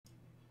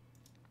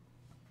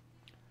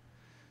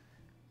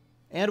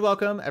And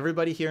welcome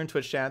everybody here in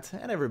Twitch chat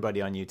and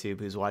everybody on YouTube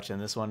who's watching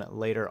this one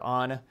later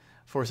on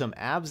for some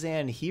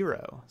Abzan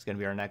Hero. It's going to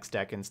be our next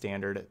deck in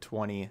Standard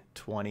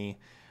 2020.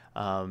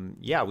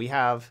 Yeah, we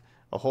have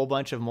a whole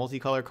bunch of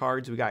multicolor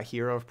cards. We got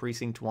Hero of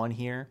Precinct 1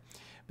 here.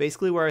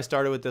 Basically where I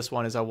started with this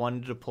one is I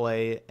wanted to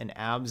play an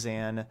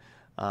Abzan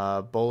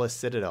Bola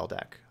Citadel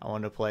deck. I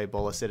wanted to play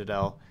Bola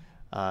Citadel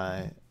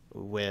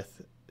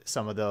with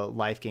some of the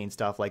life gain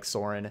stuff like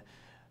Sorin,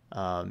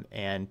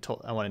 and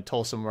I wanted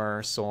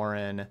Tolsimur,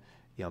 Sorin,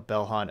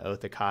 Belhan,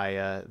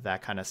 Othakaya,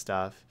 that kind of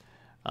stuff.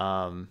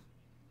 And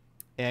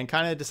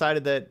kind of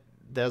decided that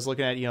I was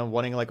looking at,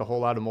 wanting like a whole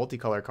lot of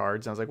multicolor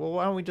cards. And I was like, well,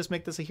 why don't we just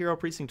make this a Hero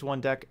Precinct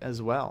 1 deck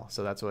as well?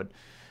 So that's what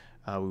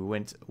we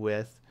went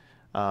with.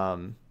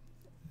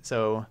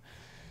 So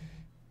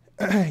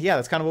yeah,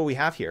 that's kind of what we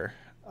have here.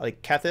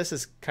 Like Kethis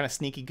is kind of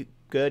sneaky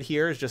good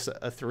here. It's just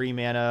a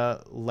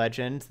 3-mana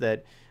legend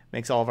that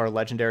makes all of our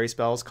legendary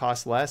spells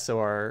cost less. So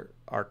our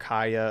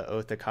Kaya,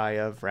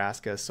 Othakaya,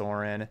 Vraska,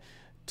 Sorin,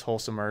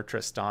 Tolsimur,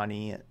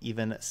 Tristani,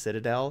 even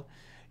Citadel,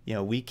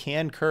 we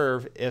can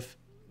curve if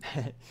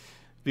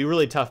be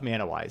really tough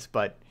mana wise,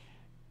 but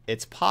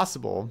it's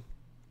possible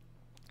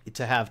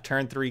to have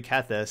turn 3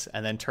 Kethis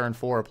and then turn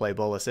 4 play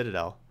Bola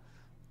Citadel.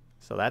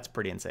 So that's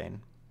pretty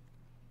insane.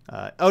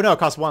 Oh no, it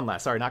costs 1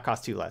 less. Sorry, not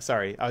cost 2 less.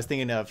 Sorry,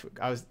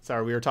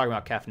 sorry, we were talking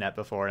about Kefnet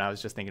before, and I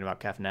was just thinking about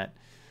Kefnet.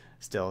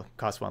 Still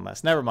costs 1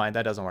 less. Never mind,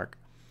 that doesn't work.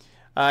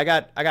 I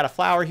got a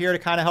flower here to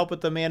kind of help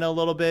with the mana a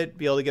little bit,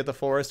 be able to get the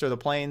forest or the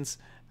plains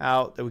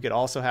out. That we could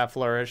also have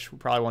flourish. We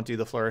probably won't do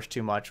the flourish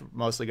too much.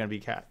 Mostly going to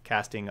be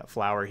casting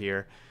flower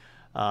here,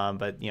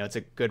 but it's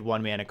a good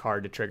 1-mana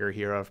card to trigger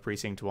Hero of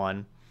Precinct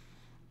 1.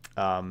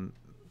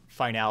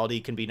 Finality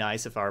can be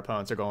nice if our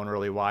opponents are going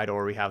really wide,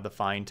 or we have the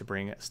find to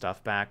bring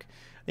stuff back.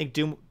 I think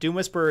Doom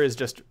Whisperer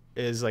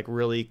is like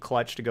really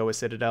clutch to go with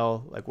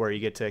Citadel, like where you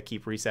get to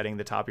keep resetting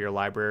the top of your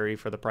library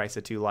for the price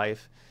of 2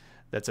 life.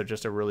 That's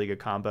just a really good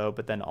combo.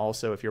 But then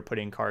also if you're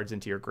putting cards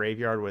into your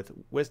graveyard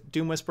with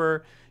Doom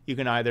Whisperer, you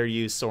can either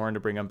use Sorin to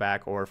bring them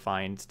back or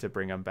Find to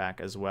bring them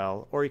back as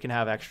well. Or you can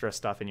have extra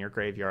stuff in your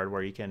graveyard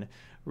where you can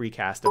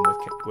recast them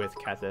with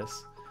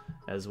Kethis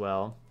as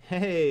well.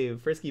 Hey,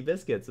 Frisky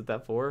Biscuits with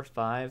that 4,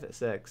 5,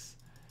 6.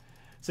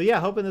 So yeah,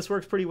 hoping this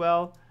works pretty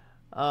well.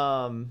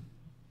 I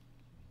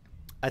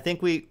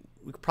think we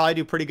could probably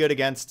do pretty good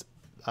against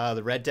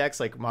the red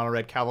decks like Mono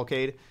Red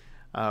Cavalcade,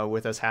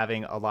 with us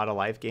having a lot of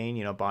life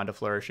gain. Bond of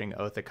Flourishing,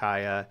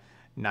 Othakaya,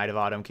 Knight of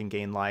Autumn can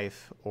gain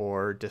life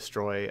or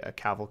destroy a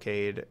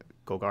Cavalcade.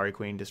 Golgari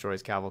Queen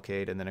destroys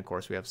Cavalcade, and then of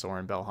course we have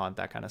Sorin, Belhaunt,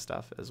 that kind of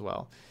stuff as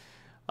well.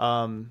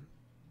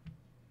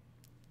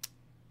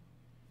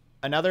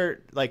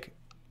 Another, like,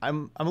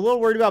 I'm a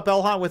little worried about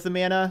Belhaunt with the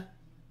mana,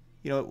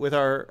 with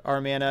our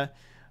mana.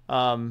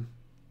 I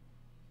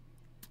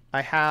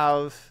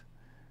have,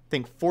 I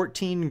think,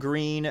 14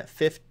 green,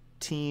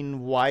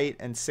 15 white,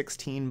 and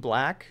 16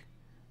 black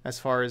as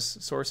far as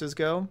sources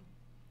go.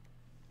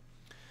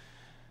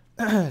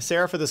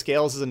 Seraph of the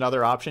Scales is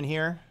another option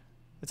here.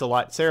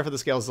 Seraph of the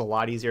Scales is a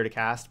lot easier to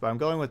cast, but I'm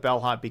going with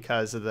Belhaunt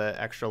because of the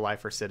extra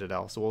life for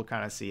Citadel. So we'll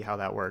kind of see how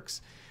that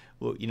works.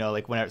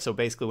 Like so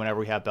basically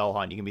whenever we have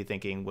Belhaunt, you can be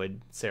thinking, would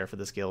Seraph of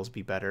the Scales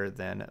be better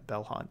than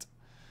Belhaunt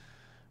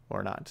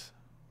or not?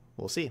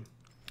 We'll see.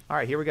 All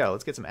right, here we go.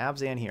 Let's get some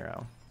Abzan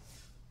Hero.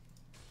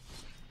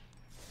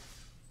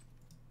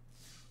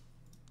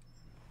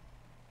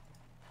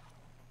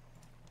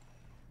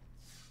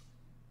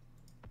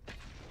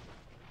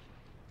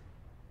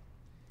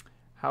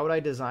 How would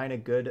I design a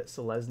good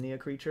Selesnya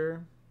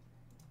creature?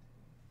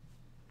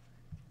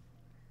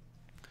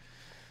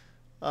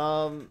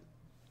 I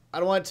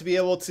don't want it to be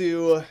able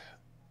to.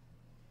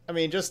 I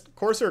mean, just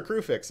Corsair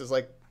Crewfix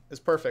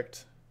is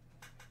perfect.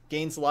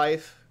 Gains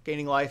life.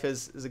 Gaining life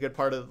is a good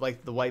part of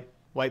like the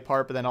white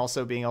part, but then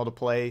also being able to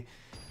play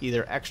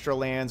either extra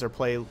lands or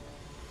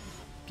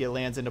get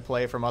lands into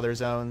play from other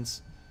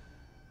zones.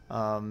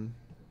 So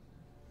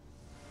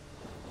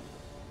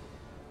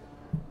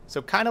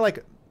kind of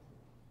like.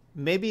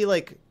 Maybe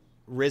like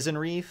Risen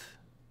Reef.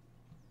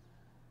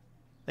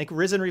 I think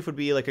Risen Reef would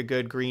be like a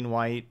good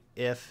green-white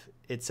if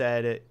it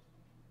said,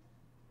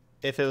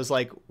 if it was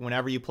like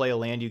whenever you play a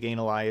land you gain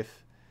a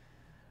life,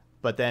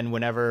 but then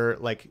whenever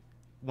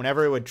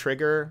it would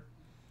trigger,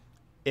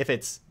 if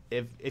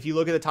you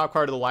look at the top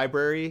card of the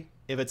library,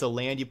 if it's a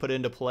land you put it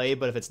into play,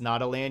 but if it's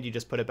not a land you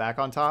just put it back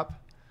on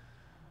top,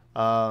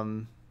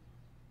 kind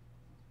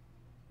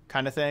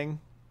of thing.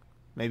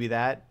 Maybe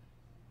that.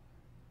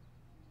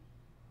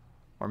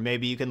 Or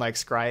maybe you can like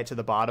scry it to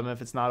the bottom if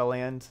it's not a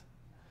land,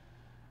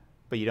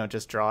 but you don't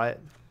just draw it.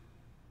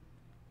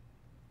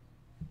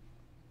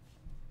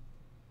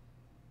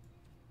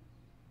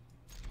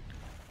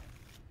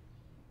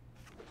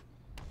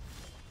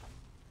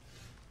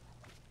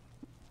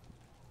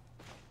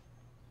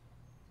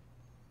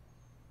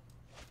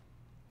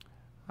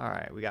 All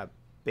right, we got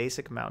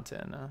Basic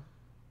Mountain. I'm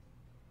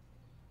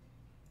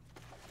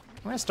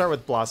going to start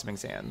with Blossoming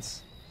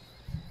Sands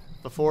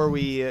before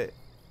we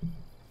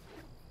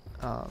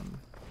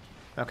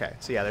Okay,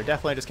 so yeah, they're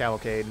definitely just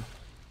Cavalcade.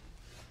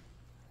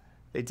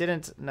 They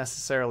didn't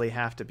necessarily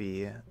have to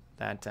be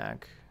that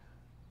deck.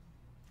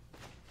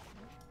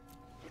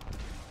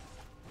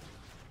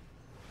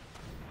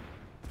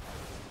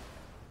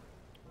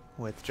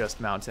 With just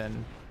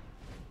Mountain.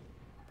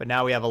 But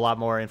now we have a lot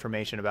more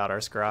information about our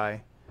Scry.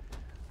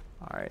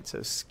 Alright,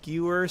 so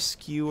Skewer,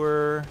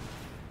 Skewer,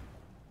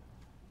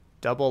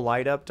 double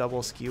light up,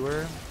 double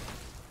Skewer.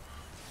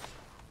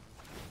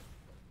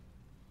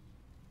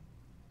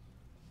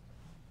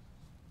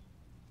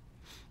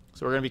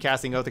 So we're going to be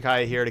casting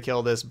Othakaya here to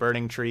kill this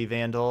Burning Tree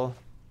Vandal.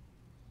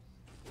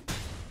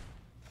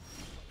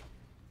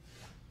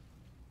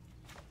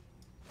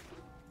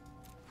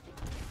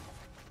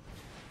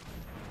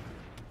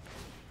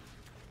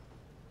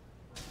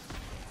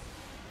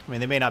 I mean,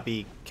 they may not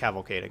be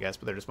Cavalcade, I guess,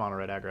 but they're just mono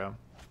red aggro.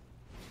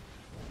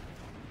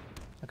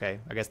 Okay,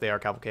 I guess they are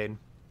Cavalcade.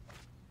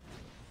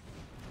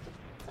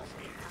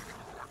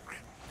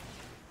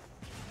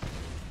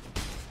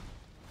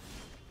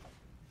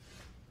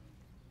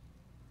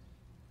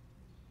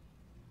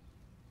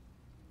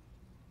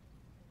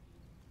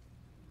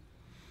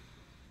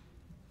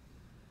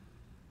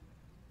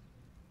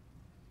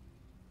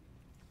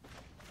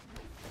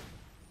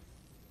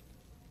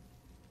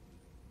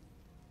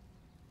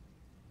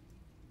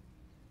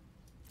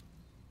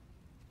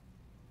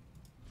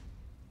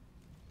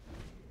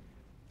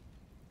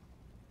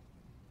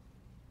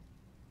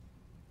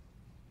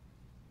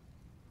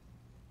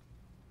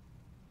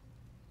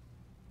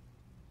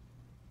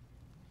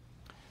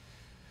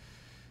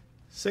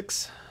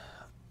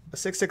 A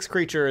 6/6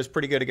 creature is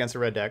pretty good against a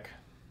red deck.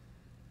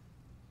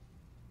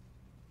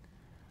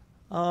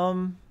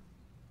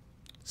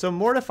 So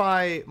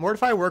Mortify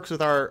works with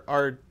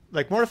our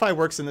like Mortify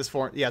works in this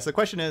form. Yeah, so the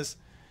question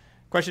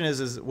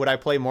is would I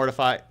play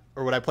Mortify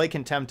or would I play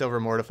Contempt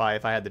over Mortify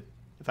if I had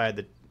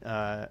the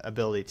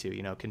ability to,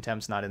 you know,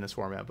 Contempt's not in this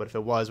format, but if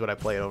it was, would I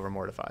play it over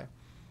Mortify?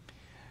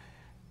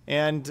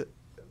 And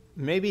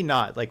maybe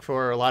not, like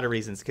for a lot of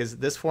reasons, because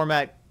this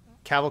format,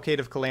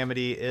 Cavalcade of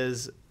Calamity,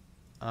 is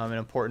an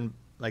important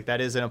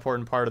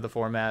part of the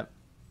format.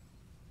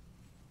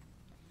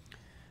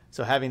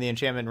 So having the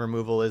enchantment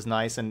removal is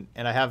nice, and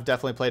I have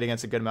definitely played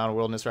against a good amount of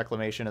Wilderness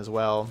Reclamation as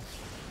well.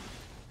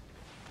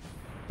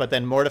 But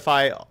then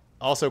Mortify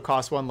also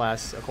costs one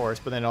less, of course,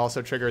 but then it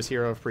also triggers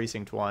Hero of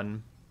Precinct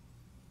 1.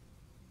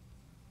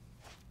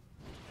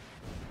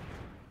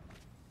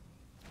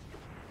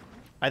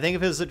 I think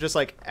if it was just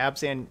like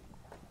Abzan,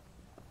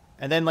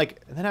 and then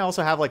I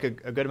also have like a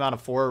good amount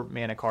of 4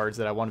 mana cards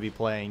that I want to be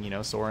playing, you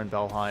know, Sorin,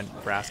 Bellhunt,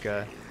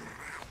 Vraska.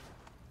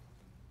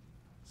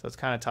 So it's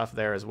kind of tough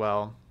there as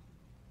well.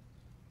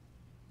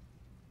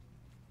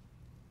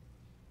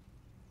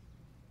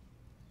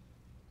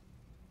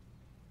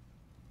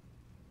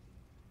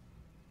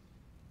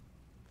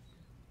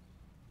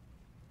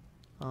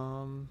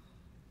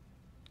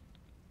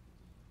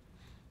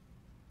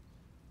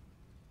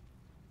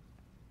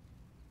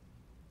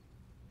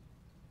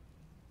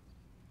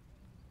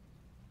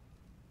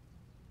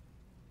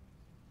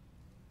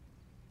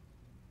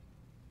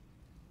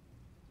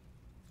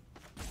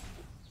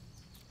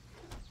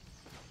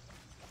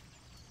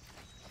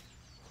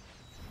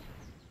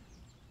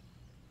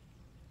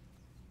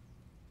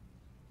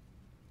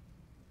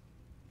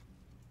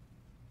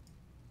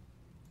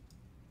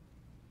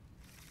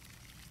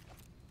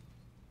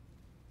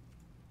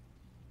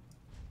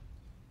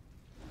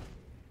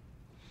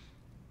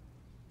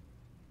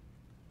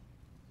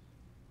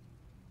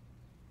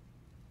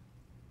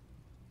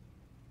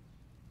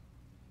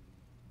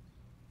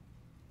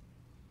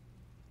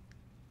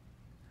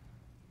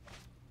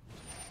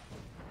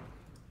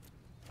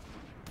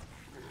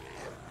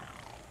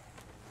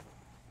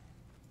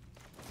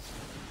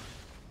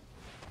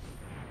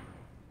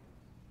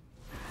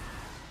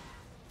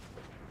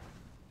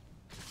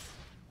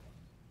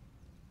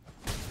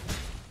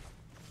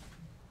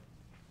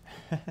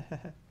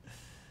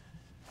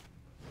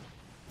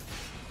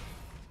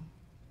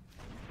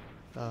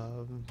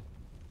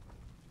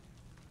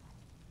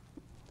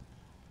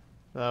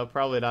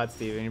 Probably not,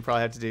 Steven. You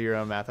probably have to do your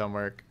own math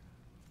homework.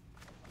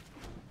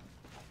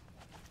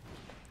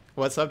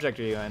 What subject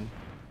are you in?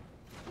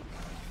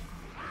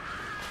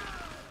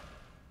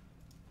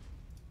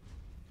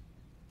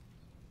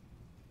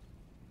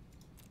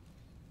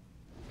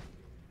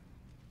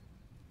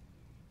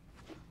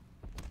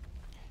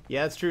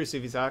 Yeah, it's true,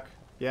 Suvisak.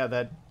 Yeah,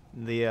 that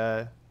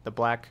the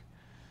black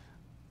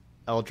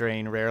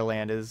Eldraine rare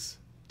land is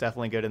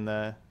definitely good in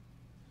the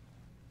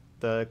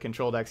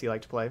control decks you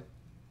like to play.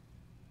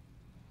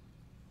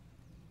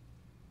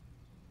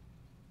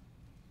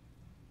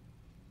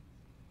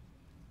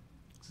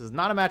 This is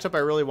not a matchup I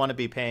really want to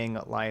be paying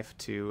life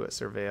to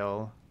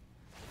surveil.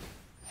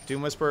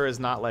 Doom Whisperer is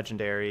not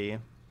legendary.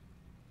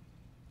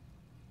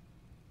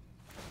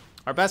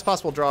 Our best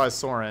possible draw is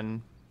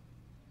Sorin.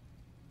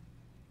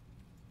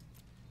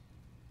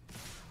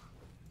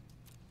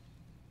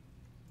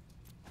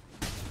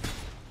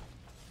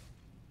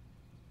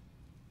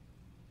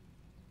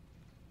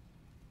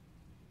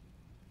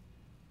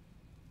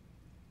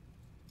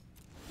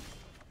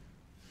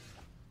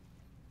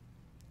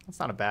 That's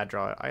not a bad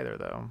draw either,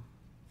 though.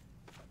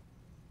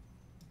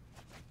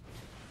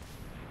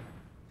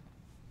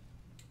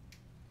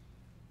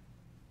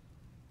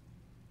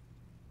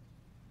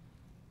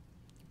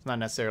 It's not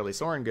necessarily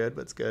Sorin good,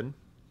 but it's good.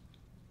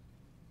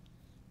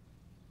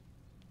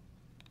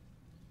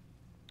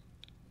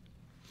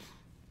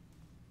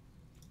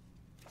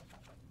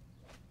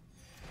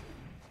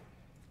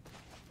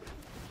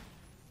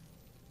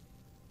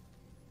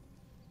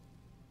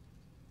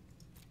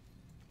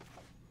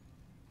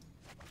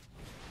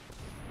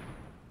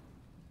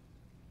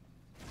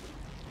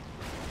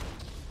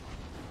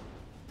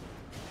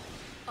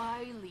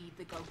 I lead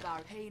the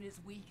Golgar. Pain is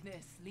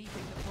weakness, leaving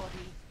the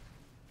body.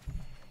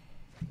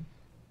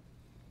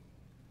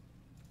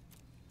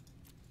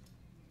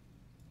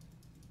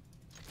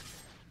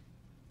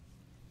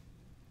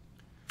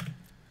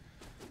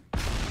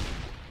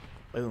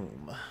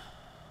 Boom.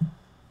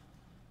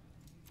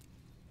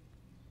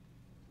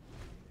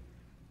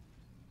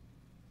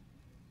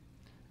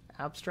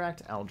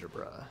 Abstract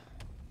algebra.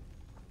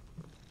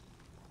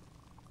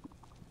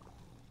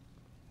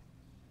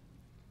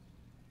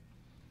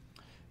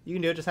 You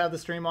can do it, just have the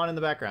stream on in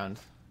the background.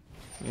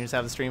 You can just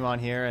have the stream on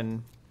here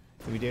and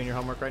you'll be doing your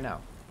homework right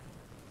now.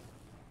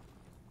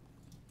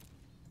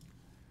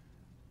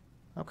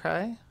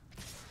 Okay.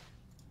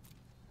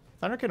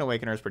 Thunderkin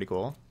Awakener is pretty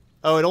cool.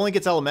 Oh, it only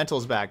gets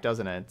elementals back,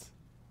 doesn't it?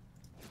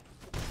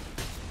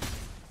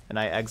 And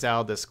I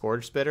exiled the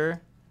Scourge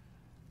Spitter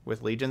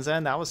with Legion's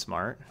End. That was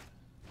smart.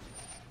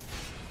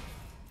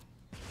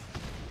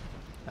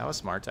 That was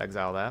smart to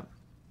exile that.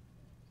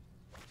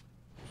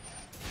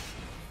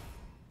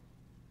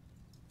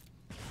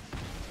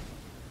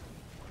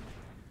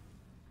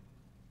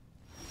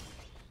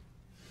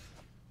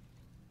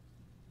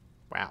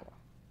 Wow.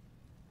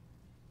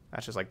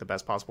 That's just like the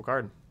best possible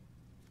card.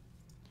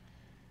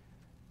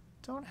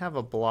 Don't have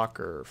a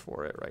blocker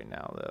for it right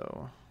now,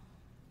 though.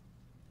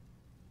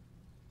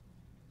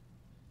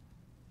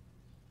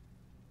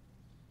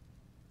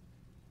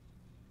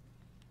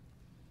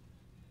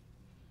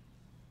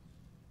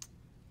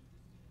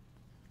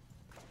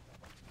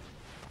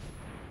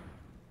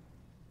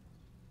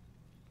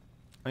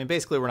 I mean,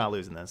 basically, we're not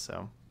losing this,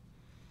 so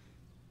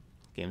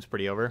game's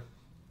pretty over.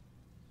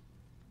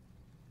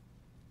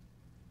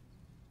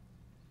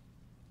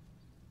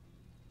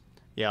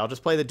 Yeah, I'll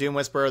just play the Doom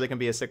Whisperer. They can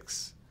be a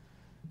 6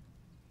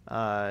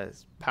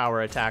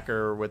 power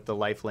attacker with the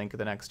lifelink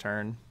the next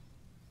turn.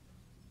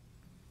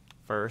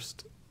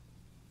 First.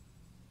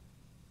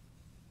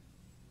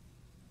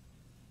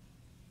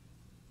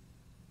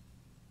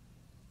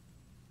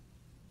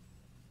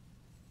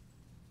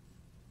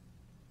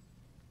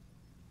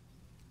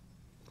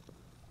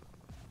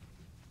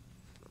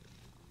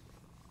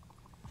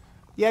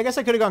 Yeah, I guess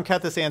I could have gone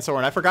Kethis and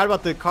Sorin. I forgot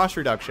about the cost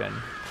reduction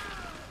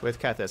with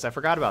Kethis. I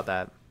forgot about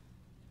that.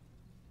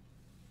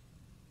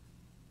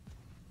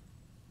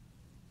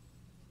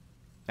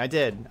 I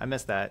did. I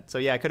missed that. So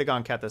yeah, I could have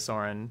gone Kethis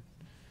Sorin.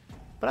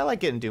 But I like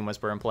getting Doom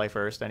Whisperer in play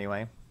first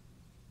anyway.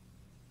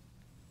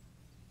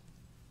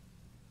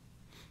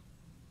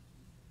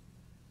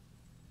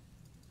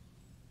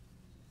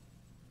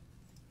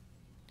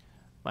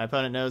 My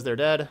opponent knows they're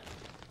dead.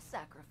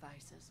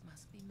 Sacrifices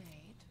must be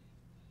made.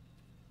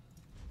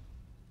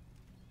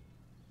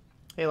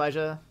 Hey,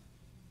 Elijah.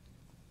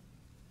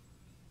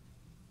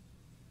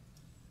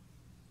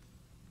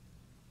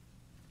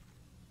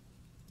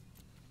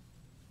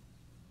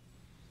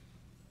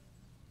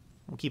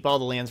 We'll keep all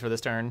the lands for this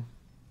turn.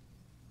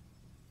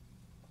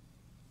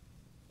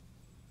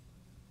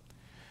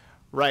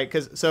 Right,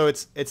 so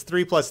it's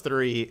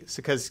 3+3. So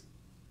because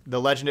the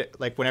legend,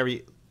 like whenever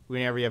you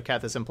have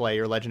Kethis in play,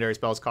 your legendary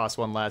spells cost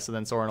 1 less, and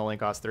then Sorin only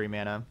costs 3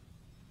 mana.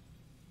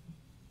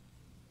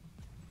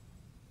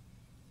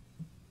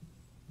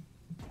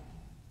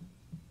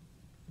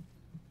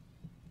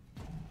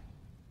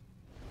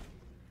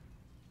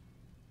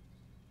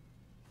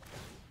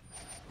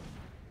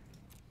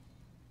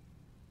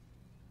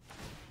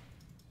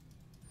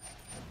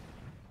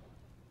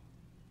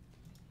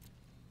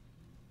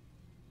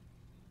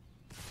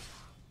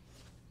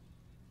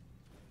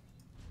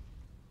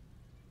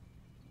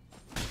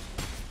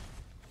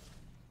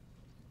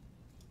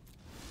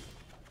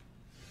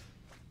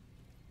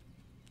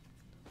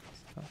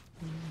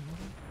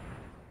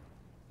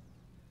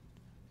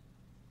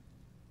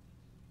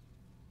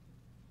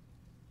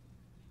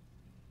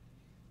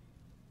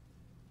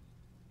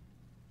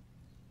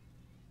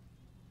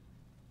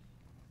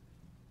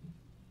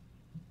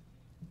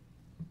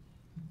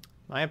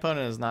 My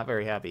opponent is not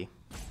very happy.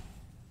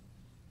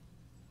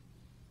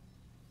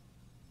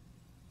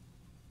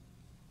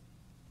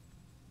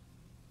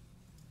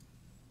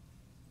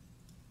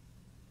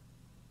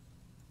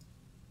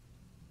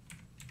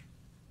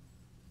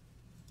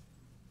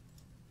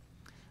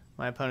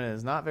 My opponent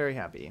is not very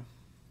happy.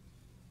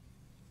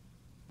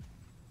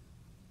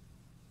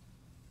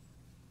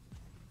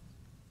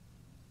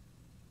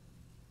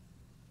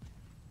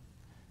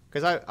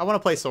 Because I want to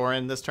play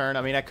Sorin this turn.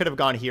 I mean, I could have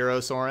gone Hero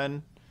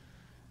Sorin.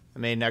 I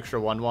made an extra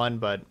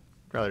 1/1, but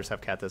I'd rather just have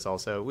Kethis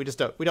also. We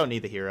don't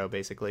need the hero,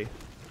 basically.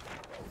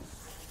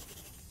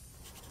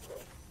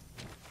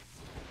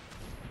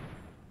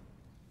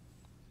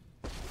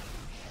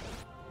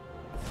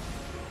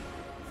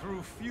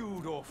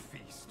 Food or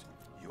feast,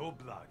 your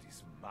blood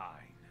is mine.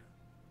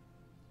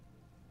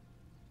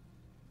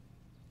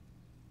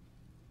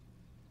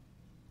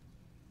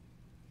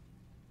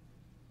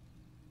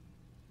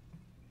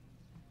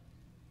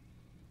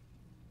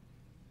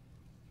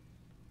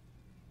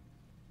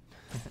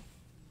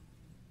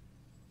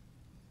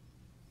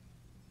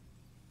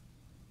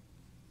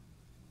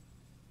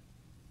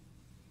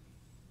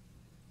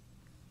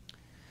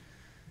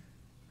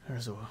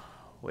 There's a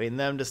waiting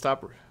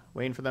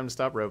for them to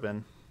stop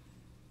roping.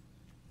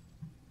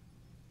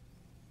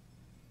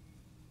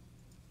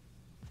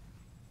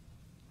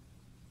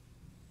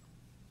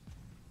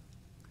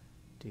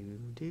 Do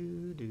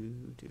do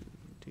do do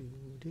do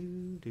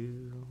do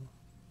do.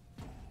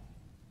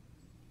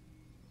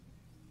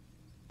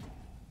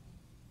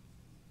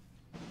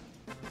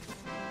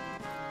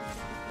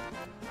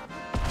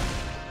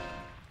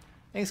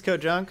 Thanks,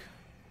 Code Junk.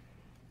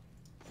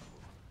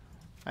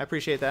 I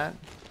appreciate that.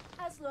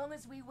 As long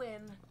as we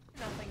win,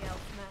 nothing else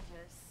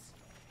matters.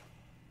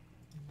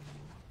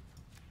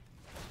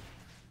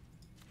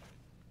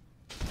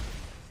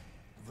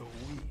 The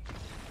weak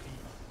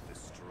feed the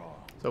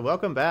strong. So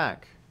welcome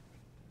back.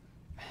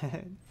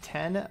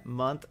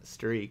 10-month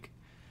streak.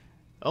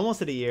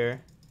 Almost at a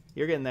year.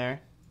 You're getting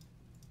there.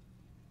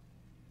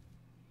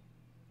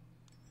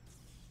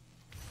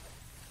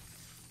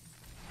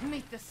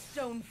 Meet the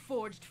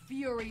stone-forged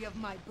fury of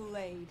my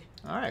blade.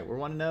 Alright, we're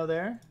 1-0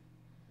 there.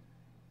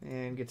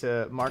 And get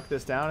to mark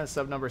this down as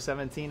sub number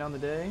 17 on the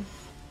day.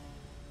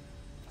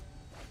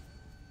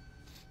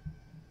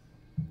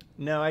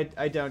 No, I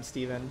don't,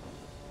 Steven.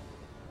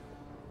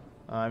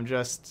 I'm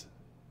just...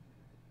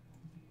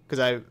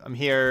 Because I'm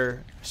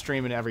here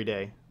streaming every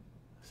day.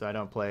 So I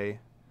don't play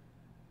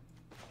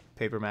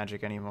Paper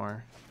Magic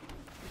anymore.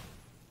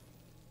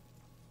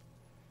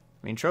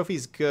 I mean,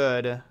 trophy's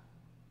good. It's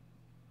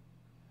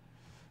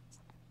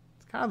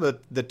kind of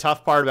the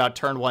tough part about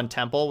turn 1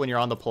 Temple when you're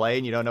on the play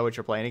and you don't know what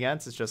you're playing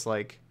against. It's just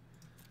like...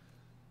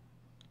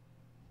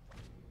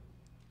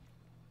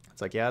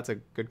 It's like, yeah, it's a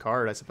good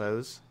card, I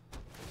suppose.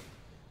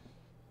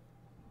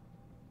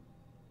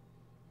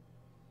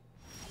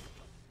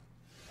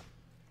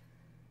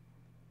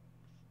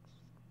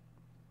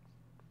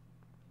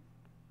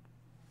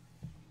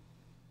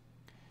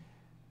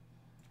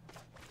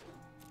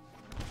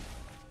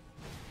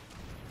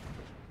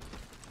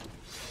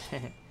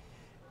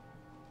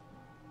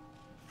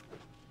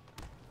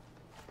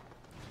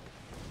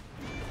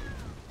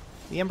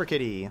 The Ember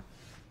Kitty.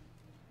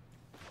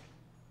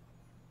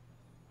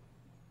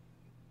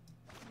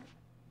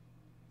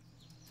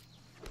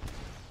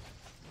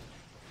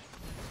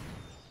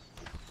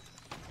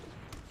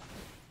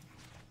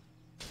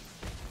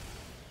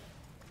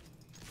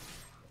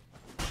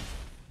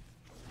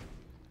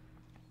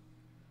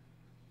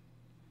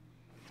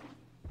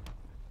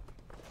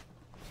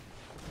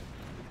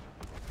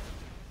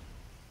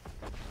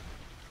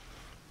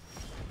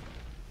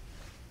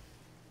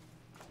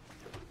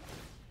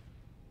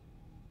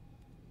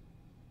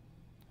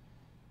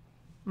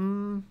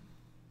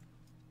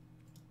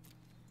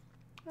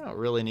 I don't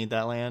really need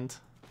that land.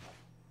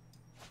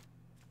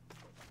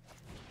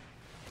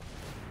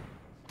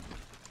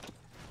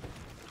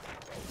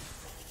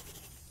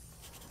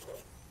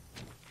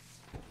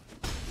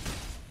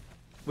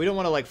 We don't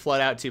want to like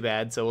flood out too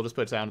bad, so we'll just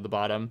put it down to the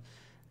bottom.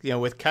 You know,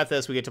 with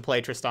Kethis, we get to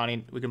play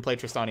Tristani. We can play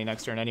Tristani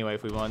next turn anyway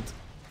if we want.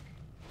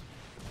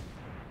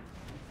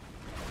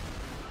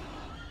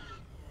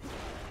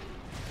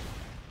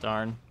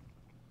 Darn.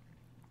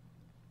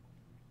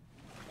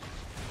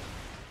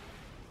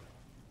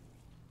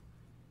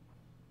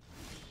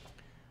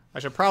 I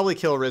should probably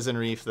kill Risen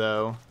Reef,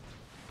 though.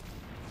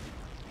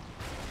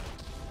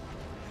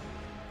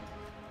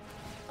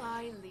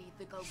 I lead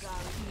the Golgari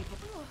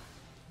evil.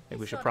 I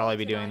think we should probably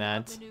be doing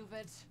that.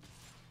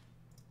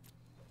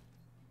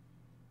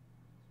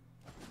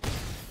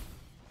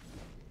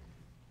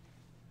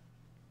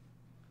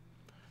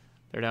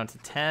 They're down to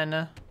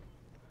 10.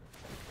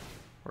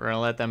 We're going to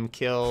let them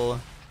kill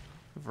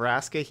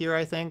Vraska here,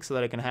 I think, so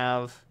that I can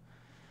have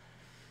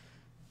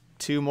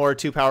 2 more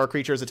 2-power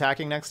creatures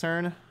attacking next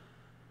turn.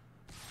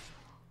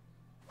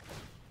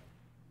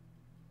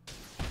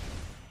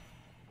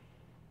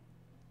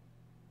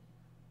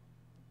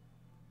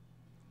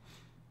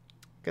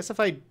 Guess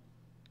if I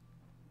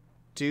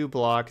do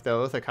block,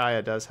 though,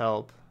 Thakaya does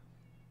help.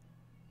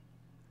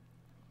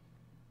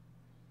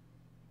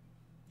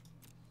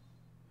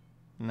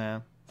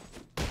 No.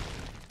 Oh,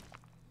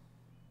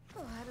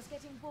 I was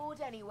getting bored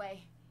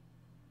anyway.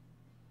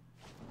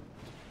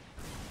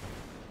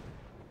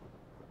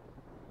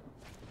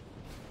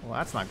 Well,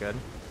 that's not good.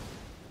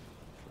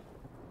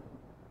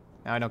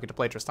 Now I don't get to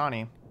play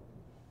Tristani.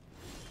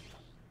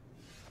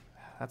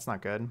 That's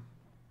not good.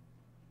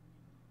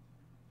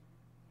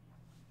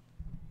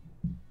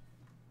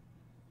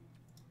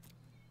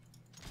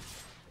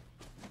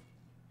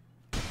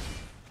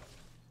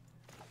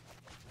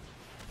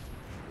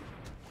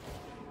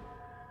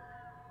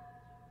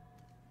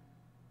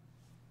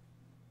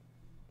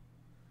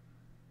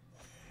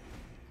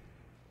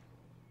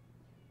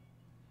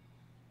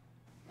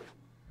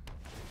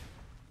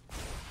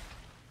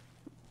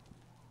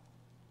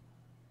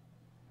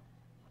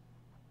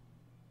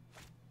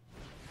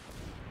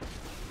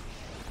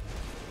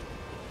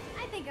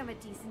 I'm a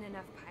decent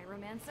enough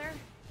pyromancer.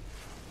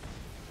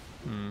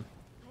 I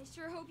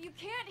sure hope you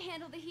can't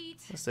handle the heat.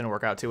 This didn't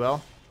work out too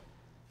well.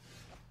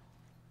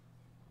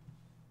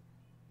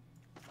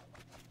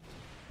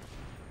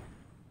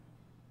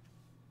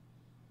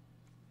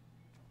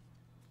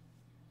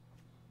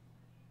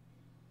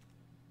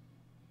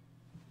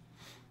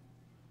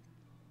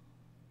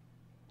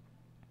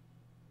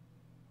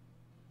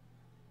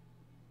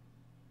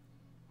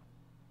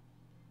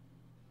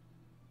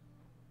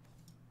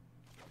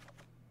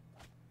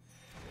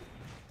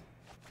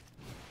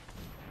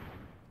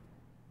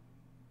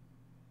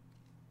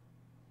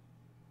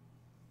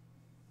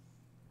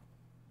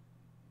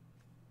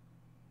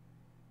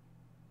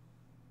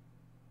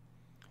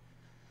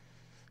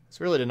 This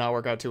really did not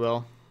work out too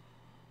well.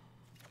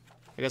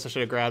 I guess I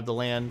should have grabbed the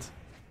land.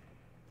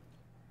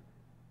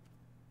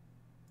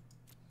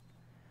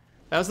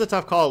 That was the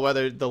tough call,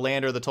 whether the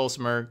land or the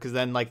Tolsimer, because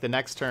then, like, the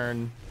next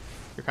turn,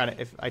 you're kind of,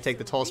 if I take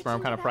the Tolsimer,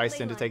 I'm kind of priced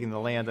into taking the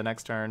land the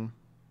next turn.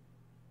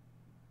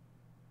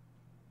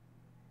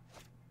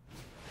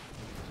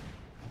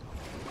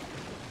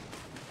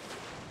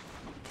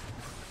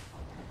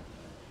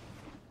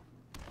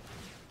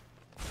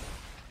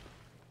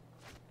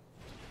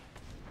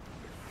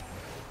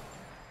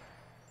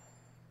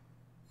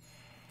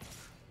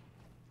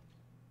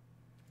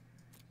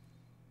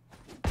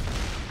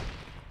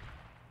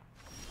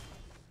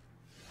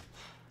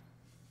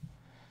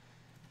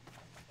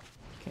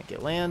 Can't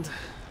get land.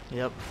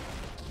 Yep.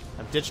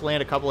 I've ditched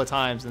land a couple of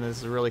times, and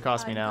this has really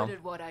cost me now. I'm good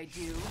at what I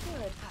do.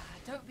 Good.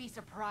 Don't be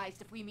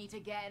surprised if we meet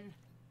again.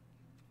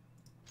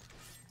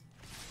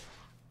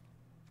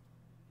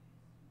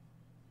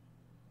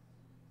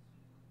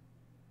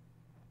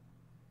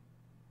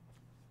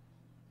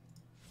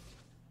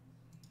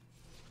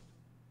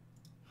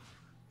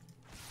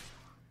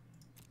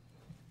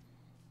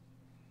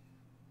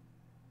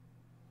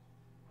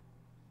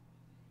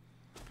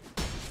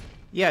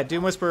 Yeah,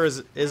 Doom Whisperer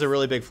is a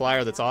really big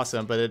flyer that's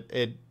awesome, but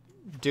it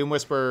Doom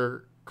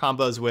Whisperer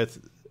combos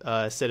with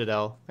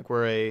Citadel. Like,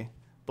 we're a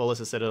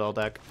Bolus Citadel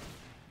deck.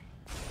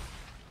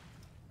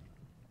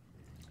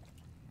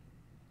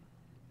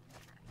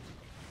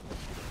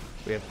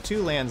 We have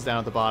 2 lands down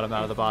at the bottom,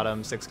 out of the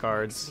bottom, 6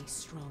 cards.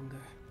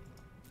 Stronger.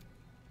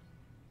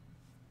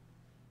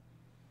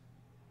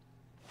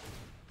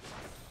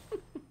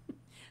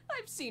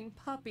 I've seen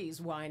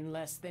puppies whine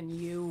less than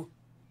you.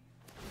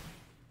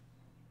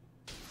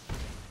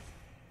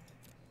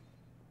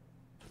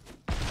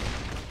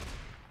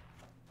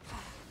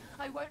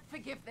 I won't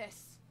forgive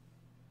this.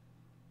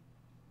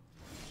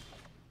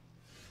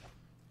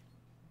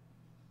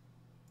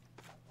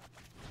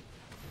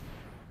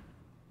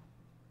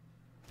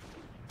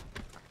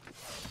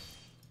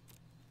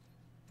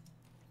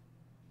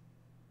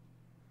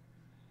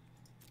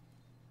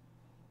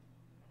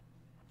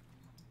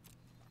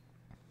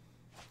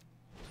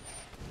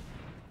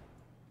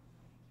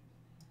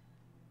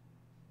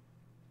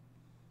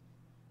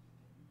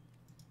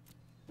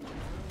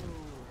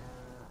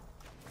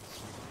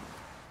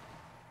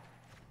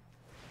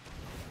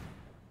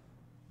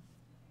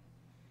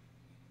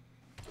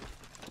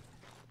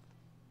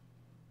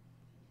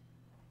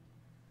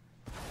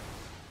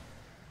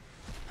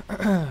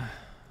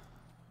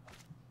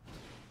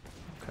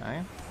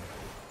 Okay.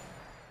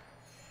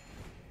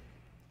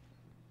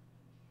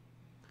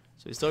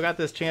 So we still got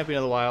this Champion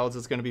of the Wilds.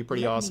 It's going to be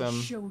pretty awesome. Let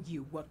me show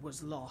you what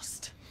was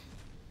lost.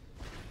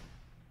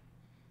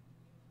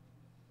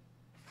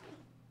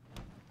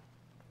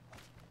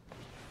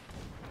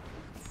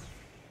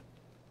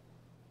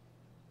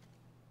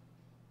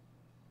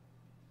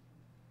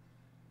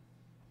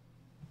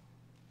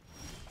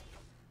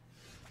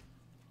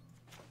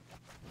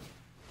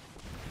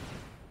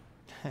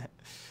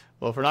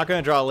 Well, if we're not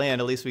going to draw land,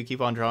 at least we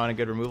keep on drawing a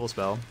good removal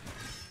spell.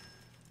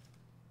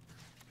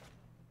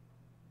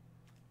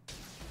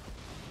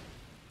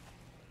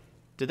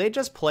 Did they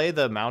just play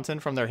the mountain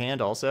from their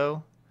hand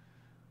also?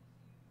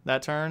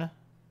 That turn?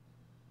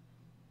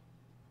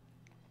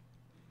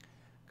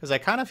 Because I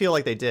kind of feel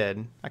like they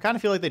did. I kind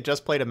of feel like they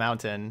just played a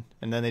mountain,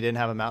 and then they didn't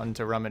have a mountain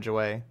to rummage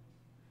away.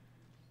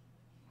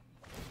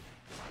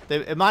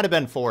 It might have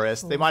been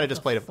forest. They might have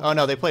just played a... Oh,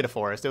 no, they played a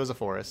forest. It was a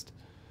forest.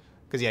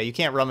 Because, yeah, you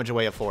can't rummage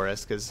away a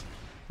forest, because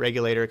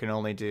Regulator can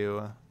only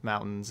do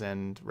mountains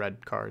and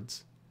red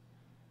cards.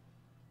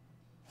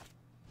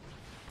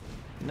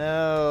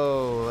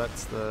 No,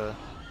 that's the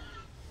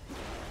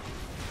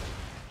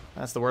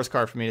worst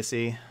card for me to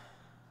see.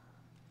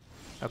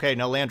 Okay,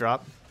 no land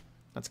drop.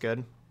 That's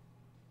good.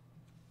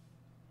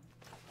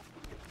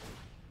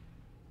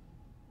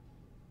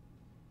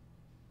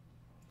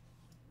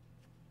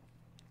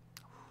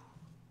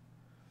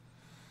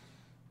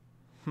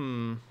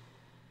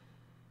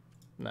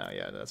 No,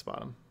 yeah, that's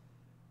bottom.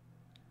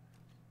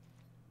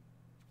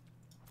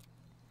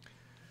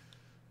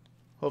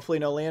 Hopefully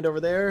no land over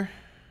there.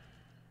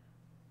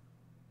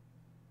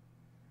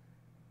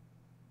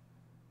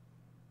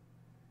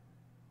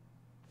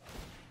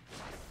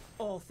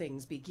 All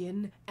things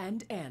begin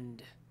and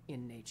end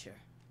in nature.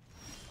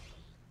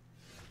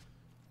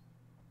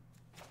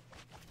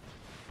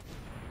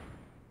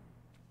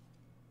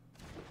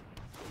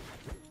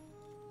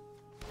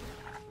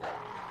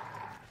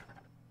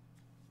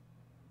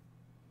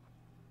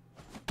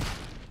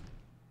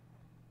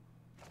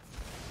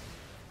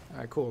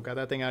 Alright, cool. Got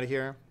that thing out of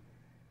here.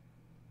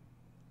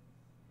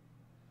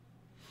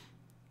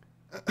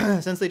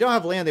 Since they don't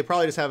have land, they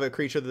probably just have a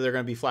creature that they're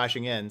going to be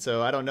flashing in.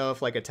 So I don't know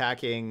if like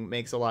attacking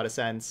makes a lot of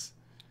sense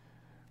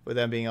with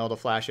them being able to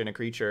flash in a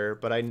creature.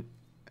 But I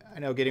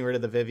know getting rid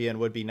of the Vivian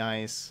would be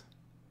nice.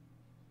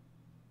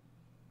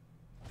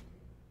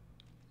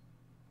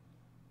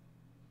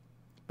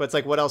 But it's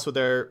like, what else would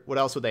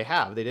they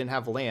have? They didn't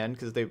have land,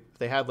 because if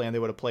they had land, they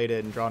would have played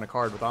it and drawn a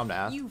card with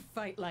Omnath. You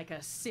fight like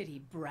a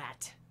city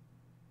brat.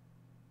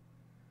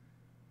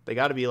 They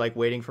got to be like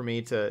waiting for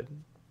me to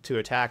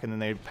attack, and then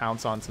they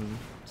pounce on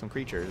some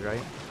creatures,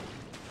 right?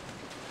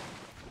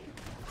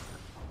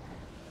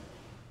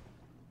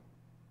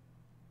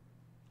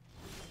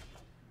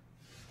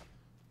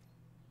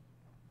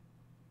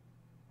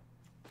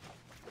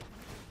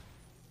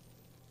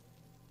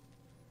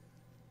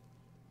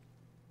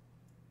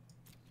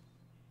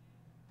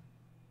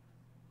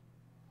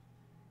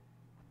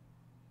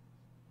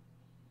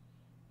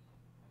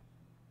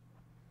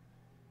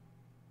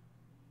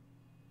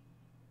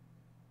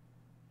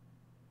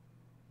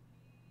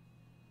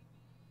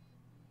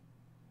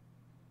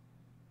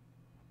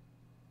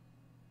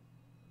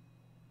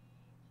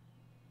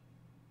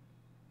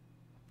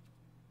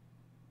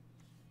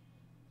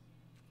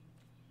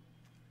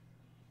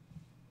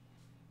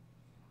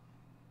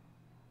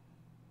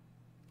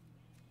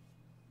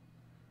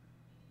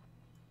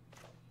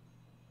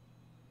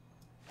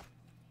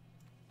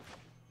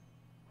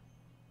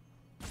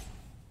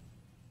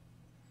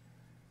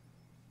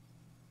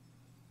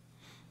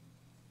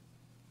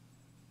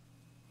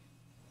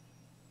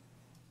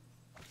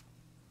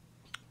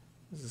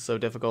 This is so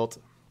difficult.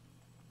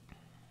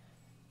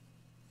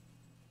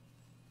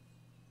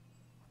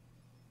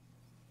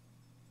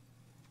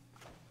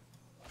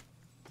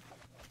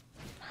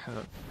 I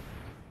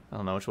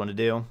don't know which one to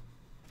do.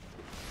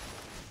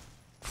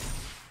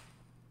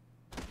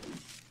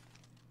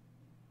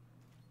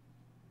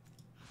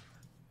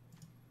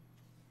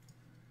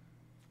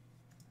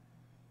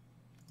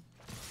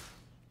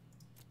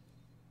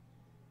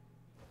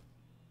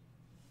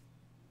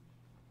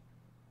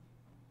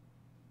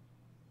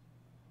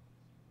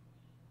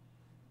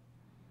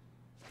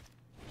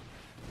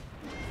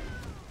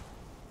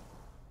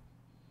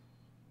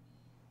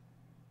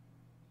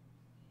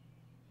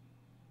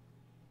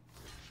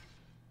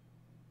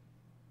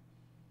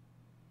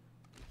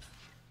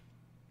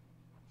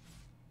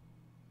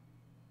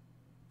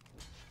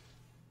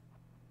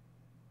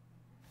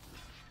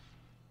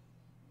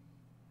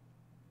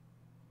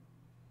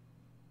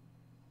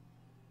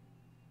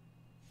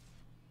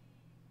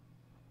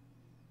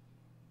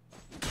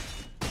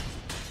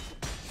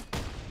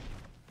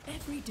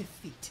 Every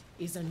defeat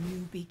is a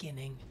new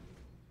beginning.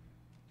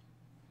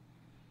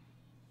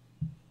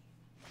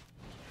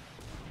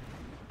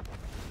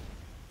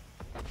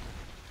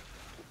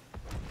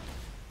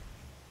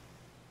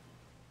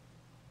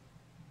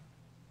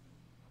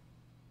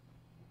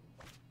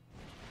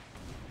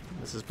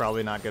 This is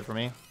probably not good for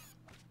me.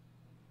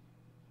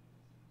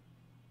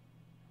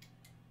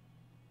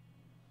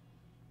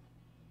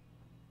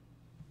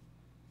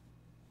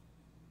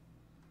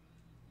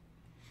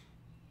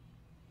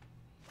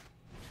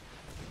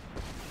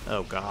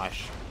 Oh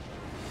gosh.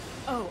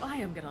 Oh, I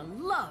am gonna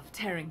love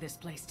tearing this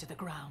place to the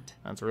ground.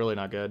 That's really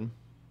not good.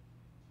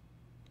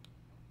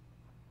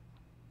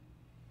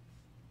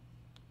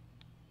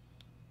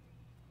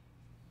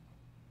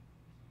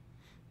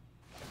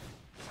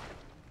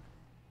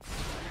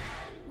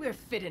 We're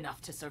fit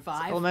enough to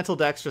survive. Elemental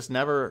decks just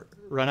never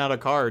run out of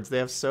cards. They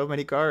have so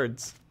many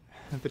cards.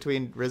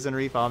 Between Risen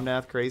Reef,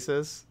 Omnath,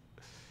 Krasis.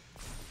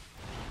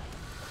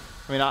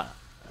 I mean,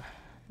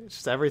 it's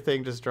just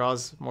everything just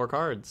draws more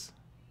cards.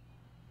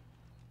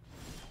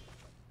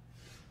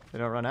 They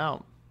don't run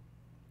out.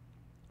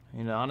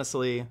 You know,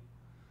 honestly,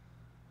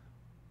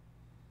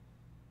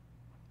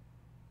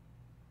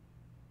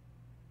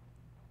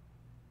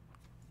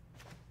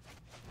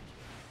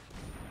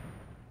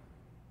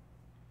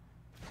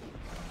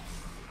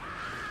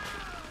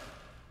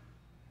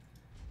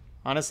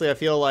 I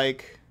feel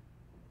like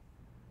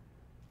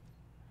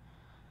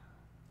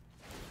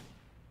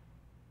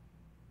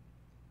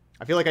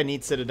I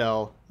need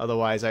Citadel,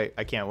 otherwise I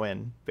can't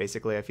win.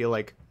 Basically, I feel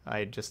like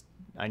I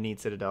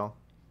need Citadel.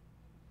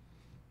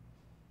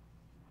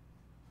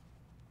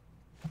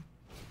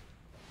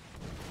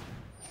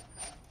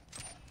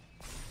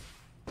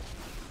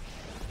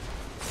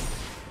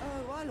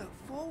 Oh, I look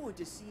forward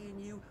to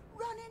seeing you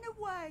running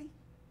away.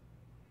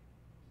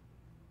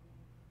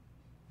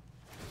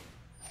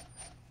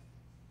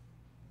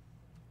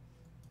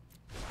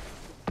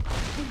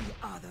 We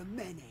are the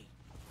many.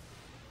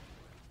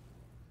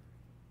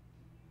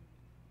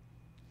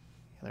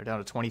 They're down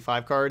to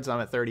 25 cards. I'm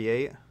at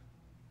 38. I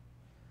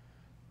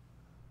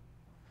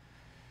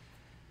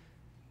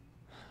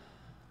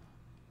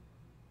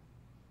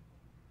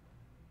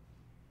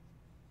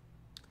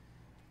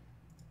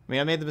mean,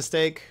 I made the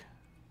mistake.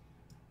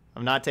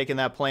 I'm not taking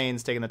that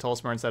Plains, taking the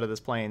Tolsmar instead of this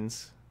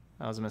Plains.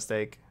 That was a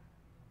mistake.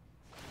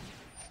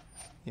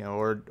 You know,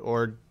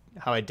 or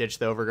how I ditched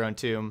the Overgrown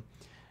Tomb.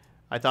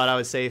 I thought I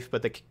was safe,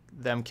 but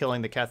them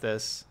killing the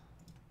Kethis.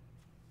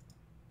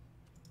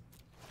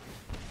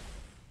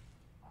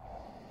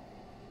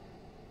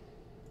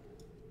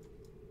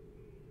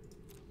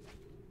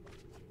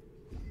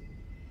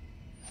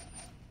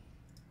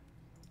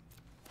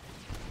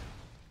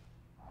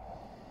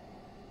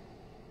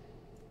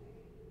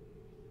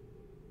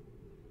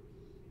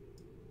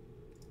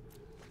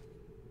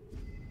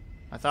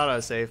 I thought I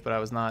was safe, but I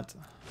was not.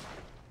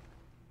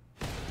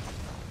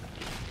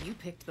 You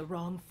picked the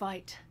wrong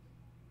fight.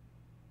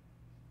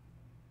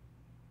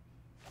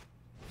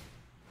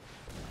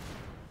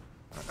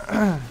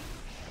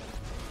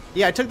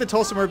 Yeah, I took the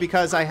Tolsimer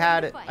because I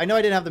know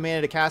I didn't have the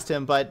mana to cast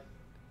him, but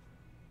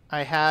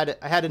I had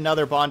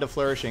another Bond of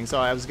Flourishing, so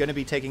I was going to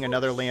be taking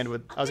another land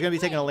with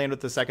a land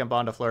with the second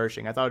Bond of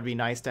Flourishing. I thought it would be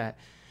nice to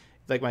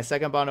like my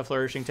second Bond of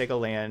Flourishing, take a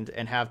land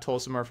and have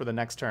Tolsimer for the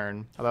next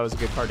turn. I thought it was a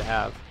good card to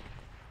have.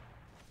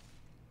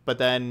 But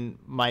then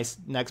my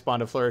next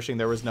Bond of Flourishing,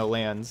 there was no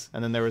lands,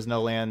 and then there was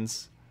no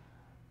lands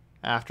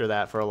after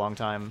that for a long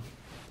time.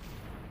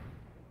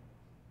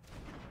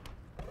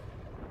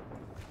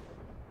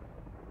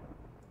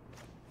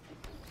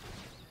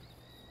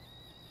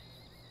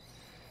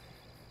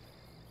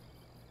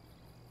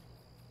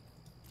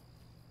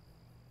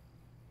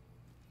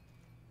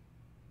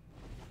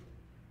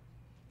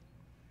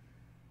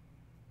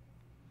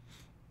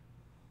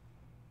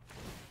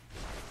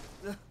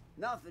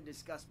 Nothing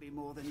disgusts me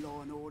more than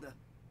law and order.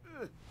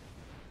 Ugh.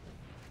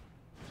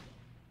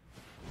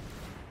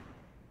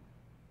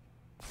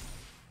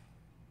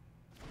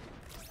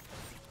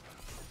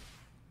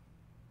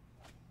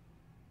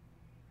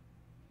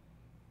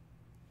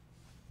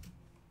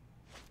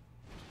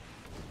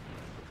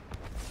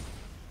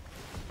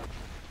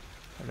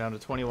 We're down to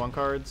 21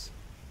 cards.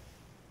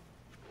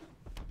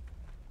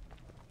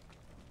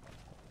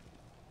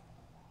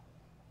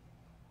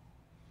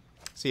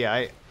 So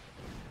yeah,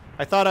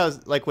 I thought I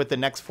was, like, with the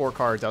next 4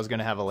 cards, I was going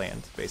to have a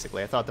land,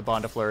 basically. I thought the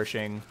Bond of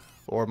Flourishing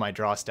or my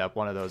draw step,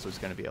 one of those was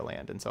going to be a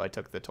land, and so I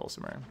took the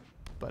Tolsimer.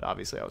 But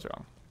obviously I was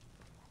wrong.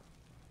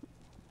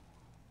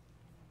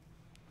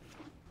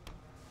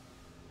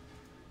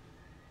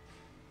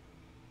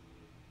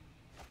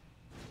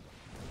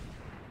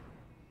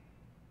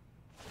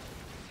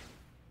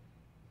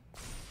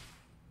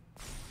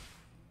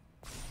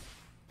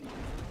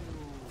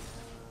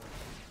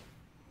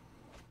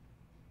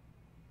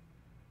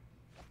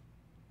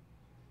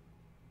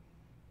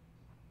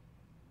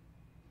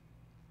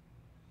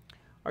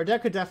 Our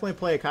deck could definitely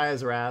play a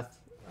Kaya's Wrath.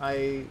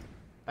 I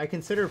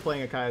consider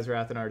playing a Kaya's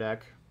Wrath in our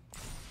deck.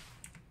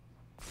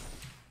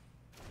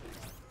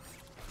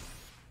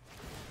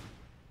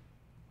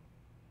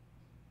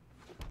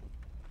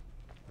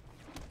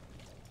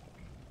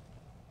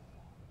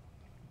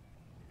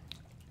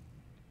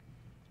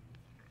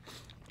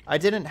 I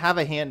didn't have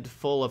a hand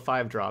full of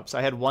 5-drops.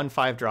 I had one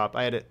 5-drop.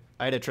 I had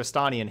a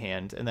Tristani in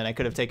hand, and then I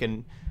could have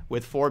taken,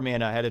 with 4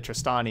 mana, I had a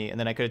Tristani, and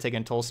then I could have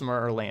taken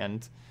Tolsimer or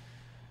land.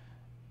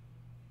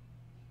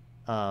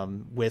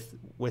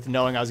 With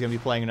knowing I was going to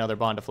be playing another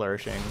Bond of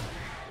Flourishing.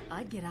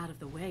 I'd get out of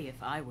the way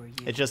if I were you.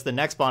 It's just the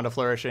next Bond of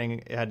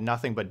Flourishing, it had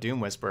nothing but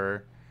Doom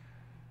Whisper.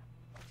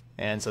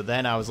 And so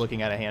then I was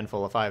looking at a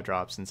handful of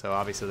 5-drops, and so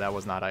obviously that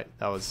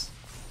was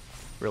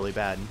really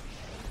bad.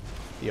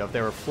 You know, if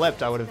they were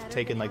flipped, I would have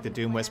taken like the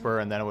Doom Whisper,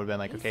 and then it would have been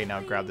like, okay, now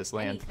grab this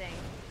land.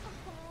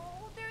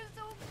 Oh, they're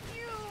so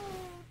cute.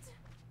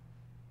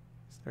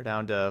 So they're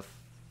down to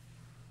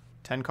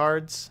 10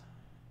 cards.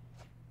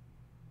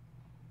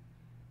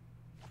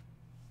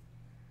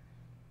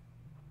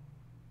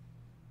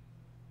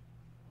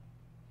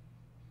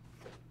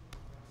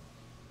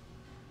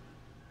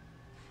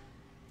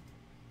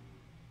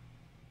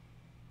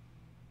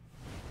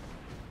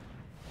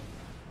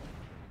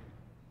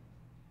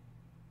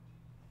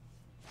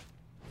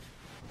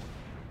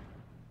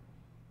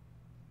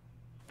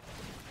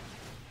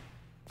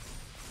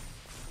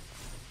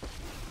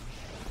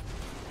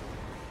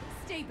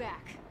 Stay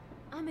back.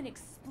 I'm an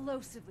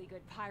explosively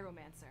good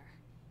pyromancer.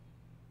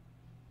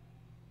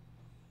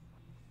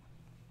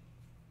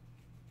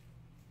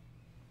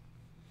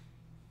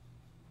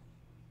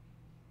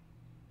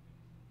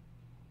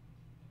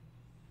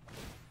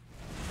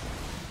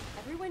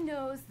 Everyone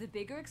knows the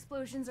bigger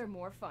explosions are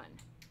more fun.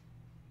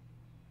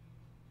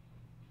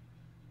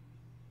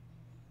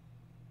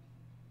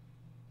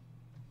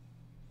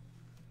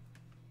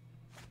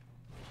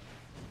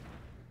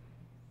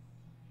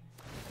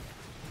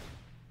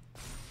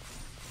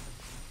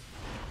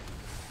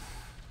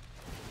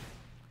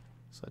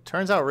 So it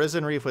turns out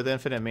Risen Reef with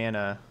infinite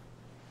mana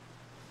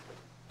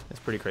is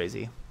pretty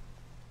crazy.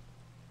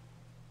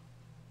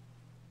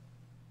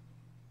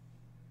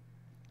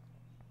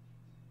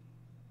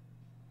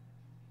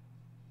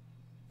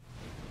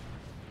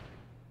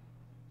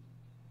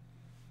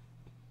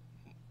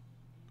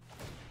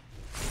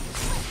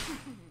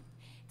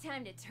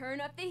 Time to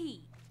turn up the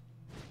heat.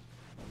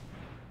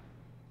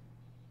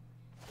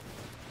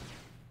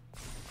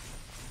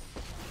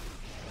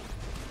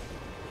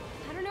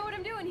 I don't know what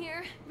I'm doing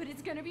here, but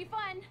it's gonna be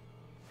fun.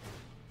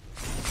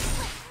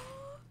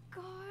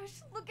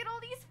 Gosh, Look at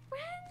all these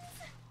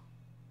friends.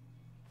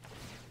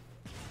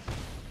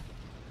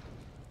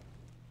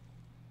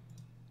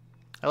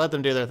 I let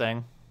them do their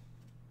thing.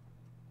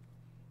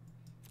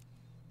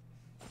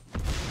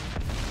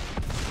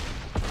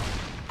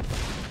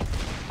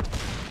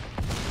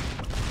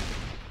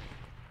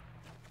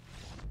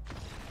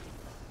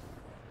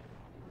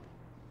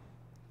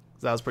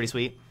 So that was pretty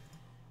sweet.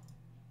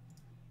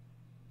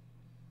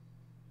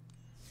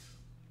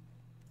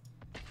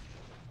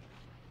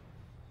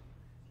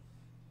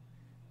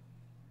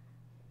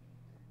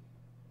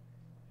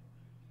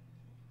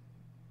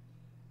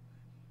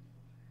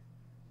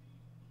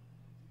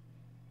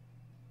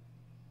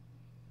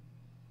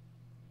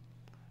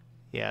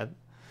 Yeah,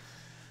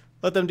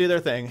 let them do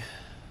their thing.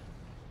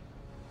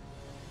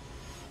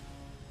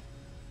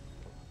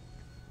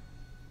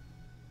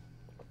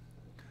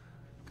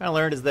 Kind of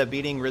learned is that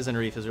beating Risen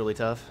Reef is really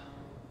tough.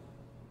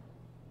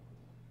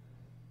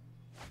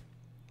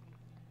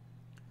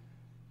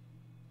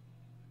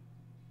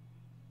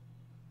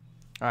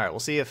 All right, we'll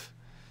see if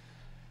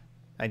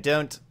I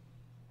don't.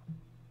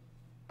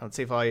 Let's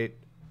see if I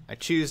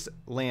choose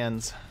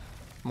lands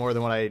more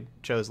than what I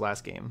chose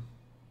last game.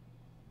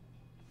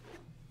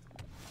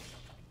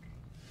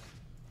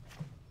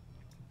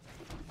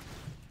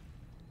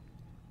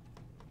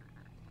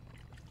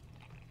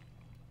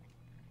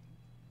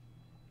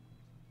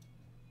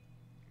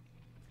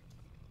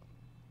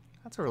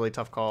 That's a really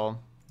tough call. I'm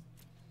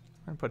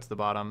gonna put to the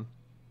bottom.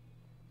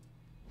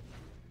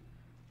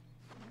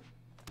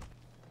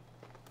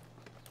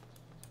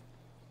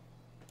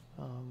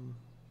 That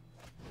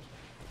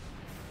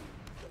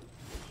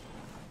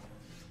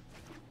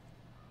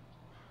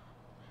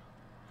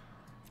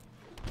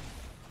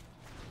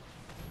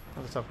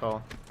was a tough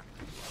call.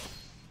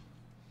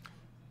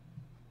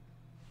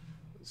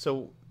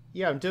 So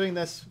yeah, I'm doing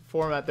this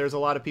format. There's a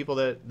lot of people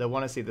that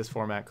want to see this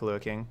format, Kahlua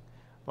King.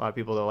 A lot of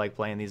people that like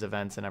playing these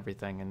events and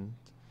everything, and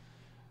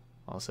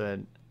also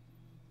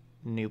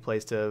a new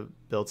place to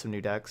build some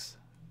new decks.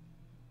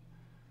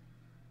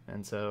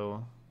 And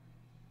so,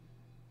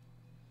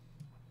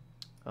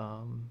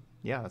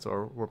 yeah, that's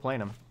why we're playing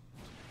them.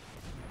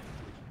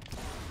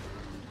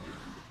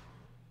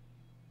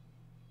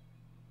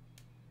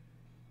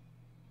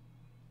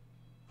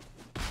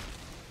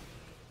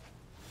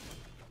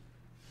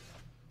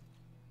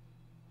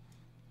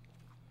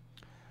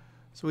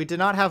 So we did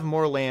not have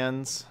more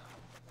lands.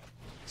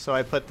 So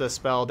I put the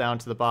spell down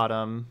to the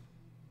bottom,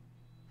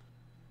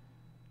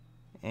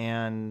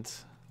 and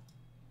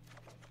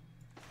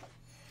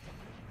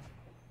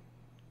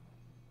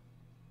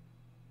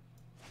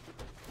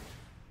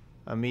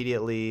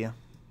immediately,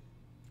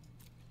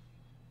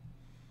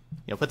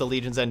 put the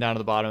Legion's End down to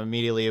the bottom.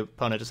 Immediately,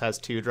 opponent just has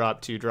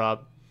 2-drop,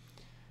 2-drop,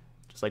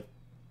 just like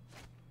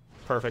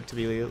perfect to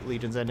be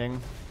Legion's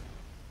Ending.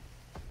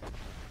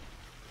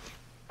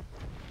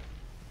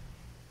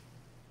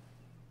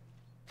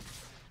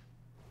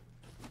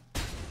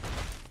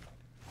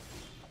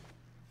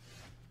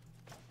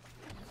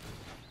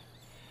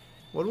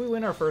 What did we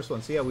win our first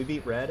one? So yeah, we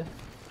beat red.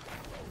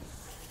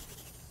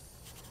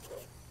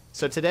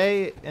 So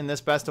today, in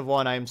this best of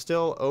one, I'm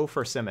still 0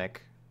 for Simic.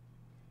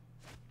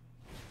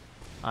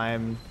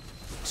 I'm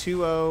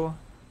 2-0.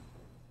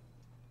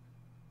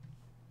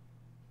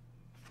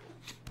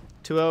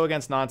 2-0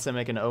 against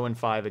non-Simic and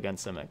 0-5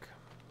 against Simic.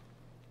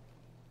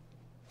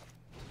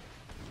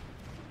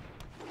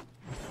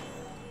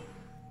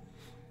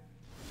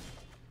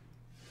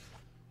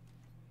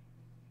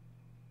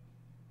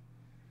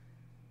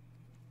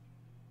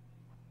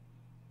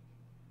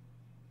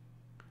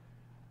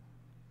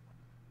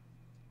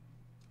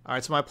 All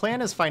right, so my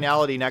plan is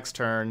finality next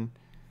turn.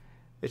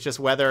 It's just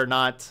whether or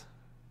not...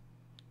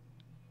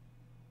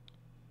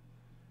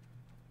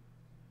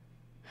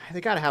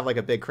 They gotta have like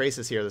a big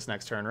Krasis here this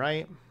next turn,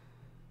 right?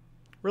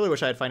 Really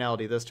wish I had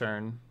finality this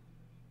turn.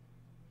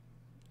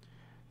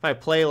 If I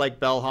play like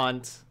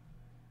Bellhunt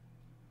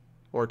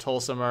or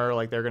Tulsimer,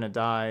 like they're gonna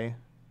die.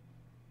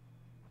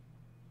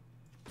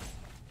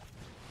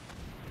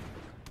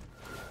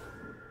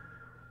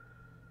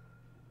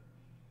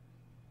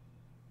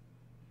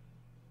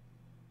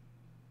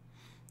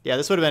 Yeah,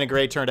 this would have been a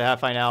great turn to have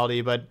finality,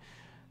 but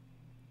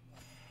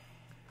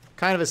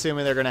kind of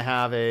assuming they're going to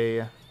have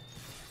a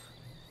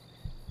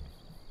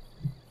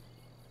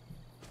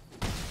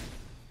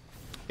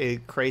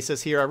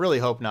Krasis here. I really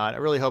hope not. I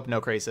really hope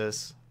no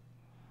Krasis.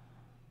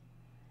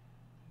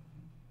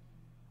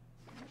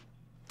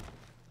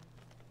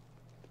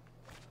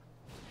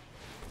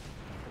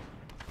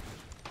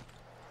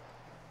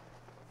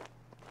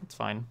 It's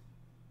fine.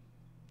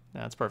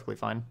 Yeah, it's perfectly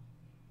fine.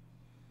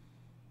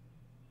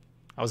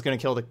 I was gonna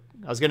kill the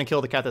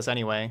Kethis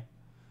anyway,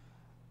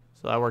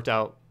 so that worked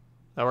out.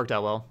 That worked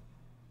out well.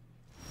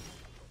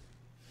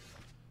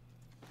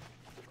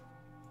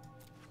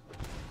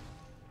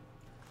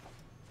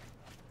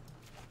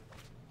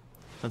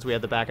 Since we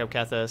had the backup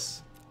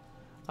Kethis,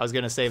 I was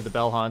gonna save the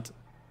Bellhunt.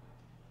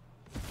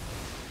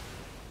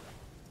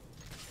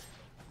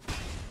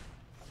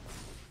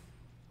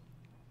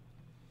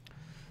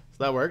 So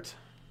that worked.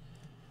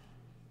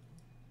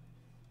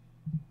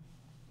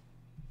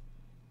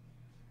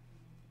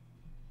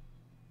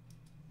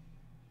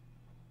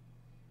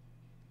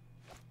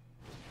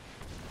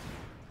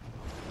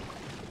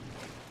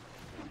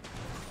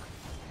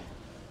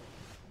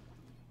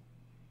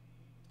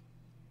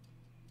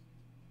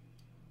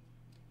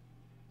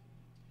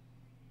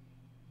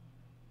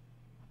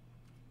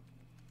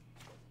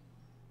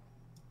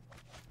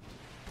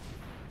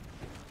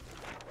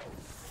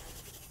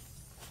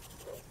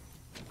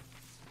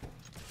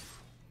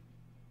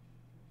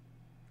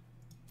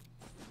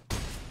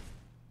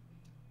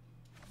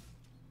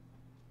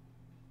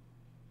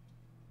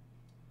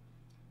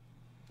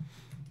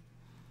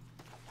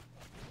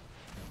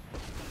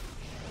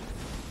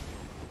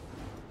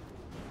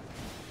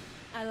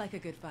 I like a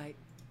good fight.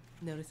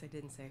 Notice I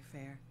didn't say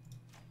fair.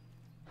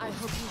 I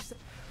hope you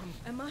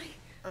am I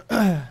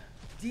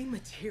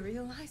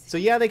dematerializing? So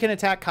yeah, they can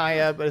attack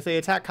Kaya, but if they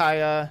attack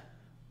Kaya,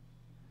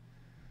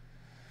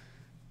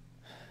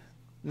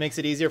 makes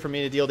it easier for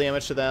me to deal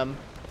damage to them.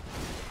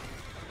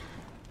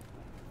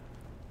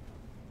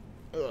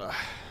 Ugh.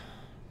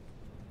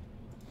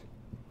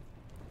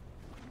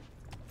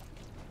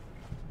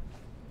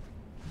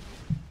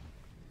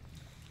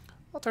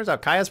 Well, it turns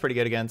out Kaya's pretty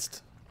good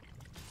against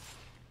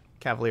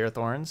Cavalier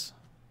Thorns.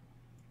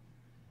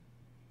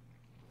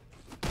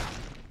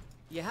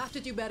 You have to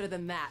do better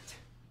than that.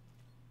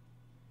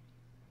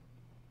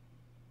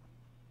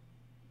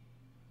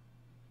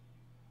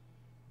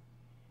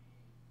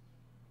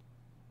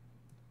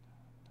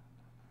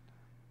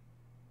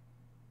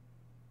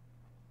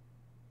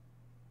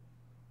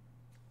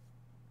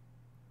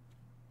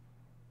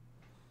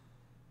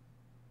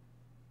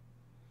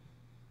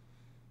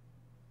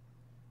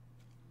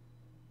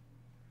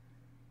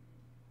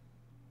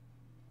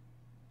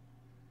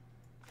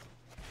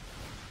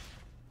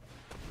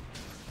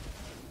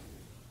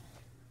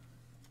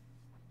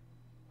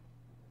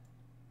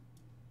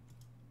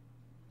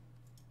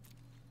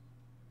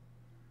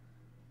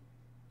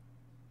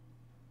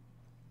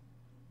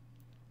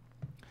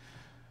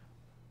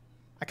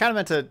 I kind of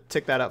meant to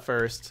tick that up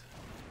first.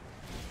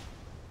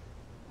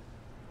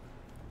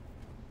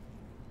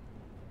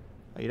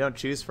 Oh, you don't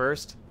choose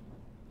first?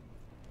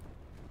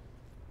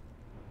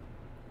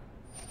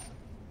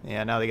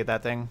 Yeah, now they get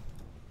that thing.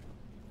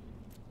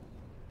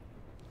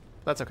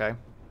 That's okay.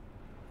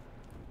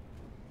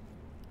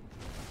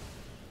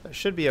 That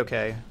should be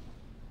okay.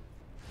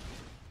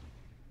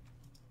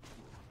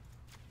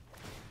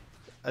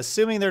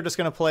 Assuming they're just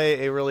going to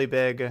play a really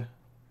big...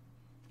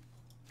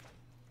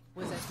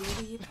 Was that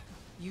really it?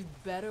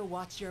 You'd better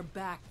watch your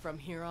back from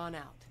here on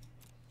out.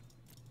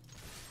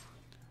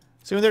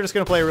 Assuming they're just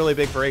going to play a really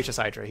big Voracious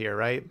Hydra here,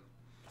 right?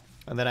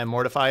 And then I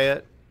mortify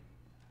it.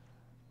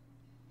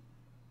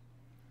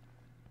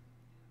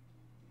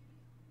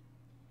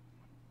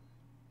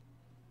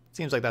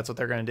 Seems like that's what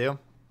they're going to do.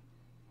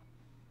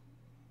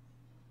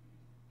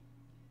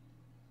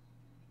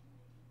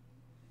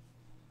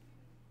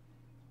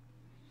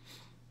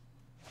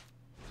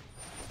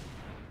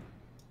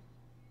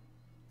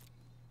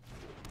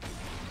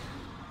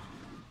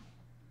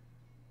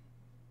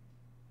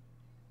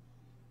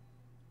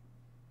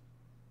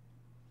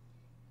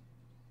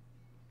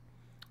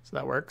 So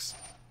that works.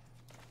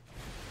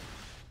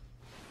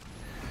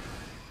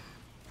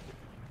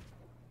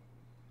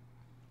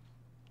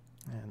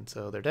 And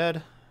so they're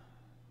dead.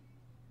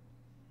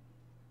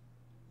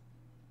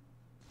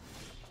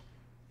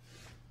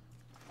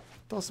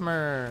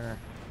 Dulcimer.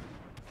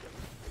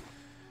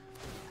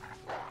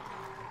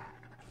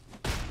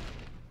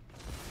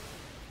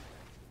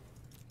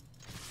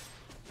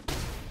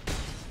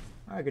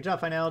 All right, good job,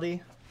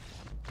 Finality.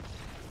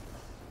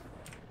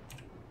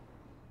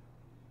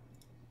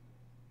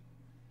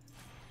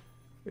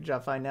 Good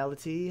job,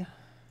 Finality.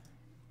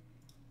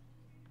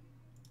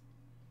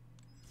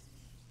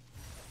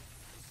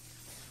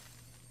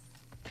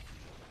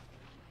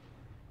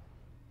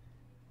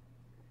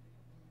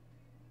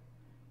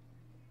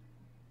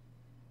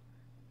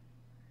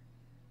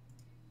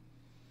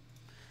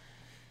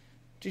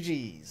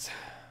 GG's.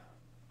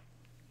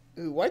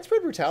 Ooh,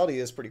 Widespread Brutality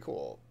is pretty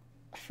cool.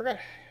 I forgot.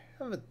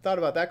 I haven't thought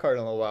about that card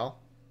in a little while.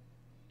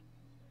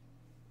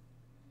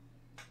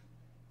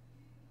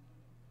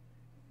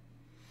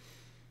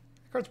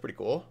 That card's pretty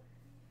cool.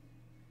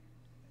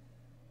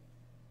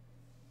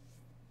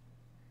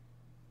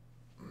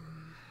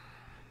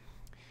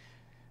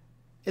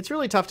 It's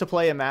really tough to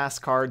play amass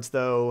cards,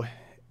 though,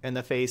 in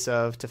the face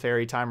of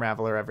Teferi Time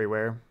Raveler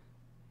everywhere.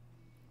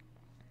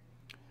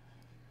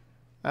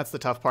 That's the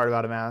tough part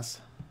about amass.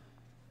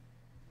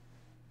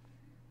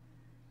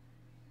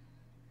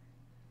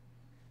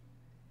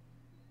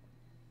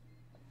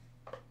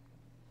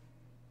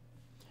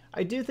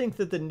 I do think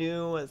that the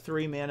new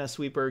 3-mana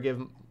sweeper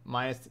give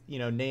minus,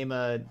 name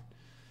a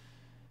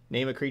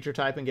creature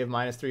type and give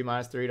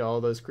 -3/-3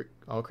 to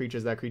all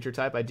creatures that creature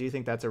type. I do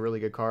think that's a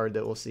really good card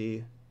that we'll see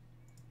a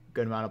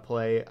good amount of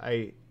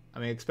play.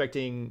 I'm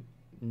expecting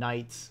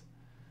Knights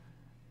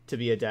to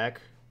be a deck.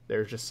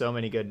 There's just so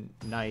many good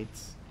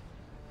Knights.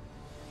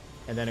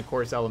 And then of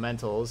course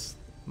Elementals.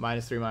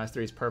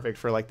 -3/-3 is perfect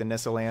for like the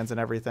Nissa lands and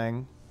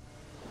everything.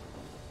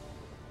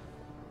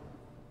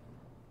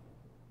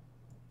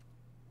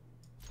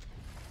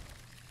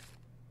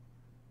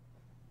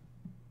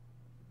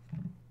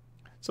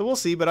 So we'll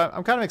see, but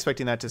I'm kind of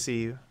expecting that to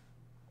see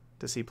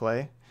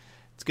play.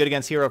 It's good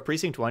against Hero of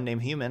Precinct 1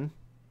 named Human.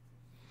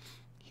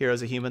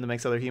 Hero's a human that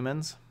makes other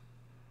humans.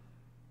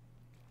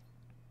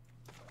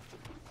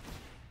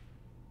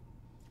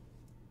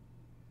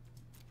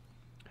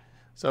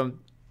 So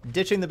I'm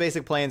ditching the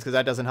basic planes because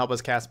that doesn't help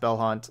us cast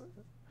Bellhaunt.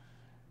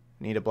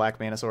 Need a black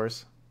mana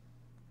source.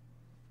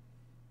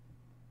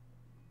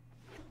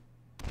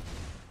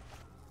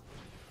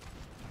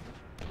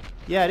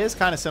 Yeah, it is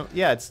kind of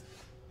yeah, it's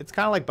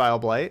kind of like Bile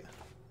Blight.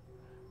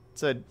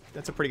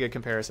 That's a pretty good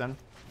comparison.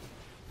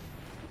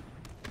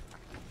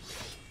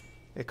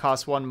 It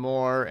costs 1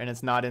 more, and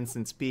it's not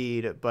instant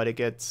speed, but it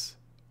gets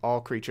all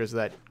creatures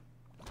that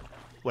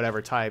whatever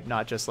type,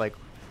 not just like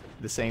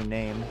the same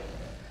name.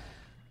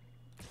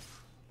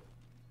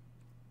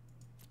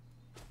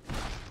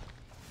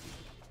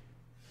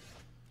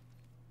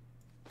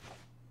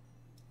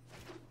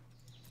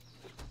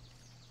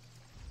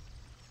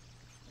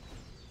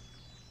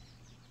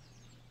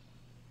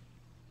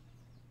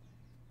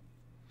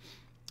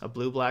 A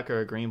blue-black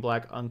or a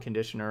green-black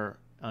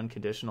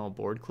unconditional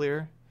board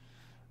clear.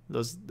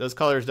 Those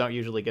colors don't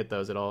usually get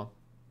those at all.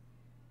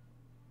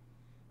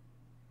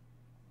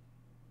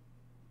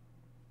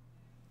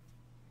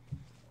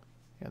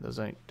 Yeah, those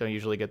don't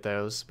usually get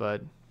those,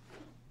 but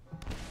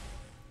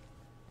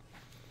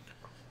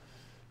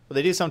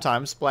they do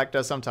sometimes. Black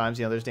does sometimes.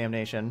 You know, there's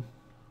Damnation.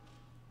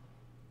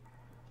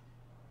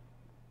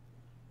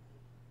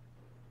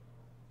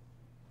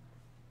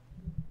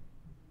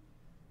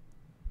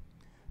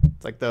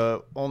 It's like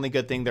the only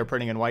good thing they're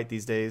printing in white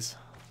these days.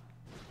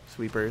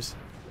 Sweepers.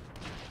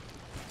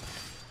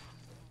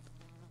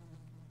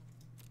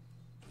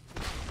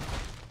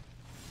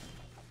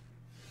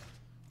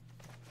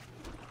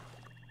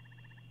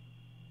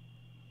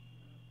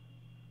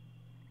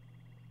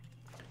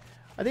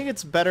 I think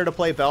it's better to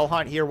play Bell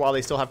Hunt here while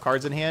they still have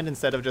cards in hand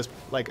instead of just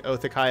like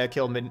Othakaya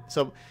kill mid.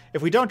 So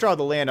if we don't draw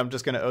the land, I'm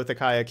just going to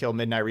Othakaya kill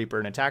Midnight Reaper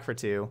and attack for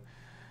 2.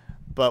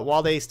 But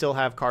while they still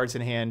have cards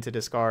in hand to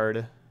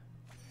discard,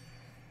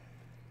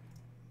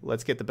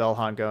 let's get the Bell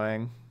Hunt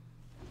going.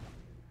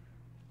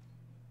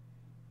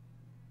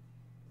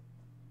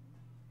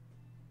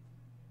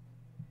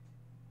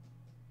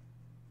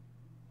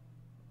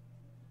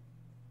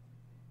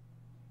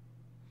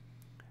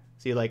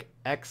 See, like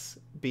X,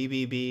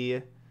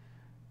 BBB,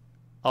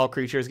 all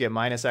creatures get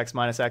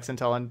 -X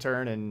until end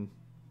turn, and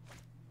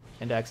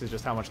X is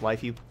just how much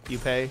life you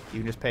pay. You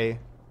can just pay.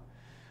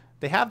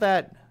 They have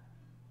that,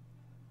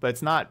 but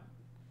it's not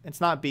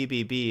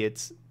BBB.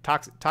 It's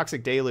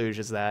Toxic Deluge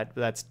is that, but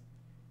that's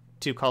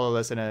 2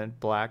 colorless and a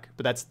black.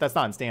 But that's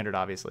not in standard,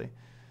 obviously.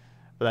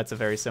 But that's a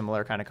very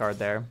similar kind of card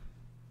there.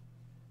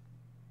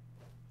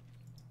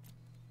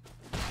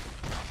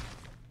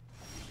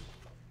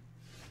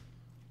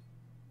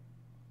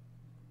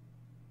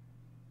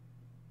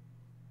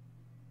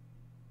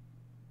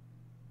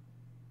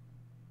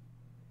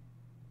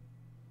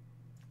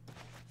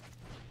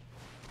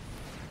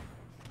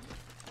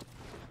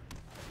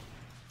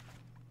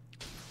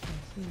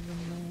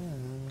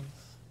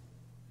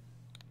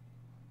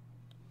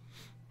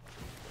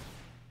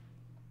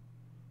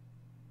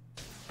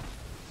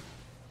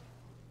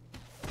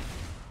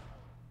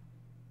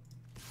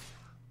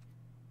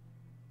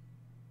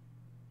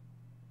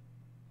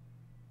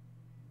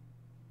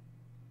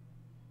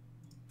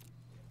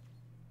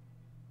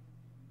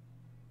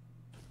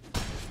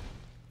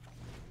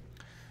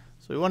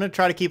 So we want to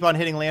try to keep on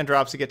hitting land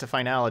drops to get to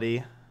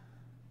finality.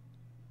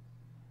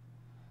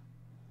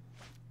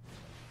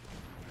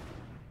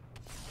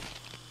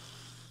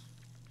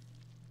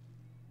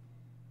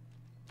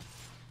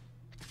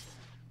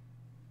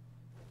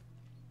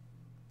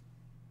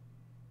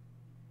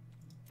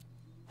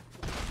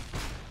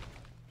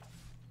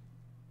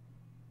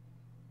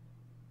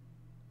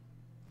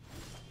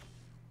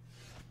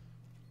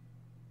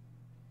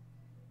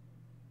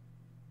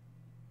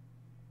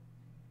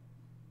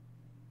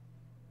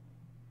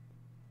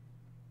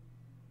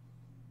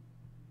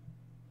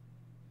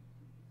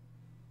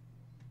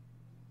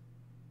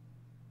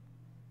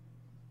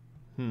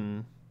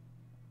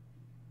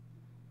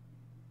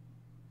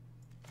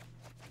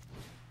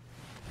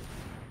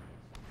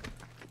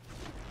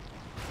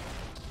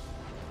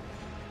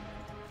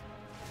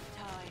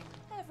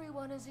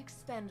 Everyone is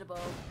expendable,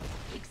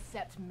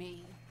 except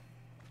me.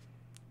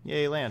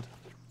 Yay, land.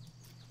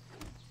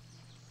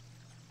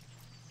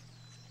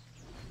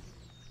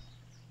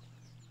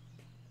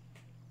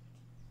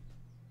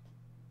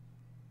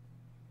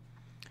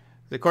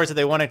 Of course, if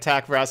they want to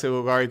attack Vraska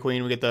Golgari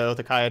Queen, we get the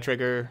Othakaya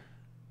trigger.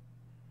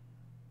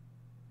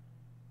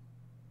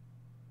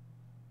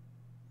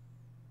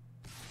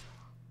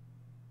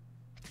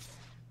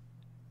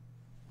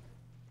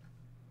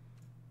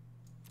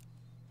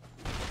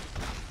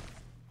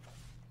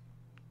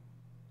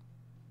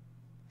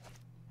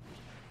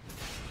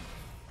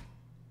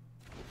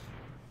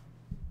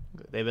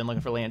 They've been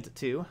looking for land at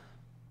 2.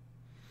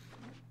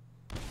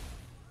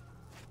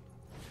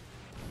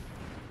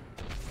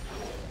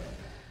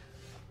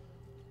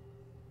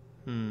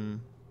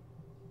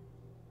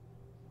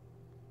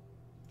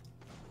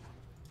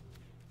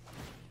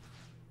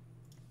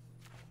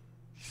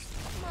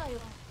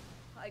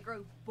 I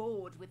grow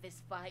bored with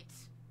this fight.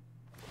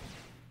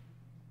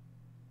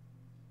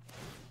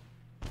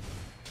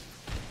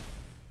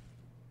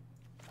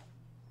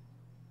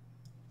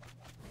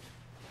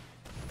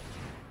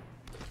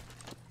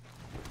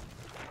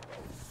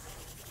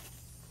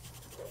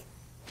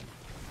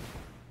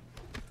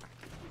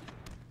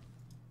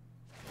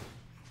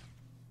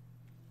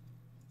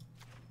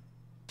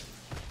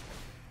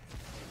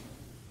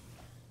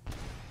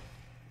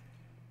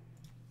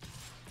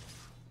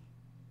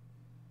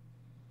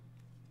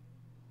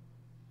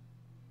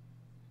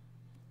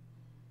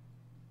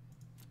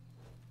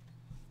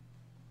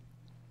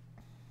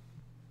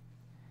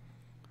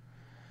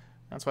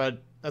 That's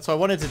what I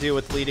wanted to do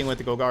with leading with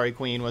the Golgari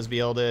Queen, was be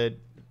able to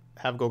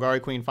have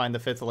Golgari Queen find the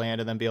 5th land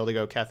and then be able to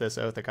go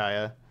Kethis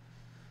Othakaya.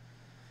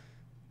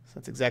 So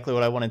that's exactly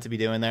what I wanted to be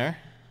doing there.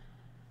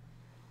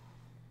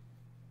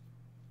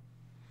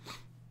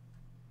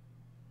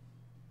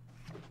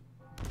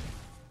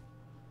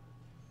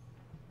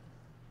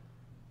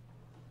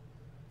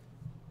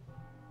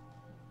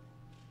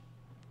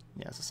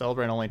 Yeah, so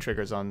Celebrate only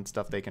triggers on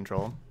stuff they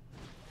control.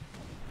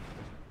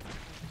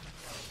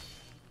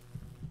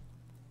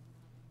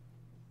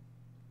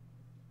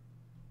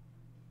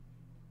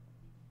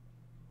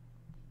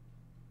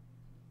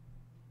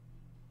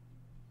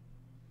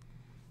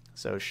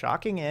 So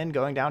Shocking in,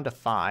 going down to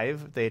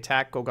 5. They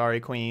attack Golgari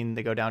Queen,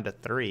 they go down to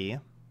 3.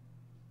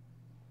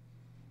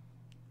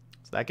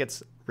 So that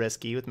gets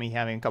risky with me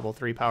having a couple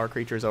 3-power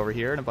creatures over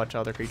here and a bunch of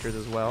other creatures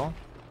as well.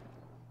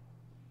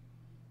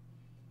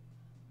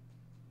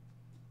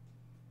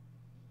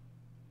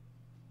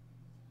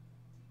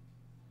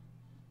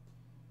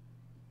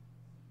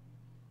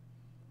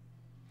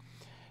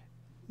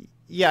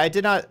 Yeah, I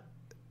did not...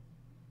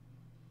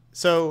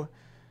 So...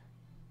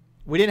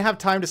 We didn't have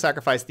time to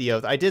sacrifice the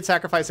Oath. I did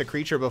sacrifice a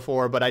creature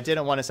before, but I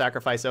didn't want to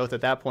sacrifice Oath at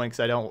that point because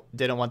I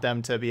didn't want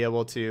them to be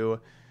able to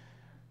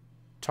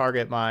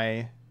target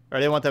my... Or I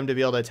didn't want them to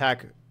be able to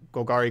attack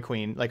Golgari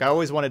Queen. Like, I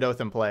always wanted Oath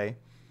in play.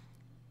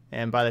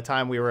 And by the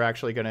time we were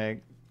actually going to...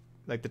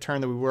 Like, the turn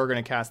that we were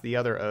going to cast the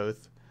other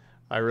Oath,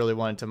 I really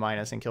wanted to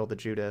minus and kill the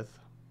Judith.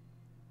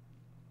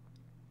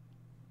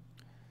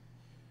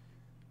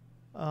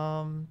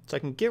 So I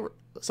can get...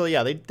 So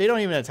yeah, they don't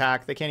even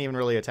attack. They can't even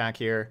really attack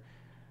here.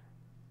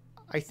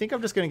 I think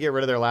I'm just going to get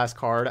rid of their last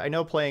card. I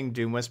know playing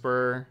Doom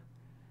Whisperer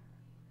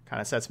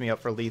kind of sets me up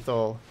for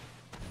lethal.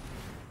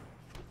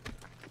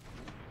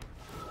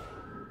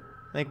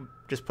 I think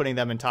just putting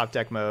them in top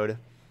deck mode.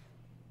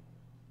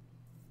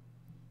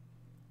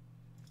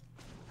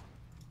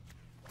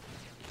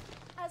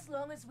 As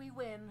long as we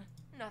win,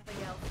 nothing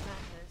else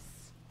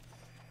matters.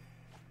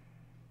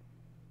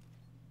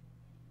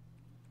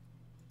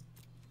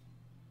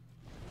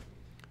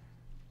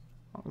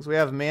 As long as we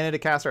have mana to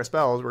cast our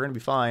spells, we're going to be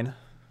fine.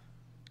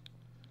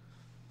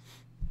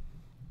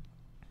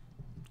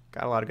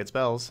 Got a lot of good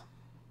spells.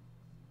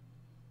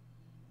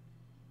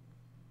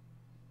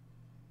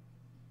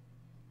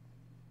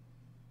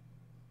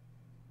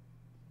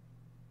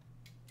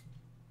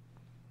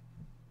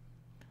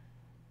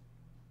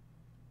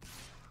 I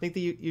think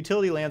the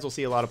utility lands will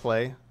see a lot of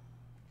play.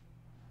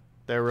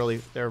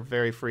 They're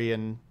very free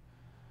and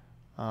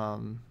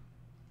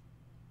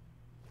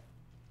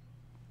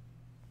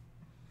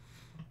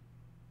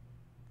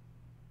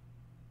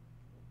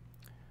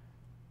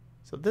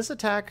so this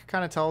attack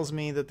kind of tells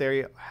me that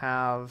they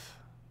have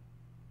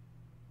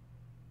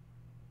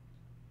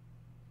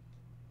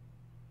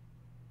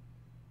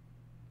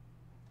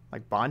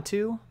like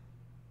Bantu.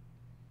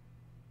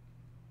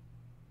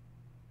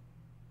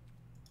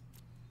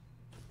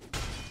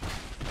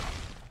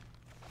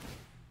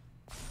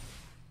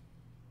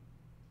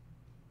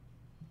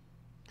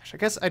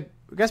 Gosh, I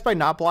guess by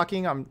not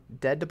blocking, I'm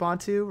dead to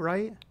Bantu,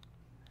 right?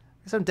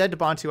 I guess I'm dead to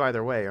Bantu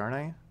either way, aren't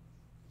I?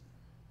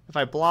 If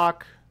I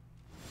block...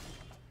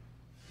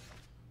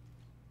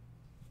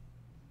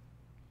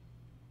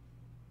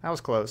 That was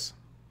close.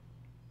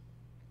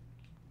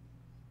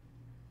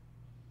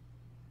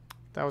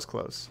 That was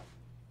close.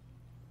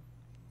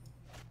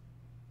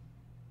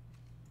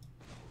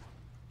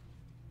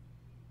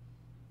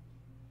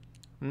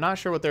 I'm not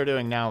sure what they're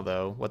doing now,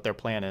 though, what their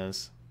plan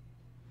is.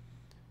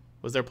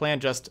 Was their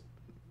plan just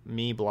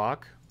me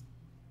block?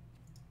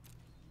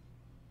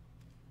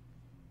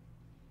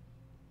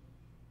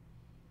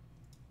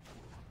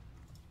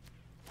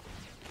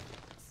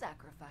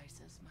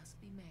 Sacrifices must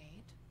be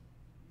made.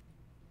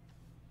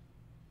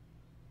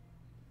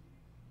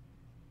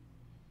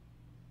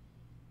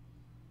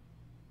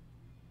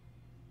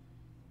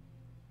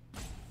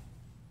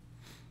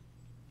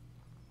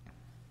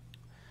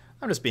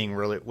 I'm just being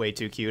really way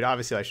too cute.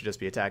 Obviously, I should just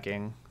be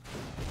attacking.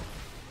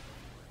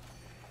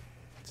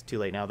 It's too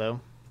late now,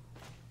 though.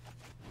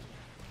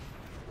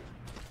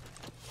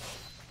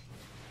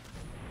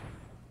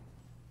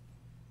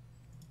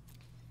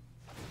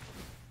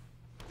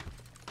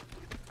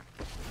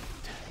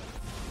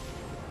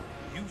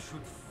 You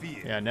should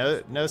fear. Yeah,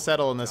 no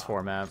settle in this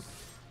format.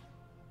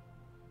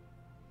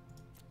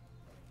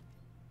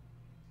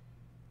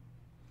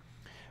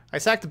 I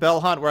sacked the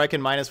Bell Hunt where I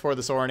can -4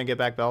 the Sorin and get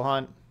back Bell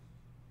Hunt.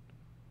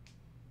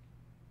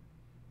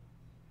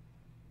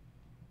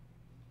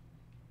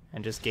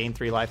 And just gain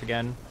 3 life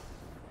again.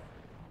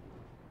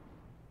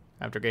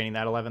 After gaining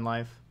that 11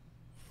 life.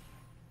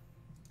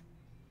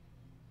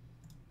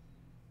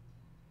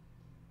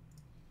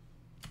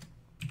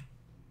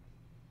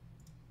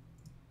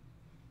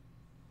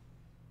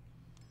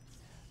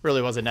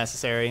 Really wasn't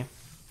necessary.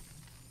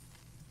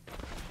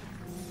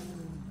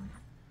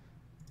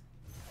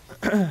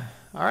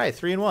 Alright,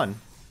 3-1.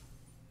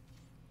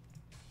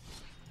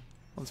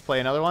 Let's play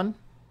another one.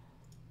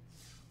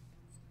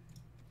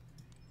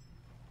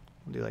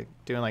 We'll do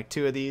doing like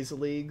 2 of these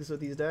leagues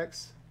with these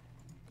decks.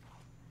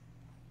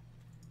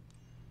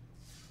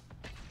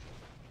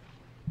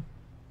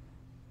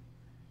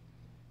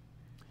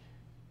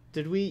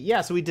 Did we?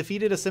 Yeah, so we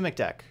defeated a Simic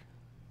deck.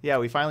 Yeah,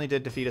 we finally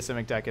did defeat a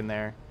Simic deck in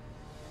there.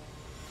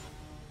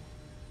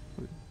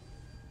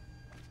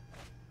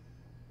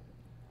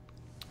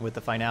 With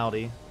the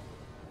finality.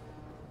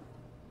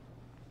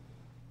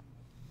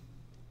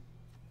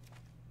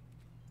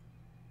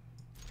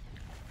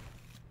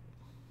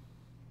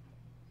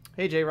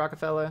 Hey, Jay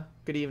Rockefeller.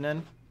 Good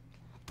evening.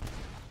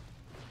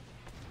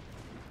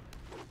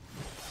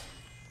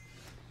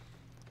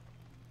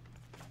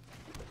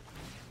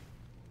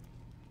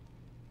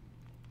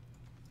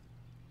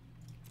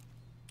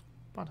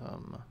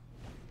 Bottom.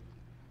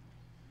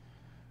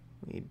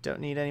 We don't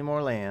need any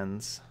more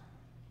lands.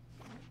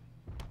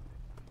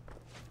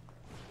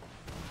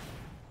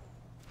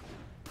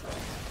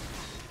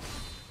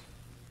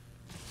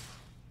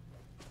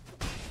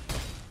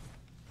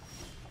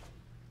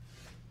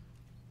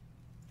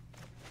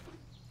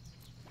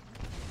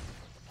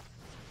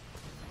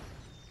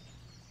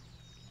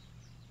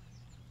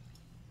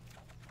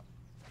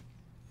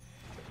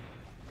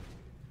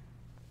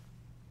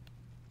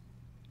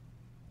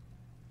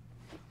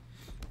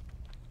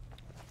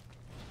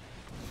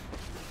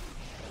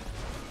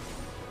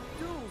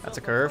 That's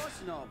a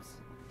curve.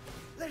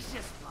 Let's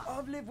just.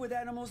 I've lived with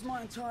animals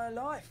my entire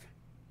life.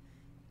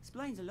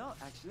 Explains a lot,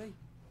 actually.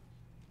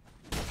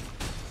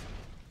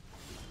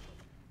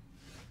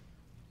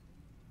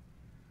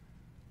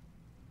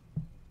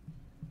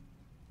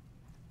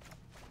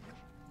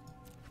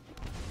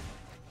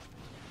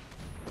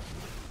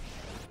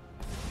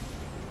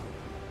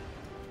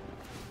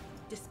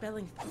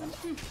 Dispelling.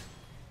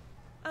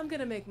 I'm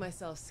gonna make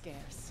myself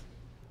scarce.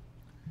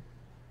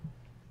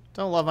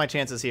 Don't love my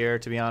chances here,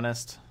 to be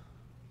honest.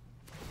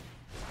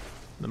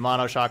 The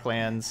mono shock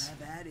lands.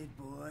 Have at it,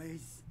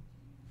 boys.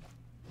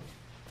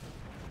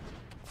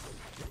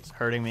 It's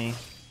hurting me.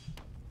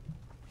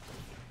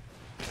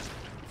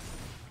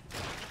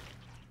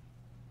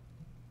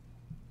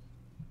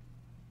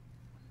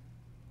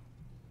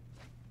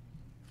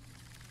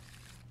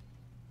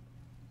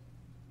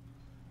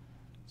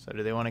 So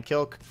do they want to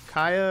kill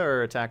Kaya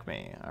or attack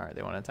me? Alright,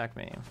 they want to attack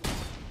me.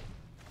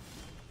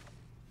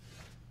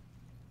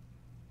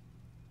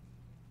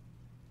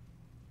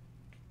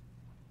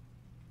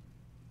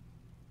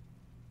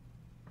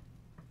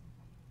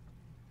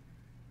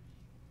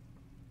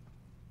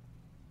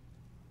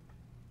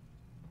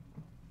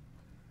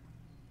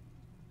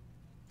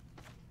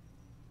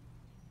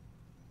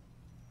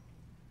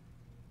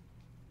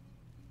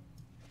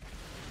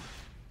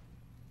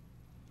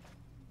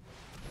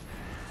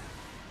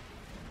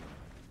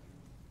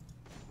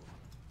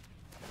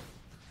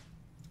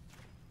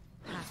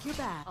 You're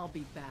back. I'll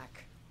be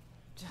back.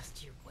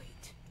 Just you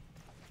wait.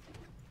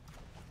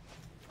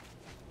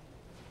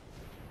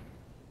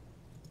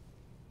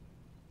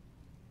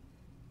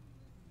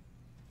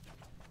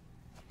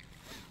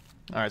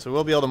 Alright, so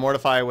we'll be able to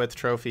mortify with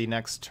trophy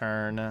next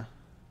turn.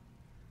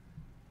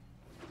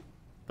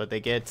 But they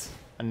get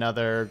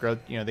another growth,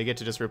 you know, they get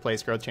to just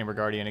replace Growth Chamber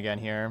Guardian again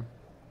here.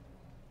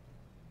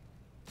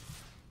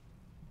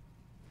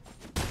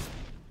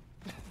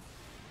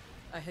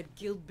 I had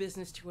guild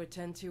business to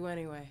attend to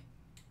anyway.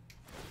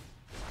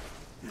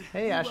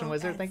 Hey, Ashen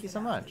Wizard, thank you so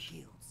much.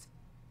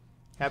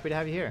 Happy to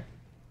have you here.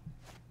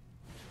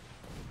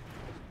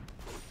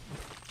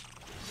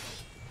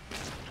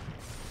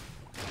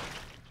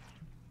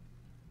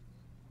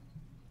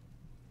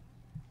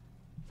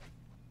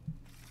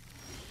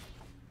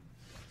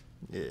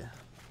 Yeah.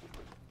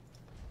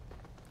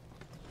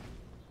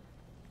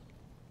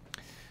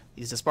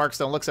 These Sparks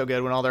don't look so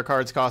good when all their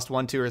cards cost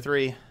 1, 2, or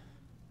 3.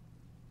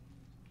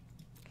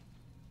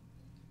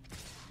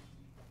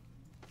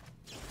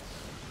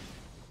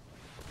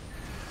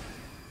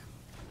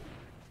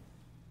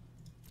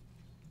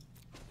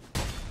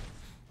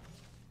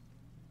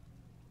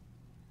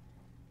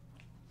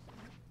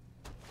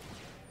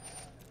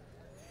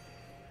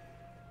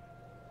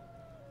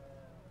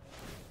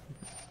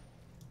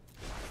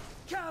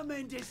 Come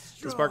and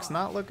destroy. The Spark's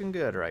not looking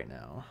good right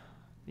now.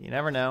 You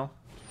never know.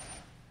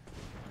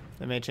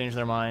 They may change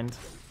their mind.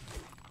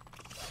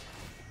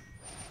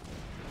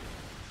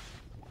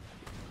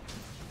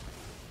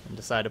 And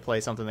decide to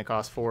play something that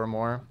costs 4 or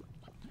more.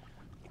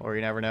 Or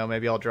you never know,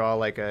 maybe I'll draw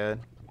like a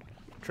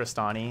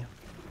Tristani.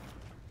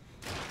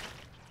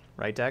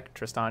 Right deck,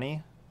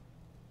 Tristani.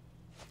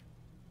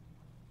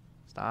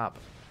 Stop.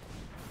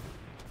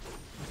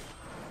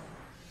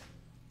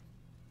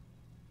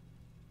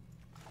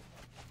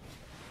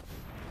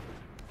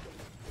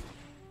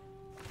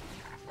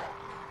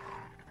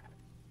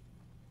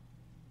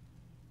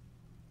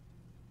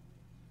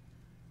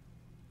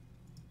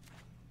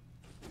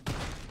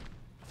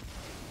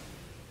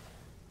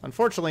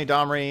 Unfortunately,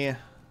 Domri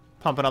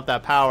pumping up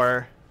that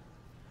power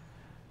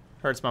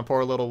hurts my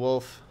poor little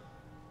wolf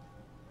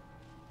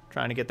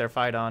trying to get their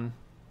fight on.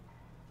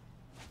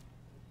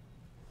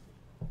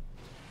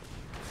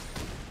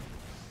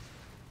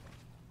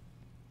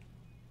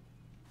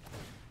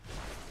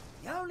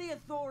 The only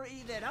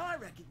authority that I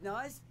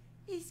recognize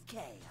is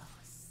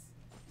chaos.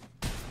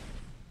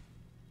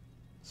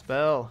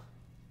 Spell.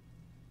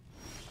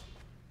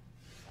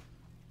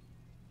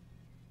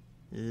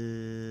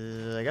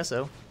 I guess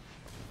so.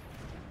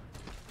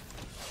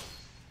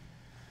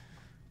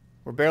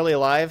 We're barely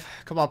alive.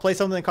 Come on, play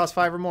something that costs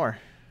 5 or more.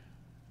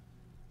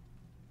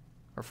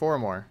 Or 4 or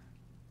more.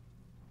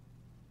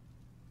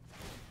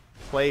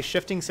 Play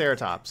Shifting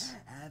Ceratops.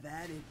 Have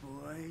at it,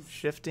 boys.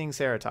 Shifting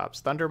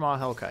Ceratops. Thundermaw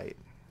Hellkite.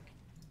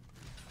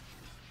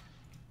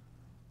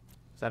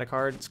 Is that a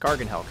card?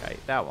 Skargan Hellkite.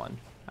 That one.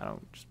 I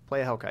don't... Just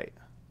play a Hellkite.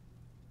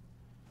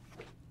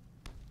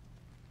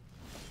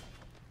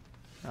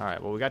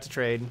 Alright, well we got to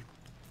trade.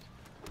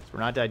 So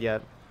we're not dead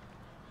yet.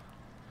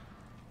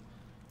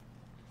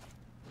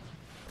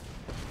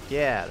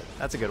 Yeah,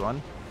 that's a good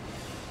one.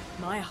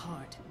 My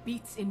heart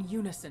beats in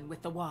unison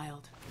with the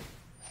wild.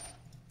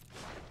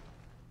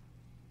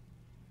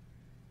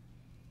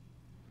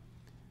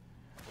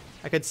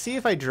 I could see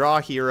if I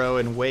draw hero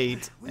and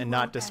wait and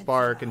not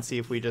dispark and see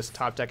if we just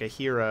top deck a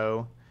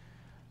hero.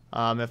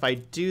 If I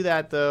do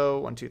that though,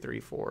 1, 2, 3,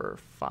 4,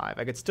 5.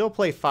 I could still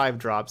play 5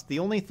 drops. The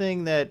only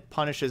thing that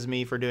punishes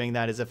me for doing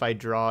that is if I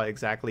draw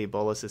exactly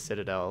Bolas's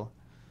Citadel.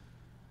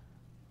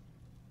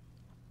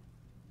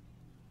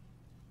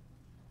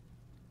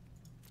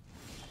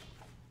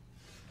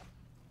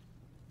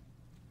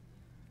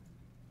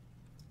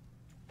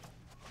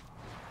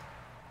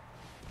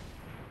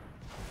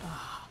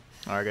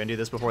 Alright, gonna do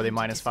this before they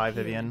 -5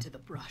 Vivian. Into the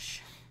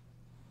brush.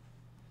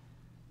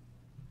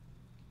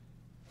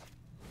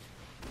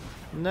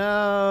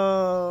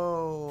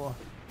 No.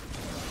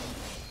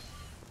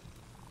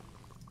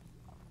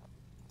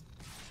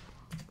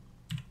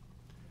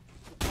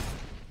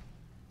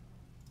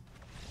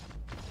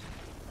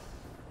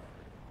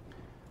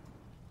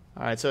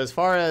 Alright, so as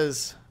far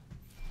as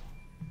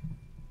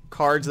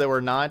cards that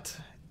were not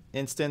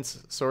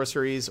instants,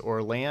 sorceries,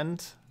 or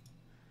land,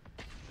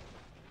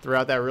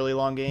 throughout that really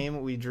long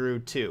game, we drew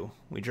 2.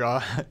 We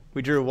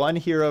drew 1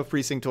 hero of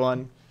Precinct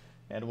 1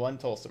 and 1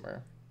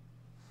 Tolsimer.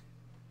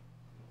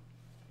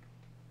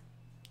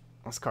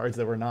 Those cards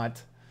that were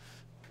not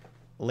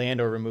land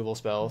or removal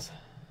spells.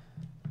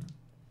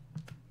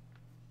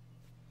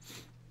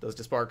 Those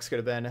Disparks could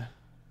have been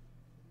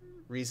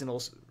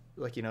reasonable,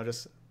 like, you know,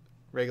 just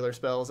regular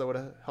spells that would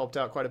have helped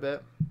out quite a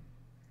bit.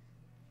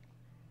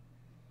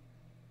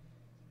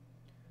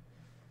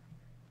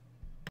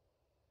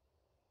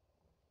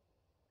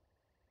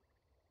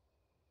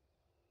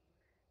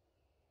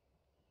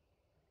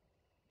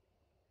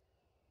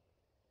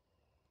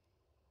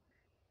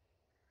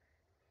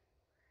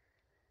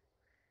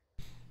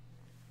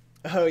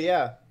 Oh,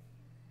 yeah.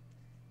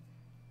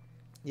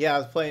 Yeah, I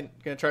was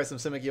gonna try some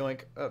Simic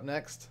Yoink up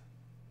next.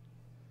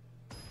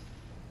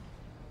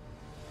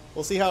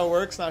 We'll see how it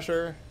works, not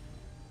sure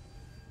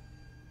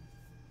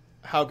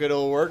how good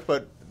it'll work,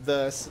 but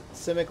the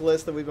Simic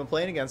list that we've been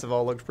playing against have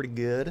all looked pretty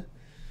good.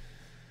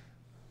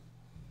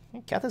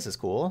 Hey, Kethis is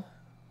cool.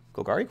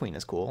 Golgari Queen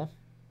is cool.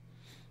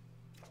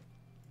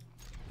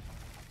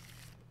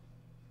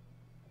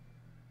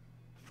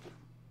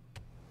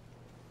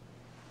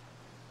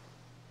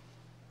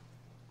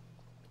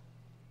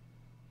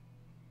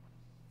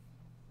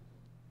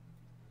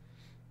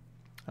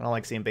 I don't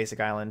like seeing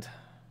Basic Island.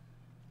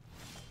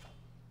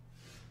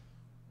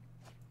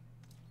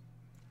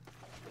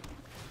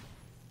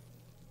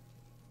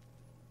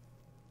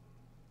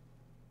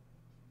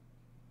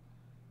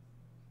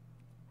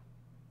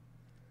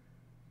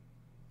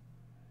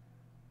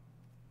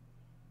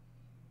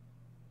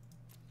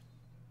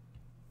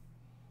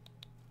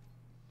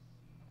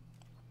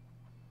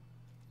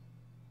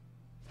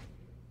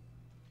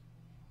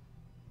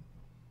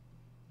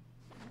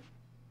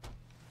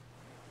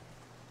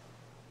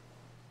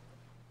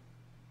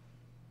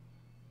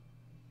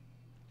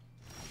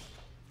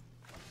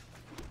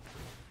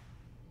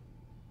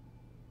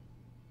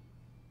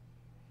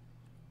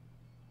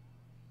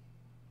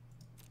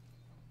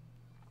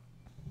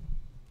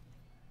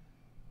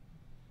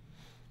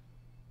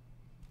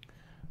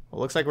 Well,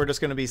 looks like we're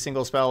just going to be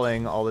single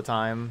spelling all the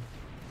time.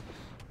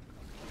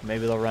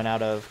 Maybe they'll run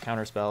out of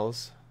counter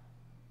spells.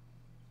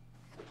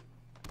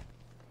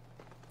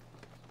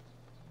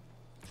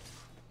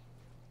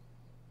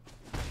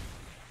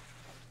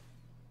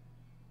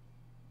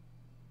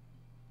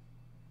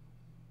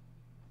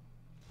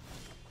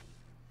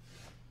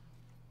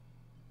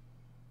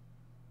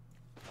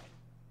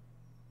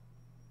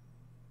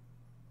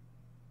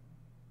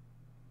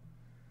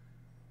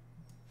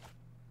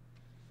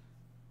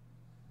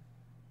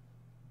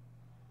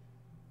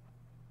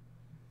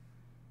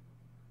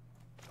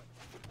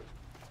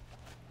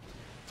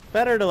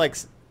 Better to, like,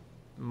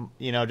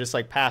 you know, just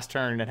like pass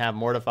turn and have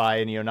Mortify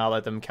and, you know, not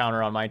let them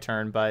counter on my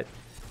turn, but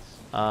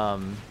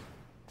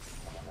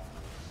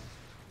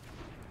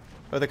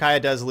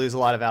Othakaya does lose a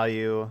lot of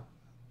value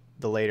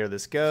the later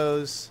this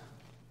goes.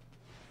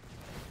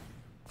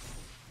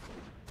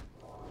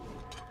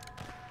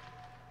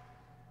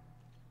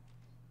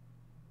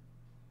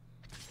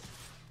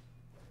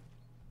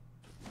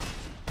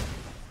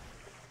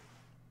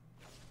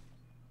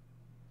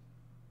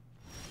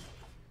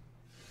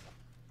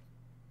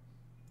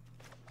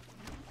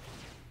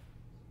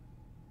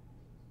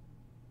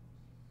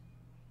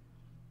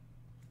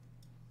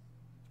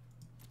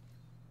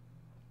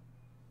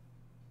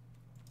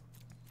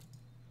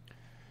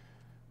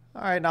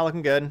 All right, not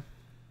looking good.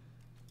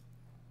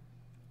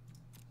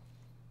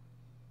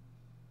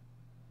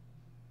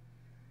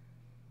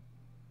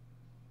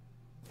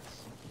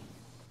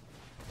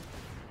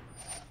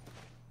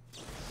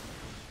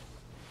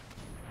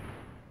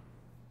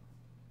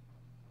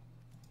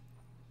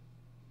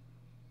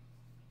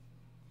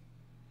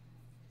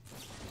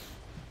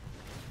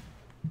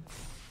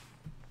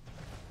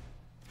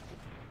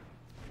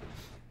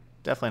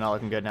 Definitely not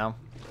looking good now.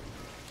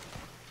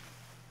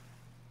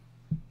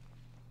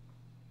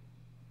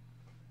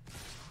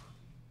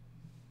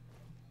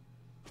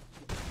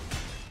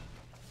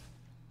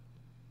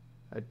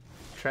 A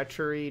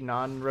treachery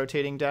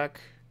non-rotating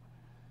deck?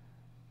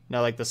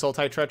 No, like the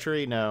Sultai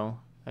treachery? No,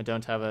 I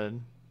don't have a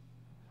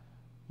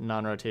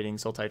non-rotating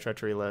Sultai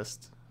treachery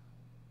list.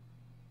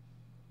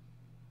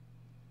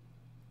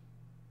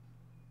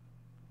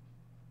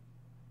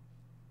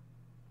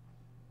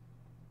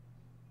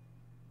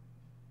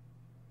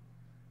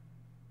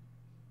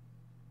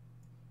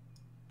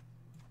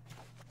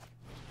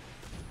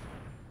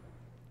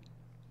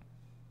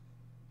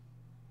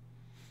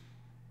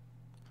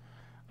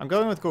 I'm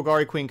going with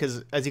Golgari Queen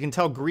because, as you can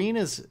tell, green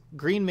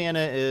mana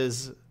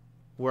is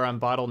where I'm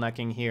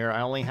bottlenecking here. I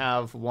only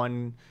have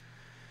one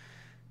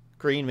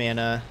green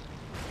mana.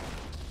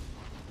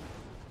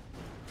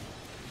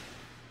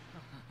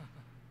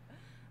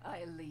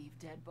 I leave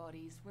dead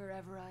bodies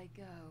wherever I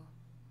go.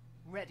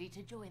 Ready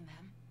to join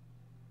them?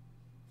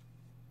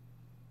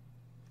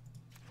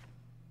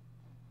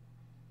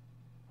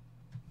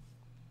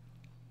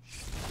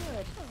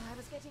 Good. Oh, I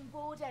was getting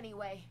bored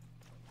anyway.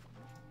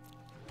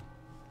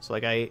 So,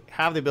 like, I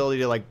have the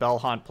ability to, like, Bell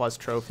Haunt plus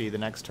Trophy the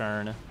next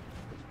turn.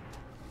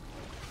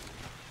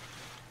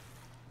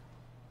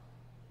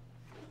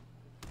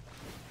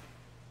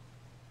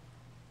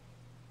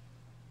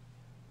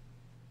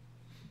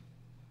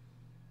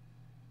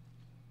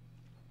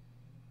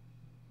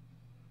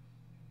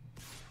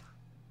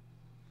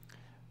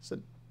 So,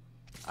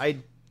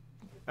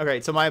 okay,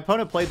 so my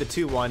opponent played the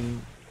 2-1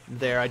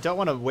 there. I don't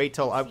want to wait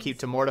till upkeep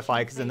to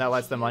Mortify, because then that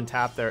lets them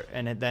untap their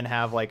and then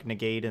have like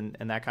negate and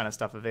that kind of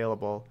stuff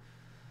available.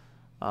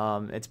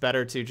 It's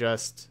better to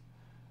just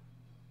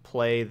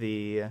play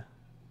the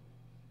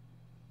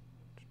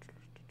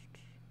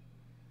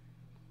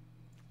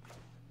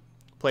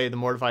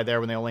Mortify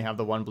there when they only have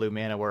the 1 blue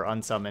mana, where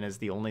Unsummon is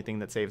the only thing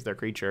that saves their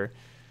creature.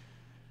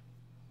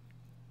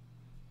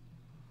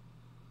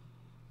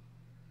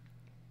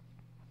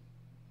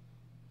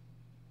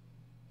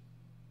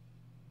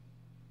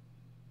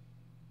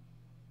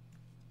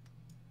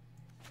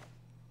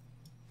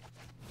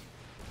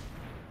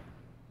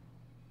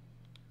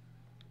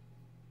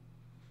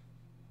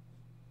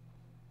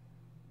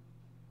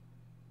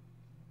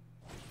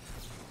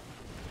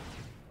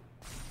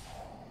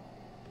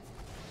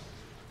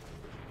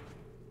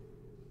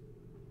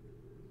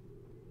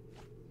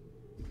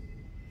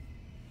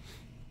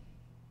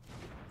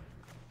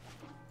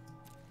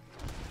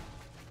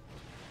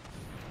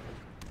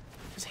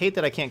 Hate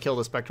that I can't kill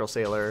the Spectral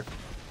Sailor.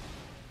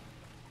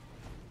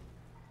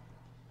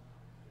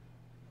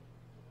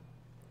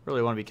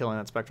 Really want to be killing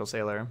that Spectral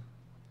Sailor.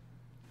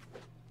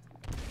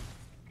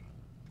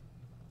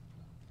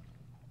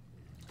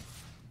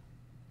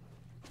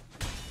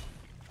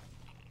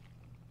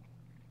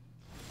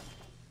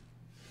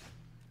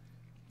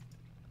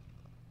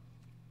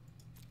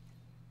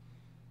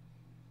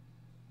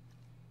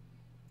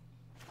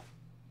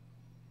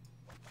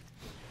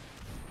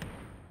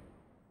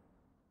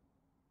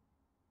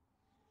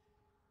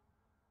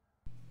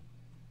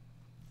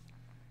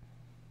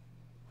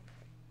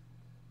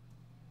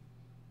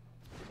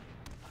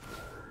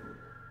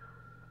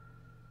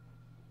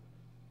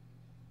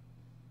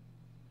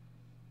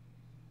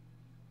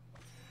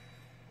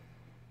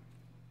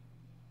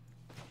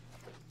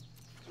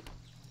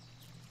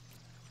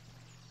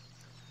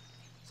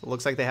 So it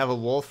looks like they have a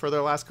wolf for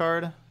their last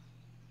card.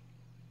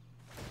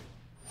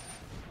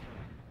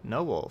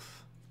 No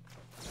wolf.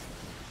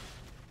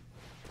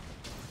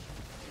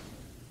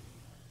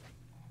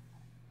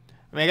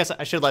 I mean, I guess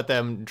I should let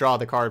them draw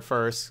the card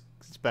first.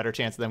 It's a better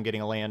chance of them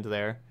getting a land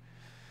there.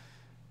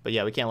 But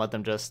yeah, we can't let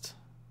them just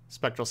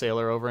Spectral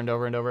Sailor over and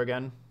over and over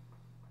again.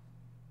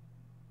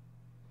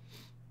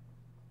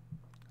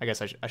 I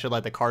guess I should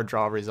let the card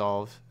draw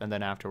resolve, and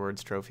then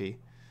afterwards trophy.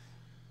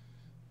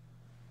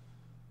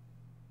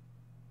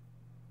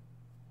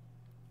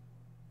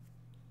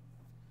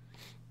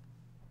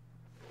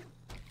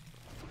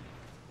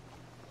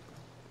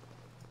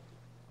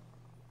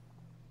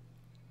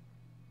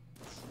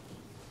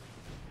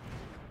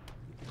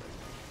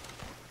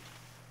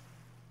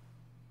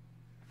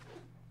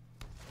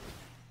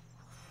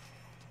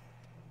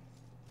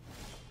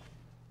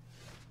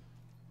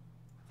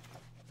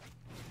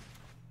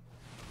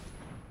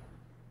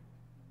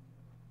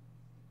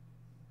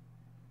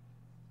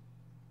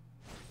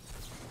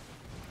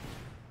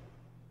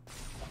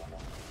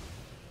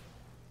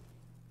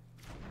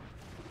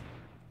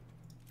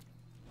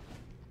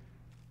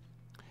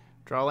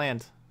 Draw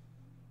land.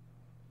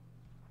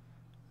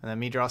 And then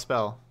me draw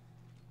spell.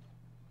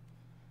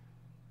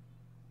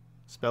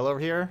 Spell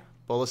over here.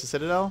 Bolus the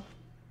Citadel.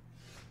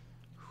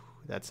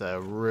 That's a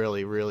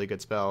really, really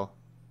good spell.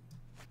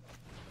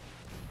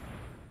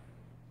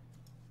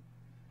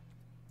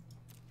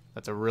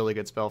 That's a really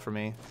good spell for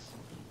me.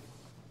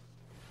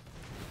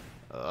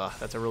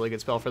 That's a really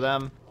good spell for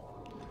them.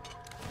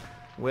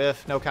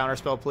 Whiff. No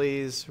counterspell,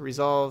 please.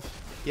 Resolve.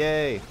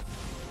 Yay.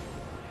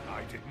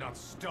 I did not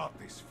start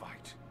this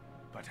fight,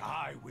 but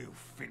I will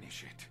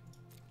finish it.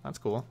 That's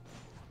cool.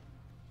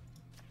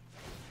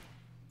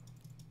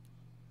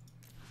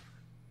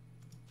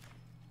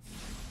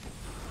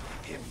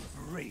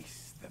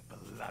 Embrace the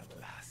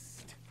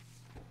bloodlust.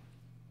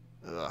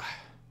 Ugh.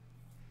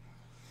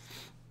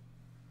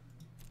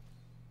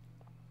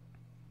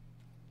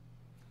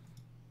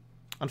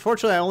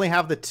 Unfortunately, I only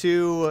have the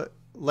 2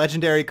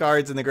 legendary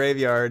cards in the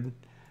graveyard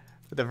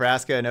with the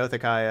Vraska and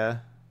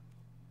Othakaya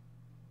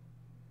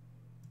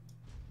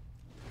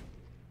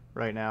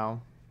right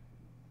now.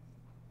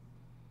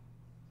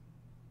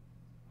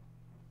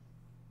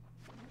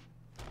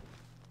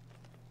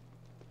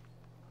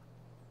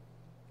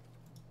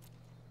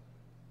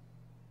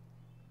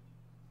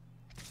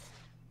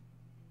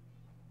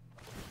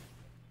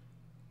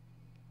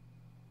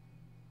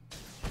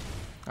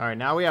 All right,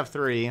 now we have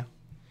 3.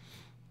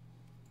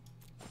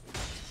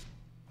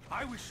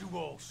 I wish you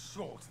all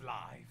short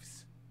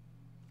lives.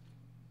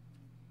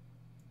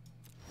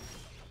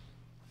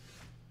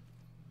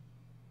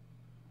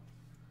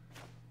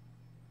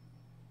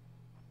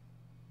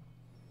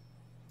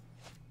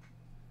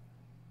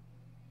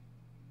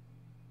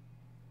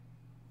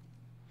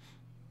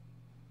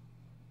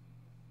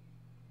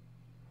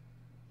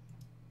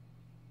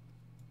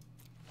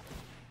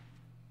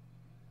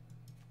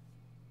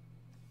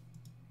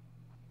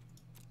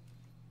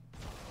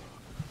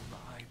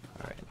 My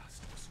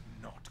bloodlust was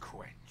not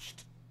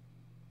quenched.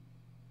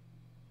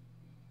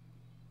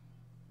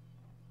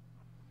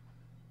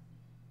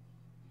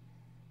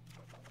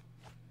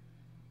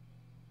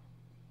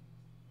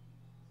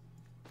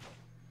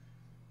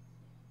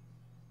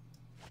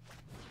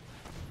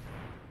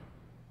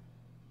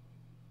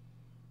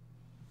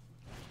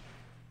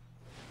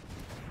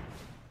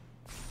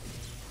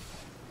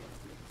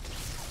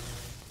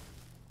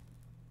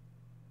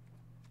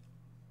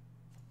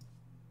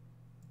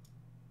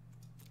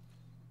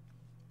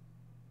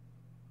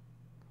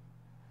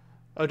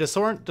 Oh, does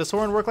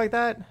Sorin work like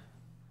that?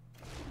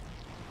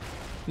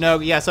 No,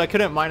 yeah, so I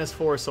couldn't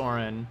 -4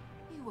 Sorin.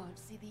 You won't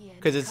see the end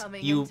Because it's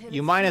coming you until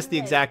you it's minus too the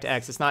exact late.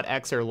 X. It's not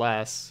X or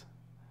less.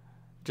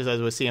 Just as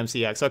with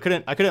CMCX. So I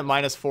couldn't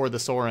 -4 the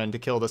Sorin to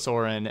kill the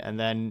Sorin and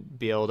then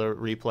be able to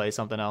replay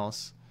something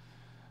else.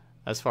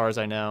 As far as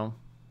I know.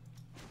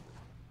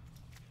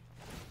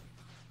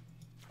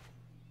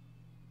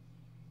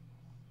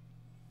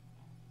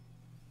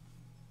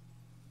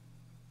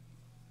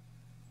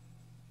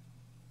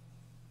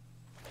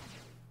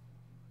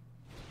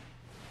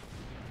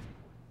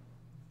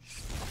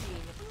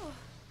 Oh,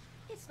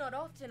 it's not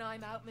often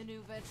I'm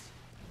outmaneuvered.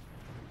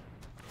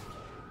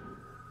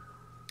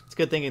 It's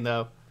good thinking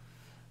though.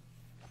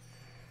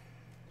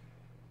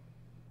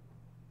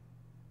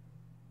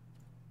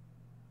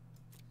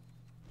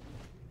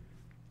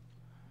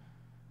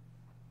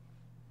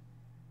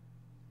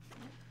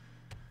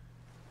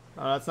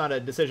 That's not a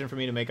decision for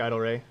me to make, Idle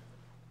Ray.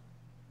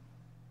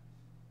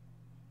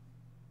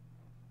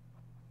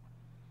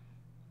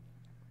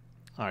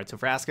 Alright, so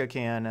Vraska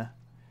can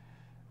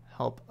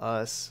help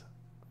us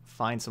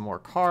find some more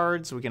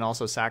cards. We can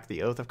also sack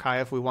the Oath of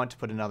Kaya if we want to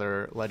put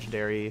another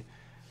legendary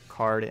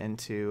card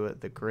into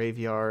the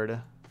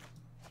graveyard.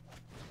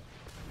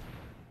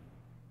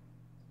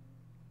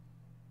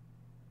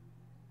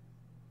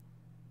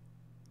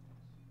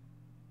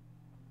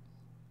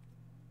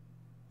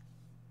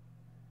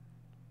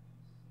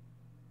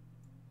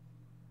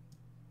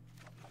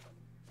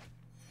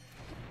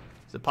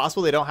 Is it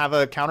possible they don't have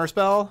a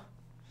counterspell?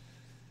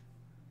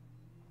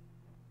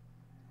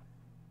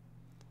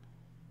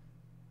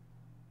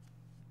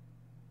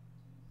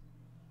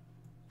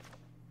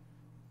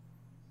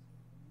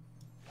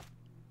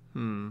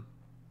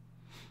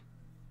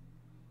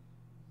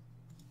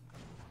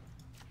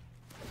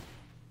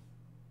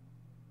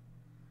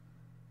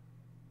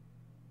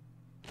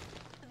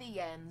 The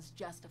ends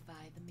justify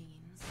the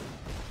means.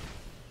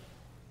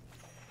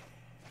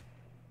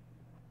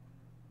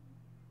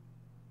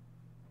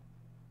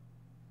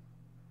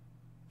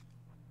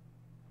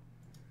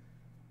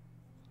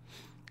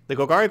 The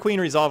Golgari Queen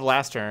resolved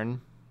last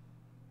turn.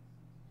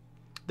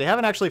 They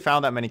haven't actually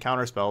found that many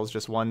counterspells,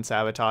 just 1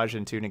 Sabotage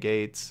and 2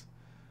 Negates.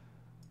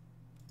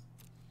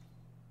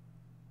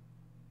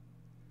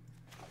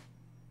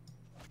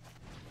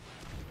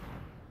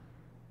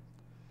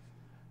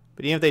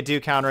 But even if they do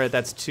counter it,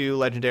 that's 2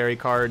 legendary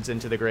cards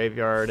into the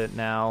graveyard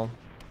now,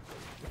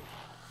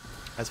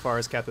 as far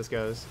as Kethis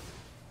goes.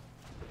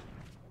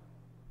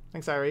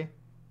 Thanks, Irie.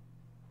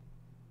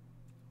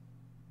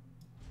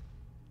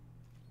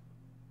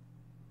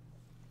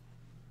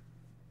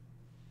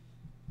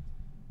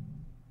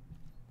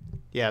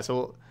 Yeah,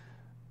 so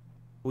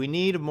we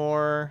need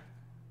more.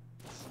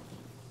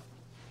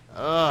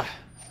 Ugh.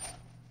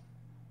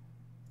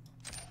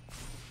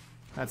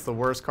 That's the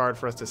worst card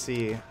for us to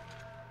see.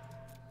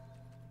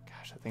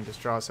 Gosh, that thing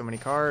just draws so many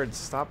cards.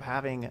 Stop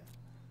having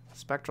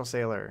Spectral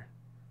Sailor.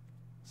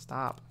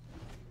 Stop.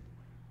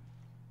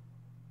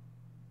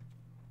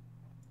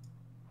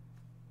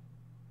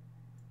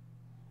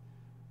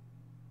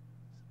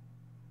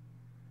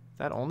 Is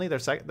that only their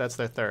second? That's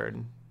their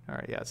third. All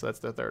right, yeah, so that's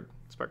their third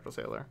Spectral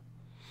Sailor.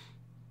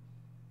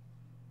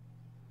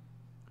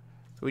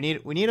 So we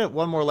need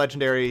one more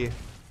legendary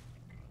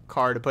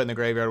card to put in the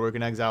graveyard where we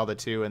can exile the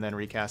 2 and then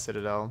recast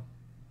Citadel.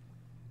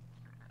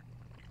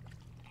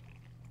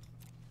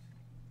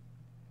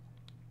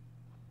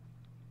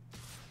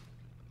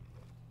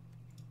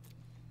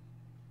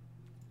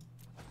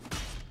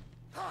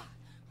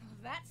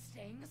 That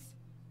stings.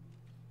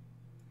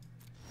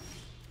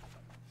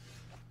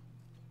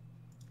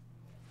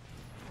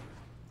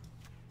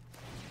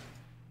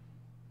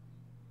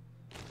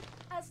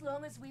 As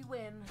long as we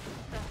win,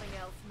 nothing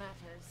else matters.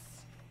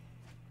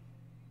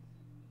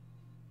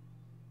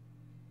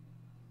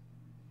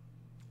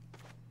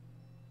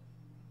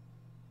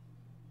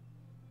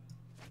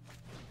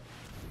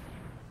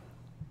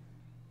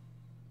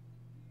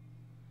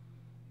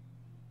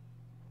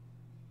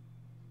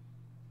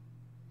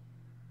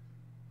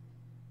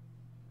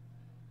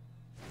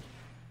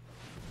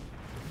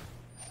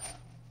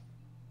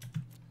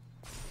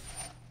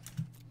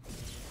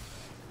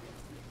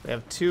 We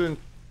have 2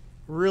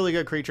 really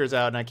good creatures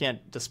out, and I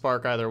can't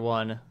dispark either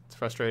one. It's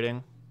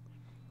frustrating.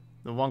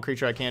 The one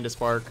creature I can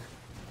dispark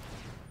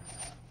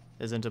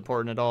isn't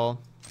important at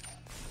all.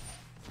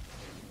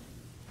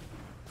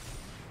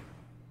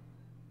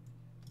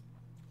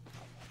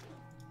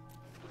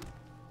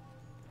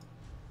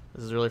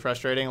 This is really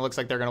frustrating. It looks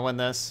like they're going to win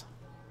this.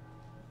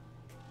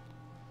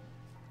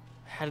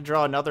 I had to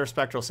draw another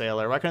Spectral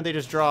Sailor. Why couldn't they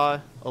just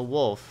draw a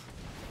wolf?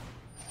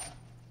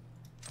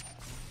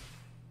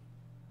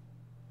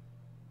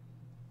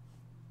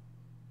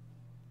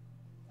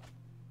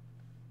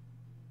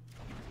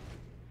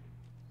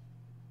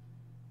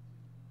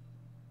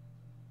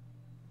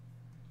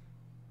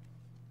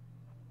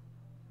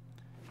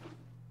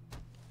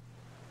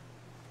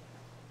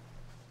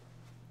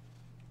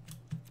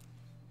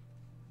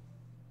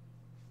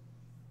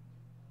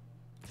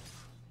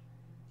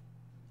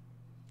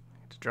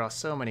 Draw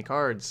so many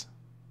cards.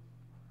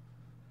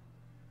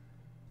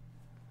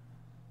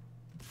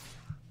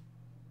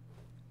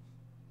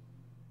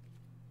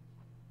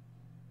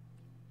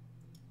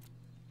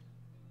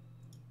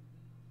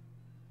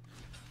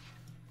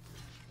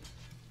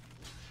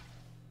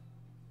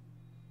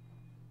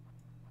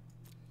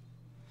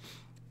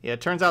 Yeah, it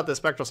turns out the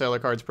Spectral Sailor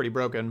card's pretty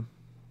broken.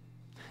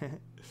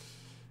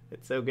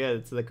 It's so good.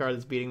 It's the card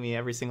that's beating me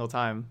every single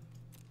time.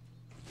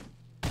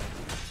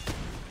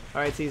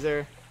 Alright,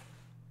 Caesar.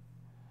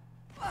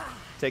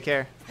 Take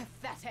care.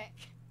 Pathetic.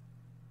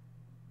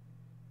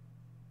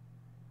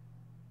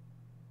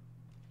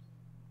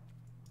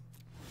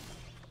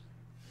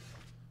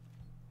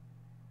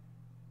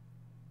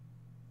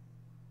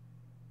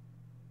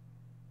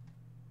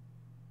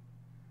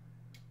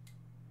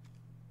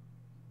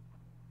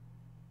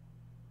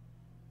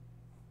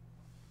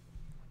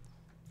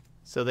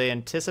 So they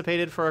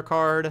anticipated for a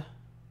card.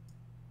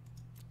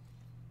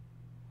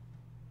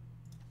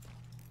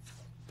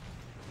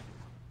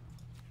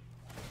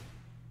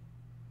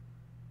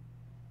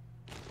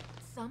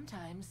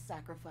 Sometimes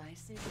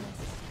sacrifice is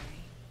necessary.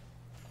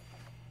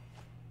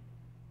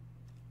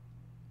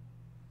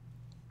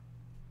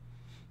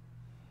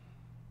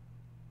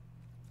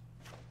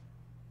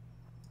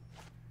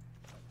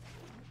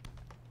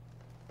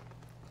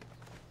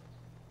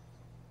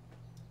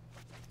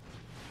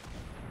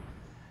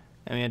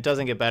 I mean, it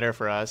doesn't get better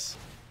for us.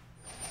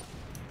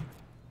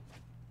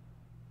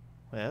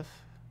 With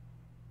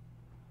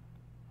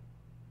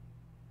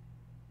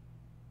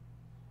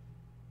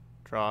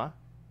draw.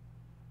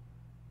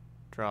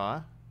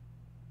 Draw.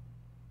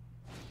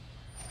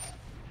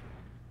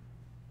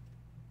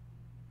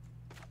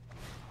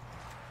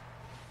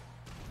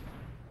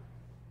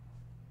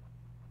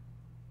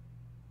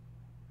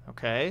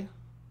 Okay.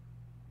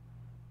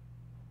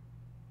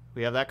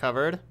 We have that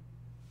covered.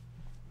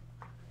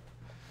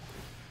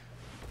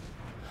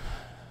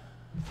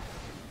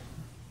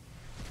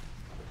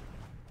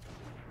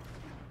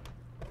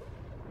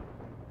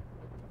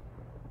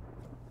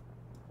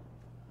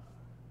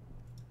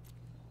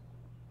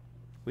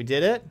 We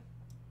did it?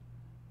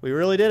 We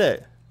really did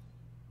it.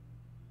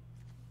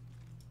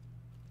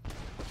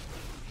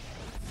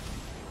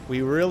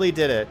 We really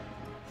did it.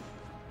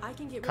 I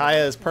can get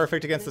Kaya is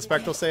perfect against the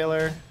Spectral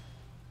Sailor,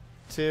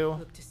 too.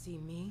 Look to see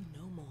me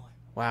no more.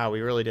 Wow,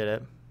 we really did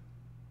it.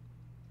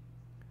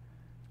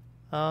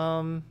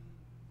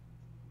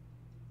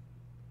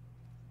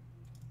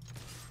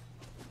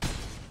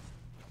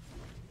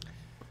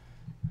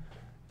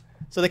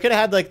 So they could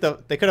have had like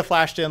they could have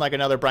flashed in like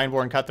another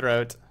Brineborn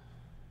Cutthroat.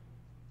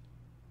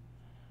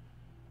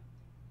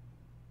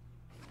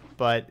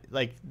 But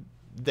like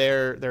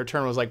their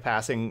turn was like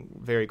passing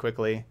very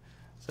quickly.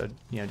 So,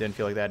 you know, didn't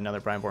feel like they had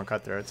another Brineborn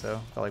Cutthroat, so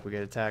felt like we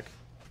could attack.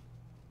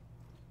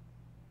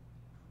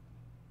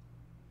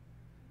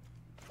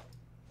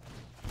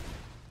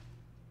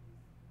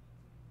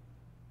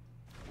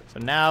 So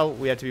now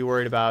we have to be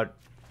worried about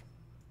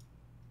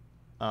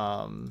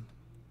the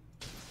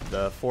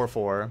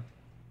 4/4.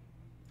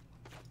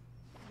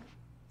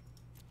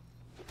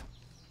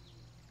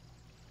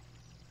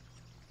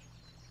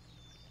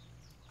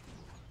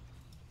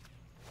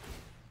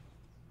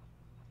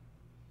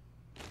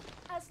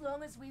 As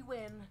long as we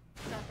win,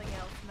 nothing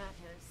else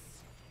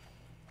matters.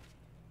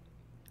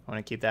 I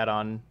want to keep that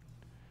on.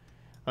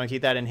 I want to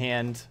keep that in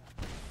hand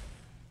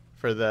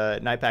for the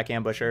Night Pack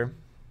Ambusher.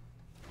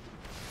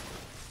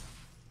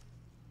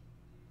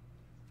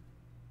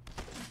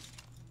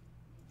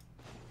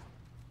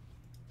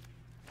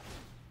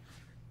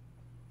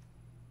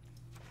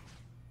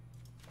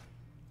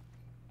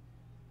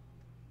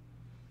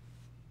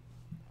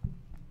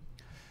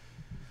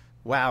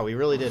 Wow, we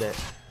really did it.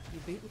 You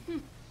beat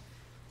me?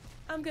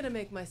 I'm gonna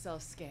make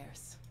myself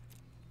scarce.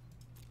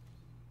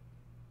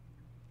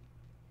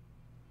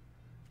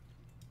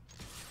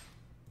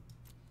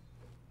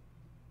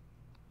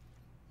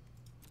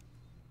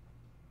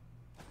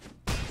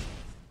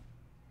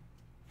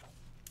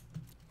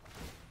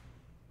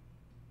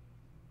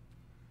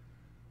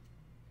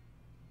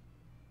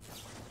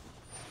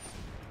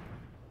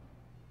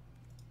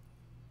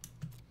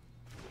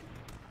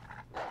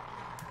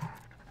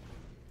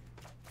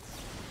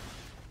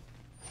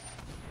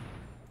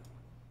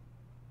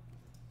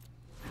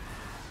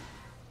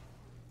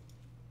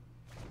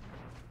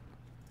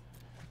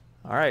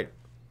 All right,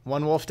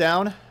 one wolf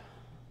down.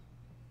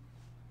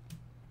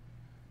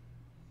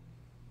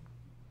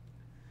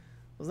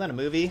 Wasn't that a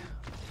movie?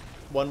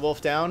 One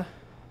wolf down.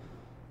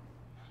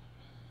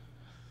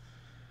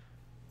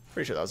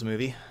 Pretty sure that was a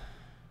movie.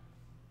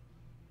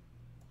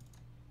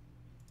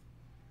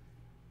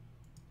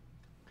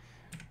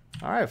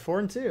 All right,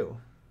 4-2.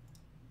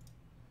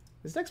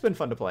 This deck's been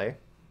fun to play.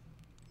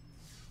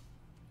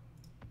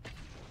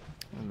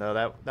 Though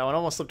that one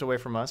almost slipped away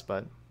from us,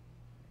 but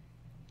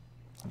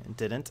it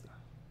didn't.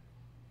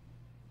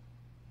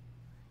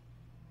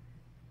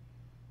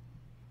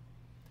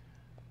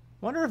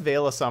 Wonder if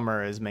Veil of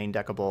Summer is main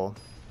deckable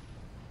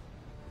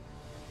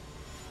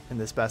in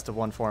this best of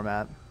one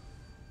format.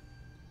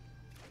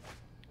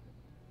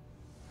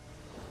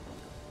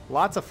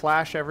 Lots of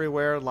flash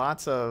everywhere,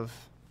 lots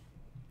of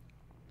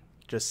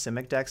just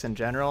Simic decks in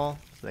general.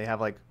 So they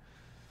have, like,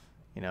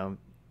 you know,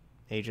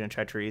 Agent of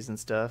Treacheries and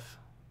stuff.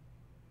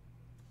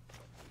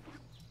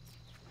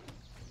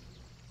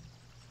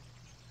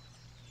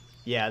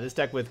 Yeah, this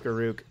deck with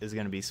Garruk is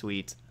going to be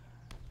sweet.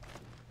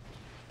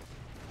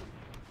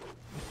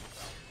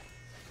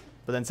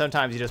 But then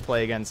sometimes you just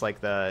play against,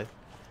 like, the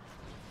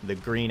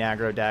green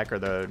aggro deck or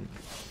the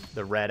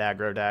red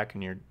aggro deck,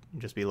 and you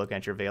just be looking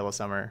at your Veil of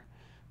Summer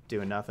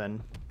doing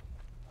nothing.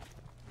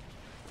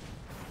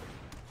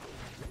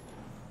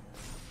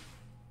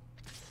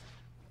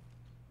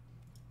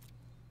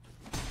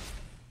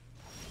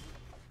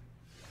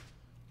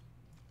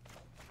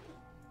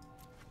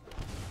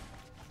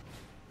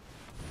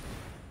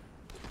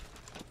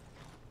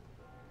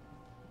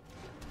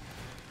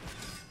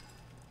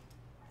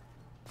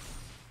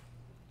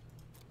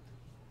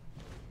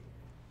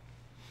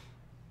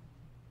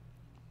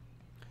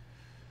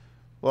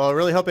 Well,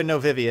 really hoping no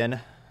Vivian.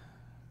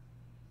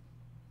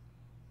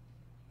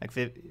 Like,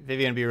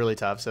 Vivian would be really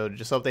tough, so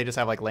just hope they just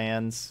have, like,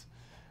 lands,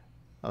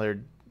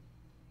 other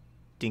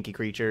dinky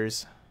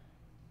creatures.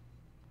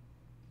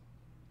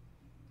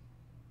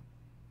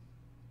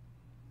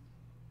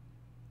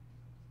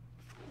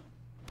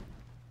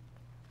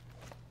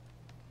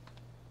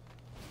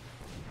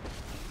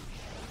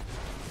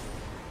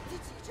 Did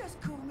you just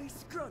call me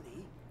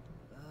scrawny?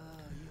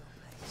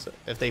 So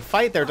if they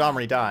fight, their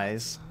Domri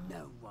dies.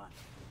 No one.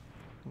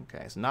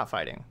 Okay, so not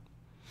fighting.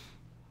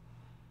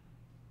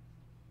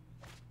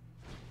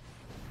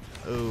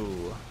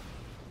 Ooh.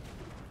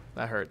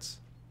 That hurts.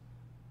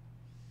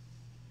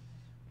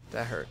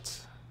 That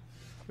hurts.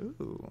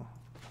 Ooh.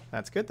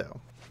 That's good,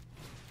 though.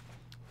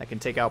 I can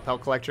take out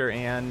Pelt Collector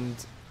and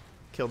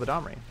kill the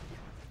Domri.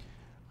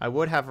 I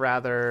would have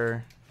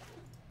rather...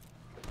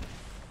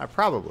 I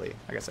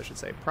guess I should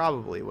say,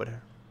 probably would...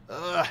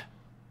 Ugh.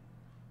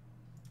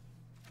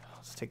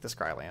 Let's take the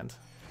Scryland.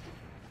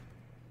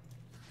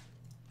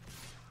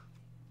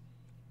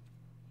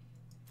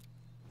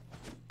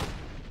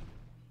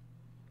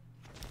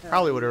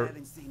 Probably would have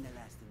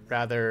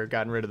rather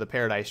gotten rid of the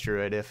Paradise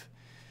Druid if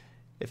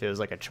it was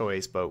like a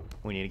choice, but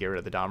we need to get rid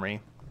of the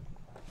Domri.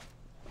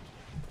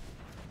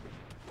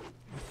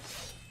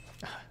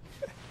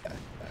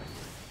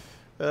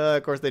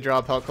 Of course, they draw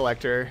a Pelt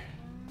Collector.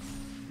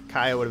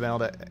 Kaya would have been able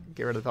to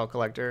get rid of the Pelt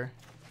Collector.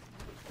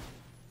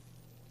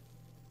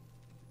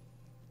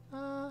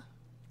 I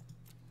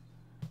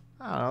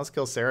don't know, let's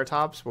kill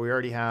Ceratops, but we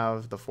already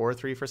have the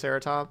 4/3 for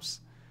Ceratops.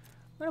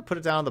 I'm going to put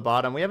it down on the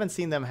bottom. We haven't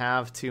seen them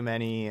have too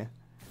many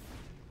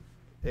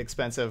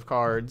expensive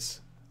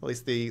cards. At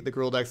least the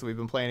Gruul decks that we've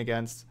been playing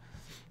against.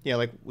 Yeah,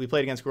 like we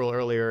played against Gruul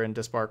earlier and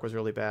Disbark was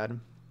really bad.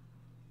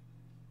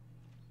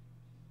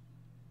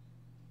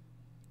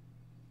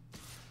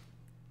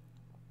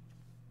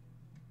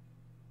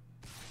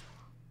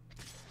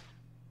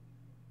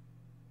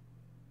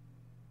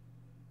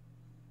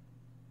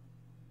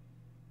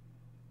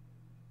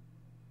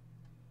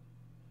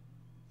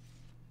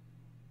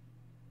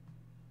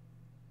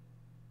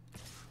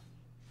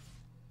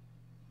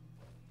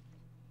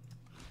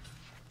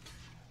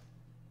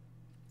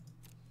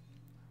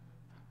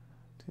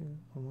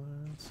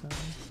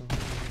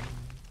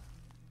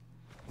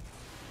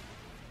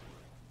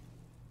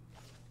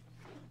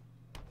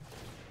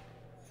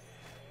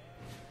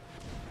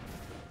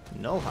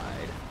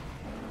 Nullhide.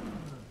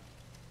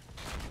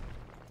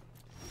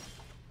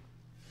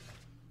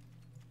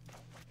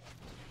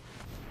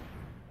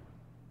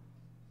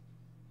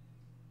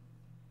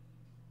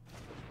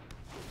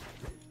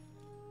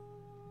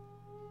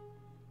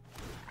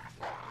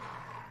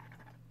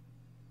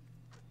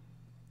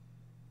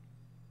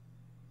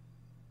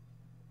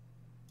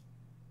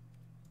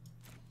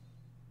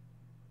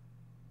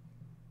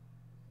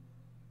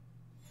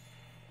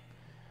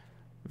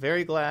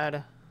 Very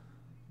glad.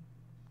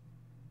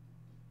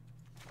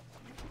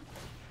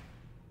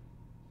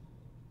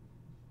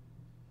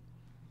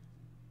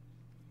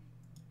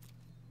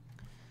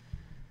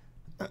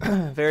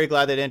 Very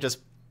glad they didn't just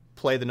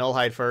play the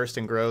Nullhide first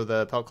and grow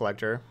the Pelt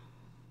Collector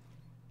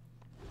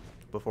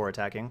before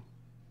attacking.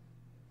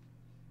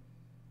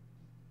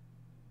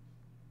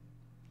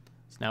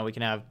 So now we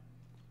can have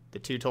the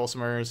 2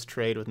 Tulsimers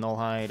trade with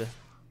Nullhide.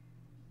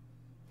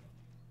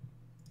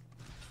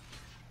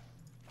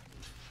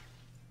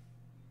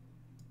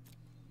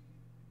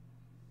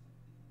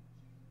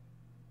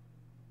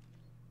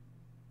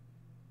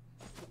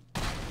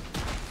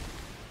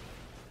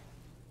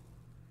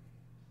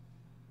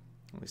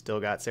 We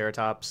still got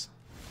Ceratops.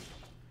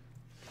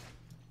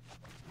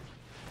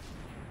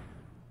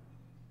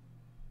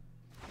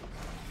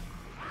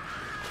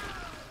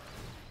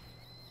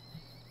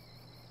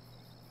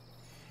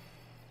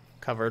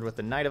 Covered with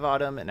the Knight of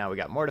Autumn, and now we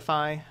got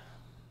Mortify.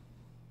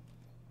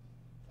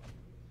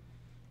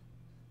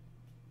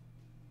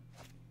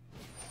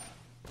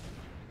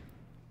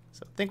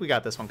 So I think we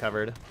got this one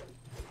covered.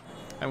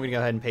 I'm going to go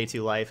ahead and pay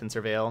 2 life and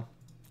Surveil.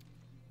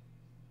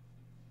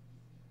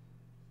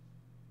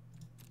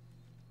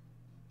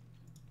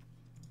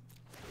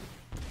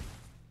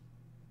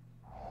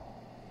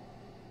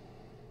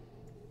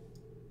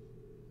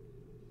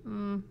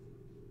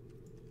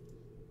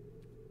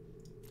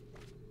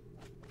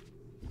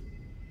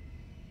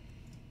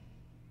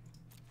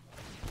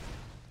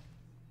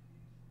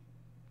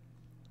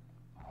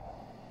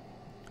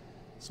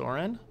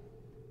 Soren?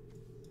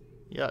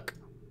 Yuck.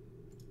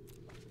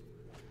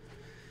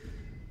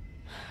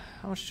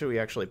 How much should we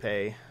actually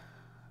pay?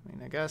 I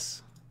mean, I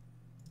guess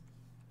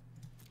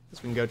we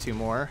can go 2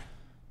 more.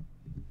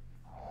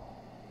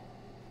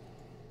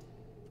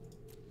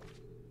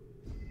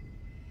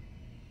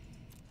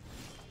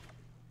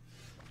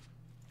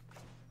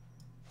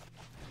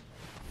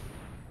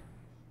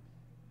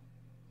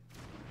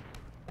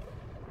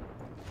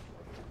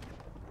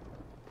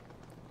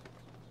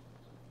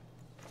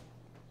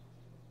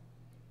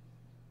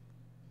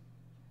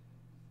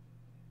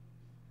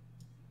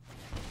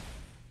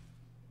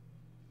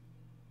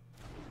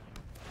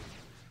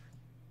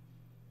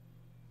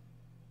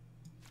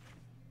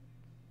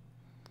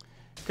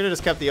 Could have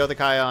just kept the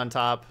Othakaya on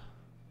top.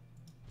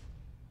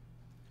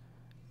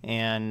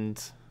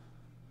 And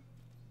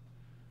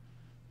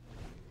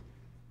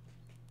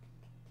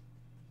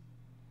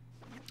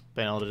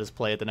been able to just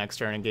play it the next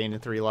turn and gain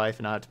 3 life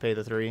and not have to pay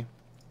the 3.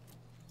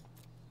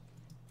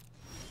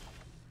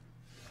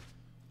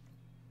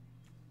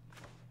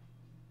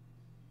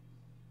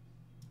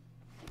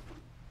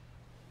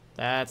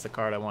 That's the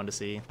card I wanted to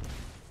see.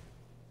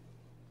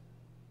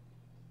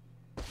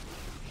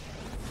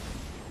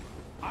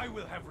 I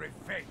will have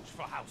revenge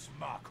for House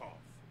Markov.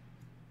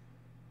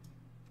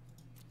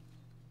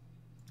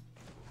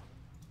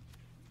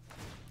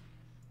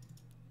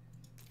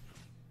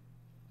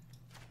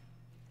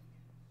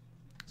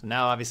 So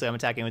now obviously I'm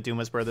attacking with Doom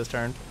Whisperer this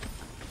turn.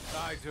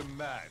 I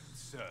demand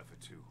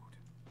servitude.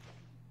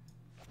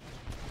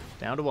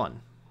 Down to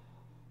 1.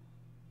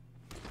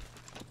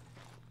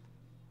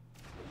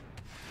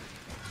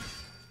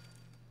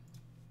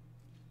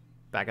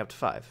 Back up to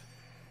 5.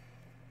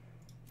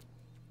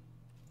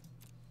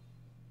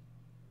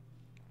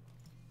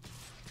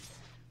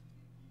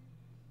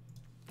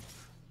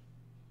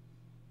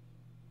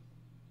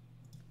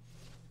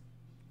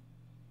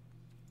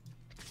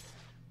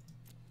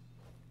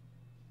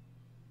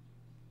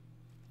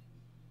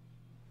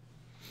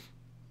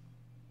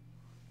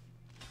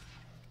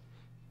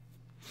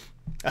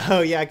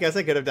 Oh, yeah, I guess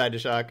I could have died to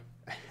shock.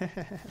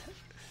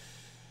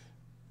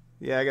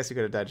 Yeah, I guess you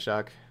could have died to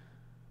shock.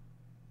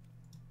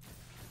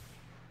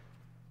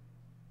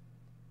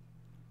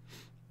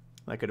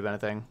 That could have been a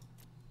thing.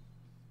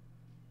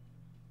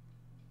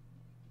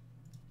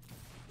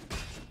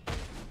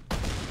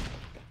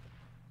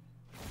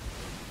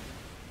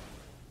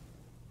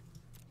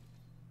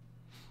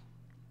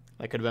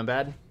 That could have been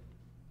bad.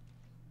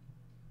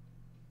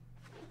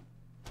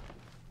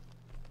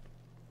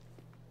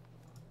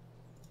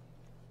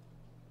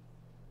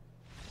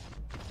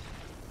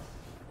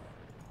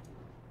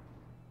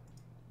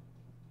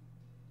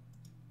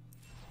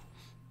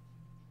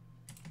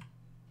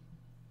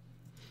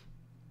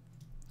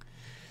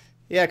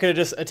 Yeah, I could have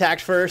just attacked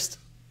first,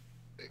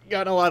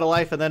 gotten a lot of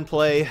life, and then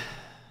play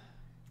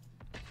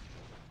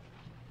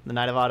the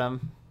Knight of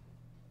Autumn.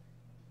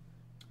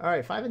 All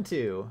right, 5 and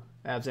 2.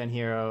 Abzan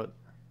Hero.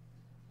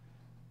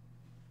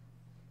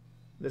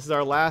 This is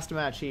our last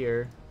match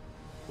here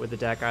with the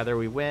deck. Either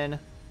we win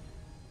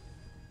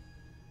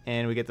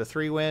and we get the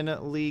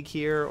 3-win league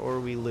here, or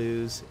we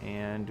lose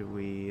and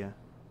we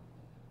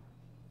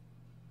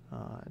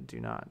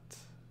do not.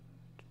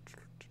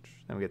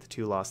 Then we get the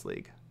 2-loss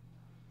league.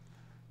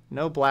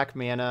 No black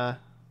mana.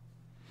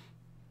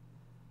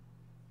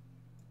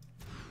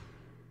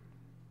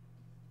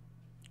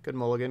 Good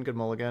mulligan, good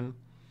mulligan.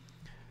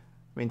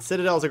 I mean,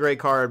 Citadel's a great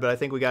card, but I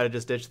think we got to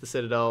just ditch the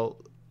Citadel.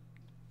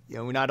 You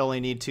know, we not only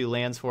need 2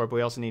 lands for it, but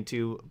we also need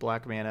 2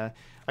 black mana.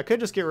 I could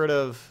just get rid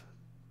of...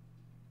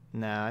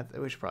 Nah,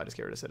 we should probably just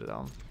get rid of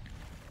Citadel.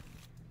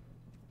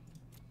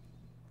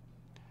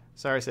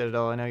 Sorry,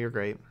 Citadel, I know you're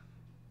great.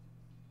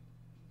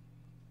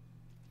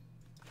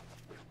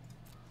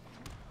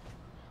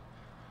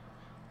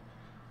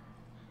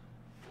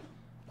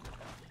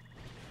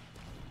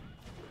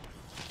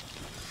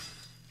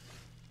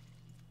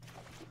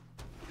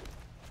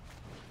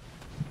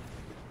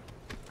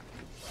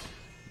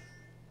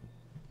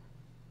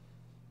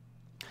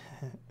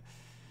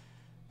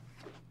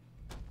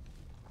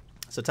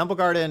 So Temple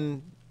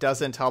Garden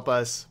doesn't help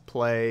us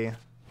play.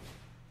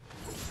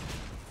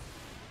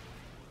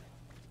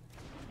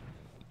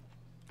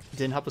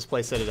 Didn't help us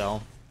play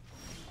Citadel.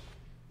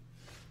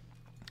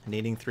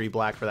 Needing 3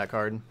 black for that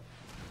card.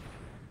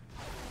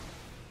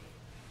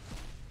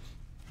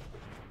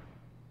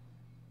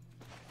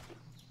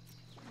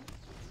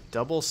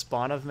 Double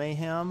Spawn of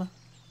Mayhem. Well,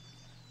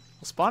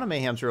 Spawn of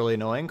Mayhem's really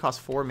annoying.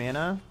 Costs 4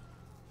 mana.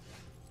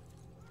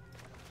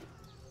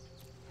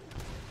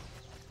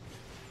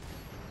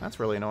 That's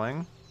really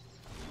annoying.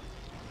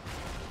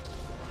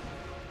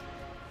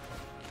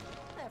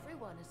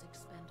 Everyone is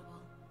expendable.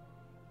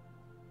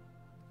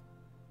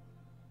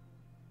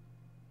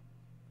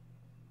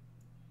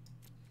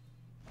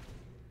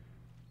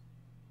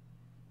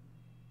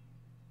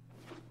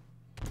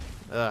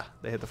 Ugh,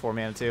 they hit the 4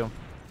 mana too.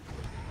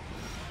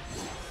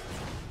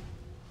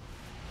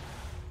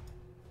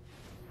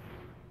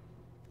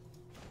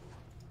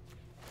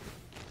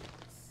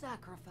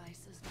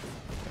 Sacrifices.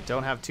 I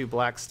don't have 2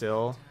 black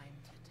still. Time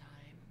to time.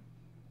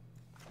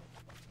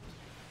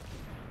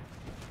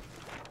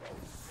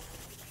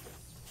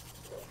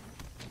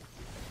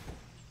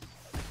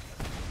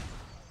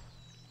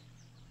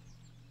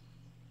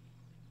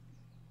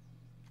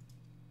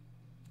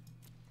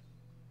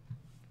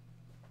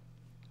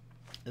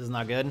 This is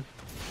not good.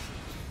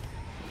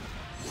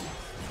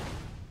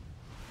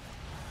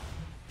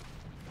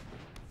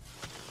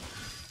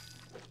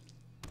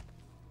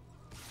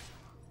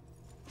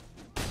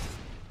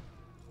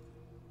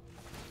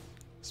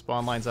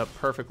 Spawn lines up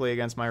perfectly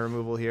against my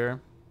removal here.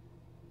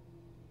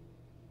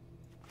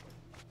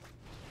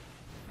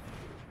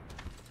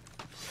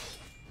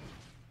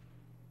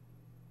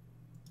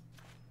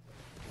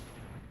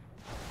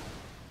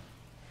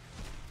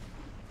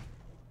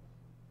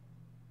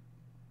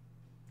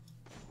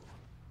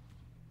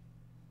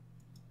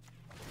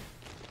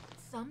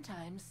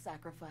 Sometimes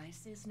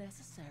sacrifice is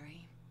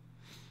necessary.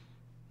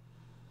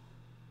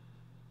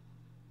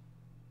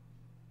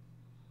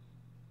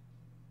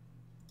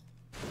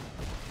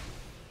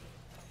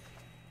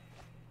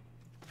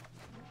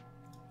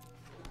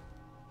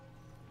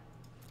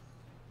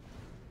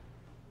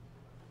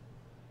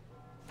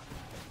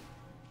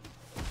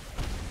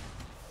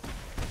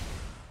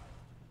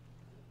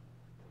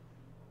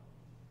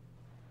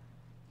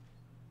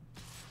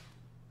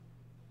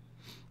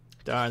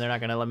 Darn, they're not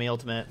gonna let me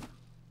ultimate.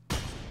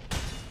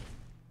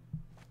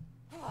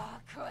 Oh,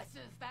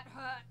 curses, that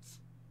hurt.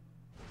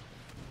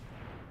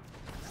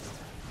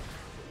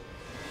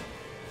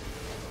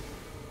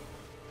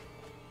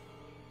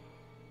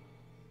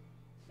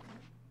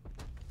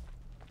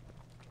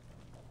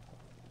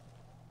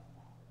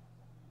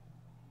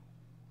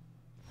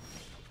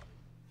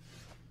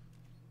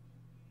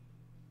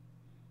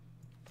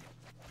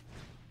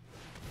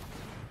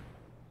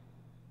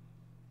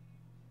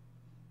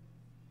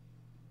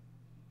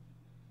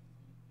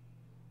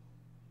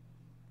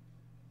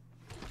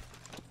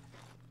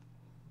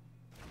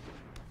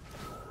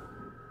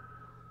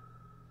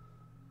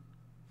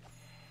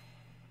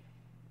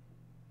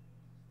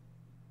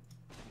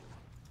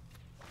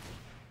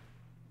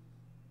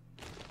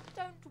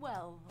 Don't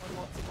dwell on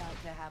what's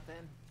about to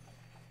happen.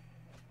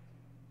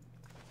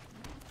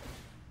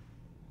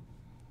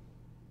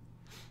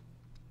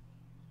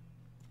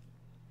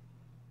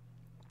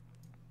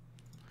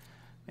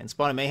 And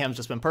Spawn of Mayhem's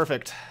just been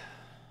perfect.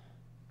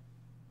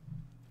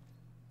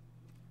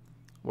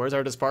 Where's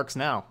our Disparks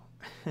now?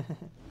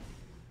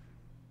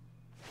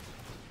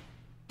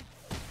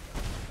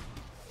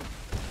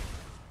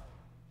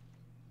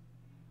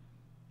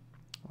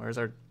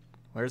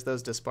 Where's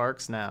those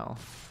Disparks now?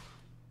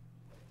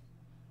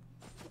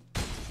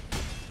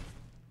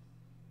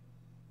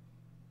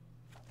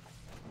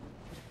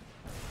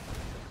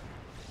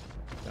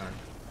 Darn.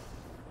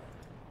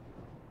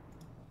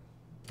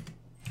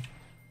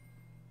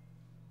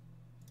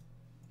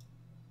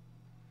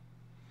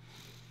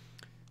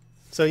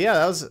 So yeah,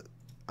 that was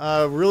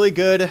Really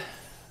good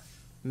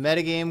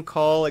metagame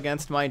call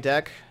against my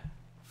deck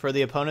for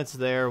the opponents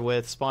there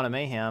with Spawn of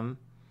Mayhem.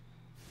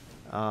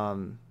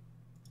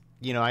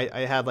 You know,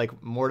 I had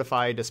like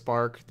Mortify to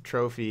spark the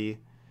trophy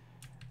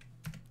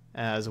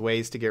as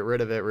ways to get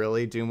rid of it,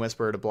 really. Doom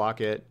Whisperer to block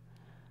it.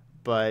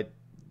 But,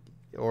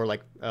 or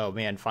like, oh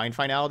man, Find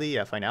Finality?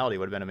 Yeah, Finality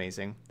would have been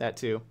amazing. That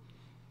too.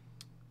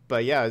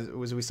 But yeah,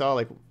 as we saw,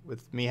 like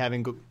with me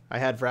having, I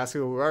had Vraska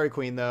Golgari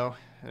Queen though,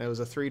 and it was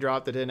a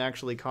 3-drop that didn't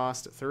actually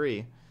cost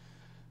 3.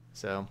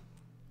 So,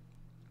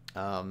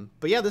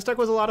 but yeah, this deck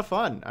was a lot of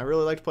fun. I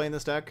really liked playing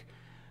this deck.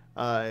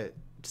 To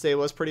say it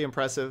was pretty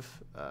impressive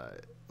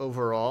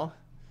overall,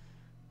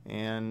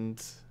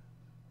 and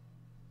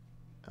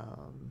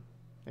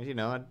you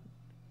know,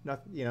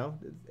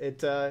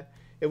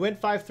 it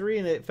went 5-3,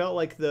 and it felt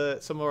like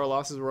some of our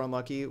losses were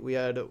unlucky. We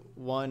had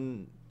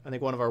one, I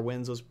think one of our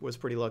wins was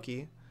pretty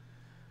lucky,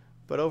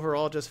 but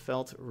overall just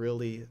felt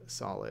really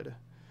solid.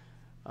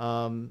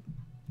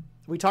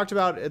 We talked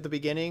about at the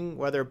beginning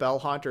whether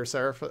Bellhaunt or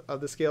Seraph of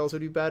the Scales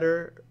would be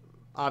better.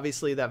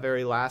 Obviously, that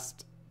very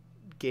last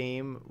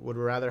game would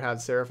rather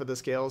have Seraph of the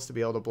Scales to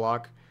be able to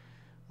block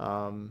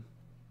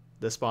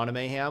the Spawn of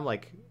Mayhem.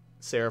 Like,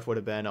 Seraph would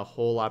have been a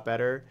whole lot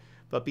better.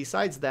 But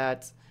besides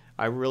that,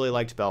 I really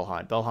liked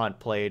Bellhaunt. Bellhaunt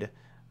played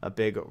a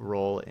big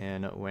role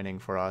in winning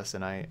for us,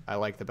 and I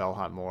like the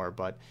Bellhaunt more.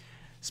 But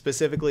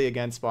specifically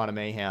against Spawn of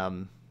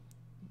Mayhem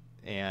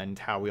and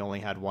how we only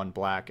had one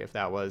black, if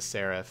that was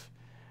Seraph,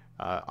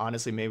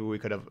 honestly, maybe we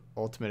could have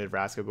ultimated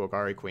Vraska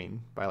Golgari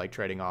Queen by like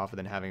trading off and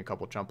then having a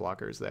couple jump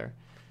blockers there.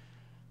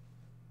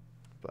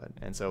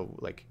 And so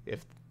like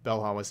if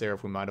Bellhaunt was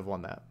Seraph, we might have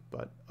won that.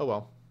 But oh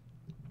well.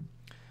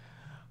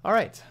 All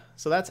right,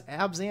 so that's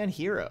Abzan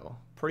Hero.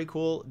 Pretty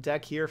cool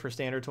deck here for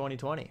Standard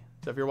 2020.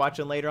 So if you're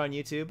watching later on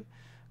YouTube,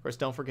 of course,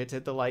 don't forget to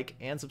hit the like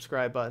and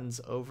subscribe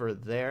buttons over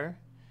there.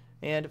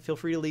 And feel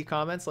free to leave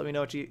comments. Let me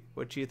know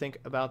what you think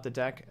about the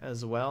deck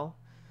as well.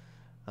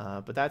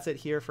 But that's it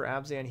here for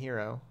Abzan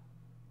Hero.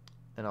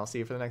 And I'll see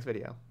you for the next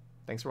video.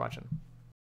 Thanks for watching.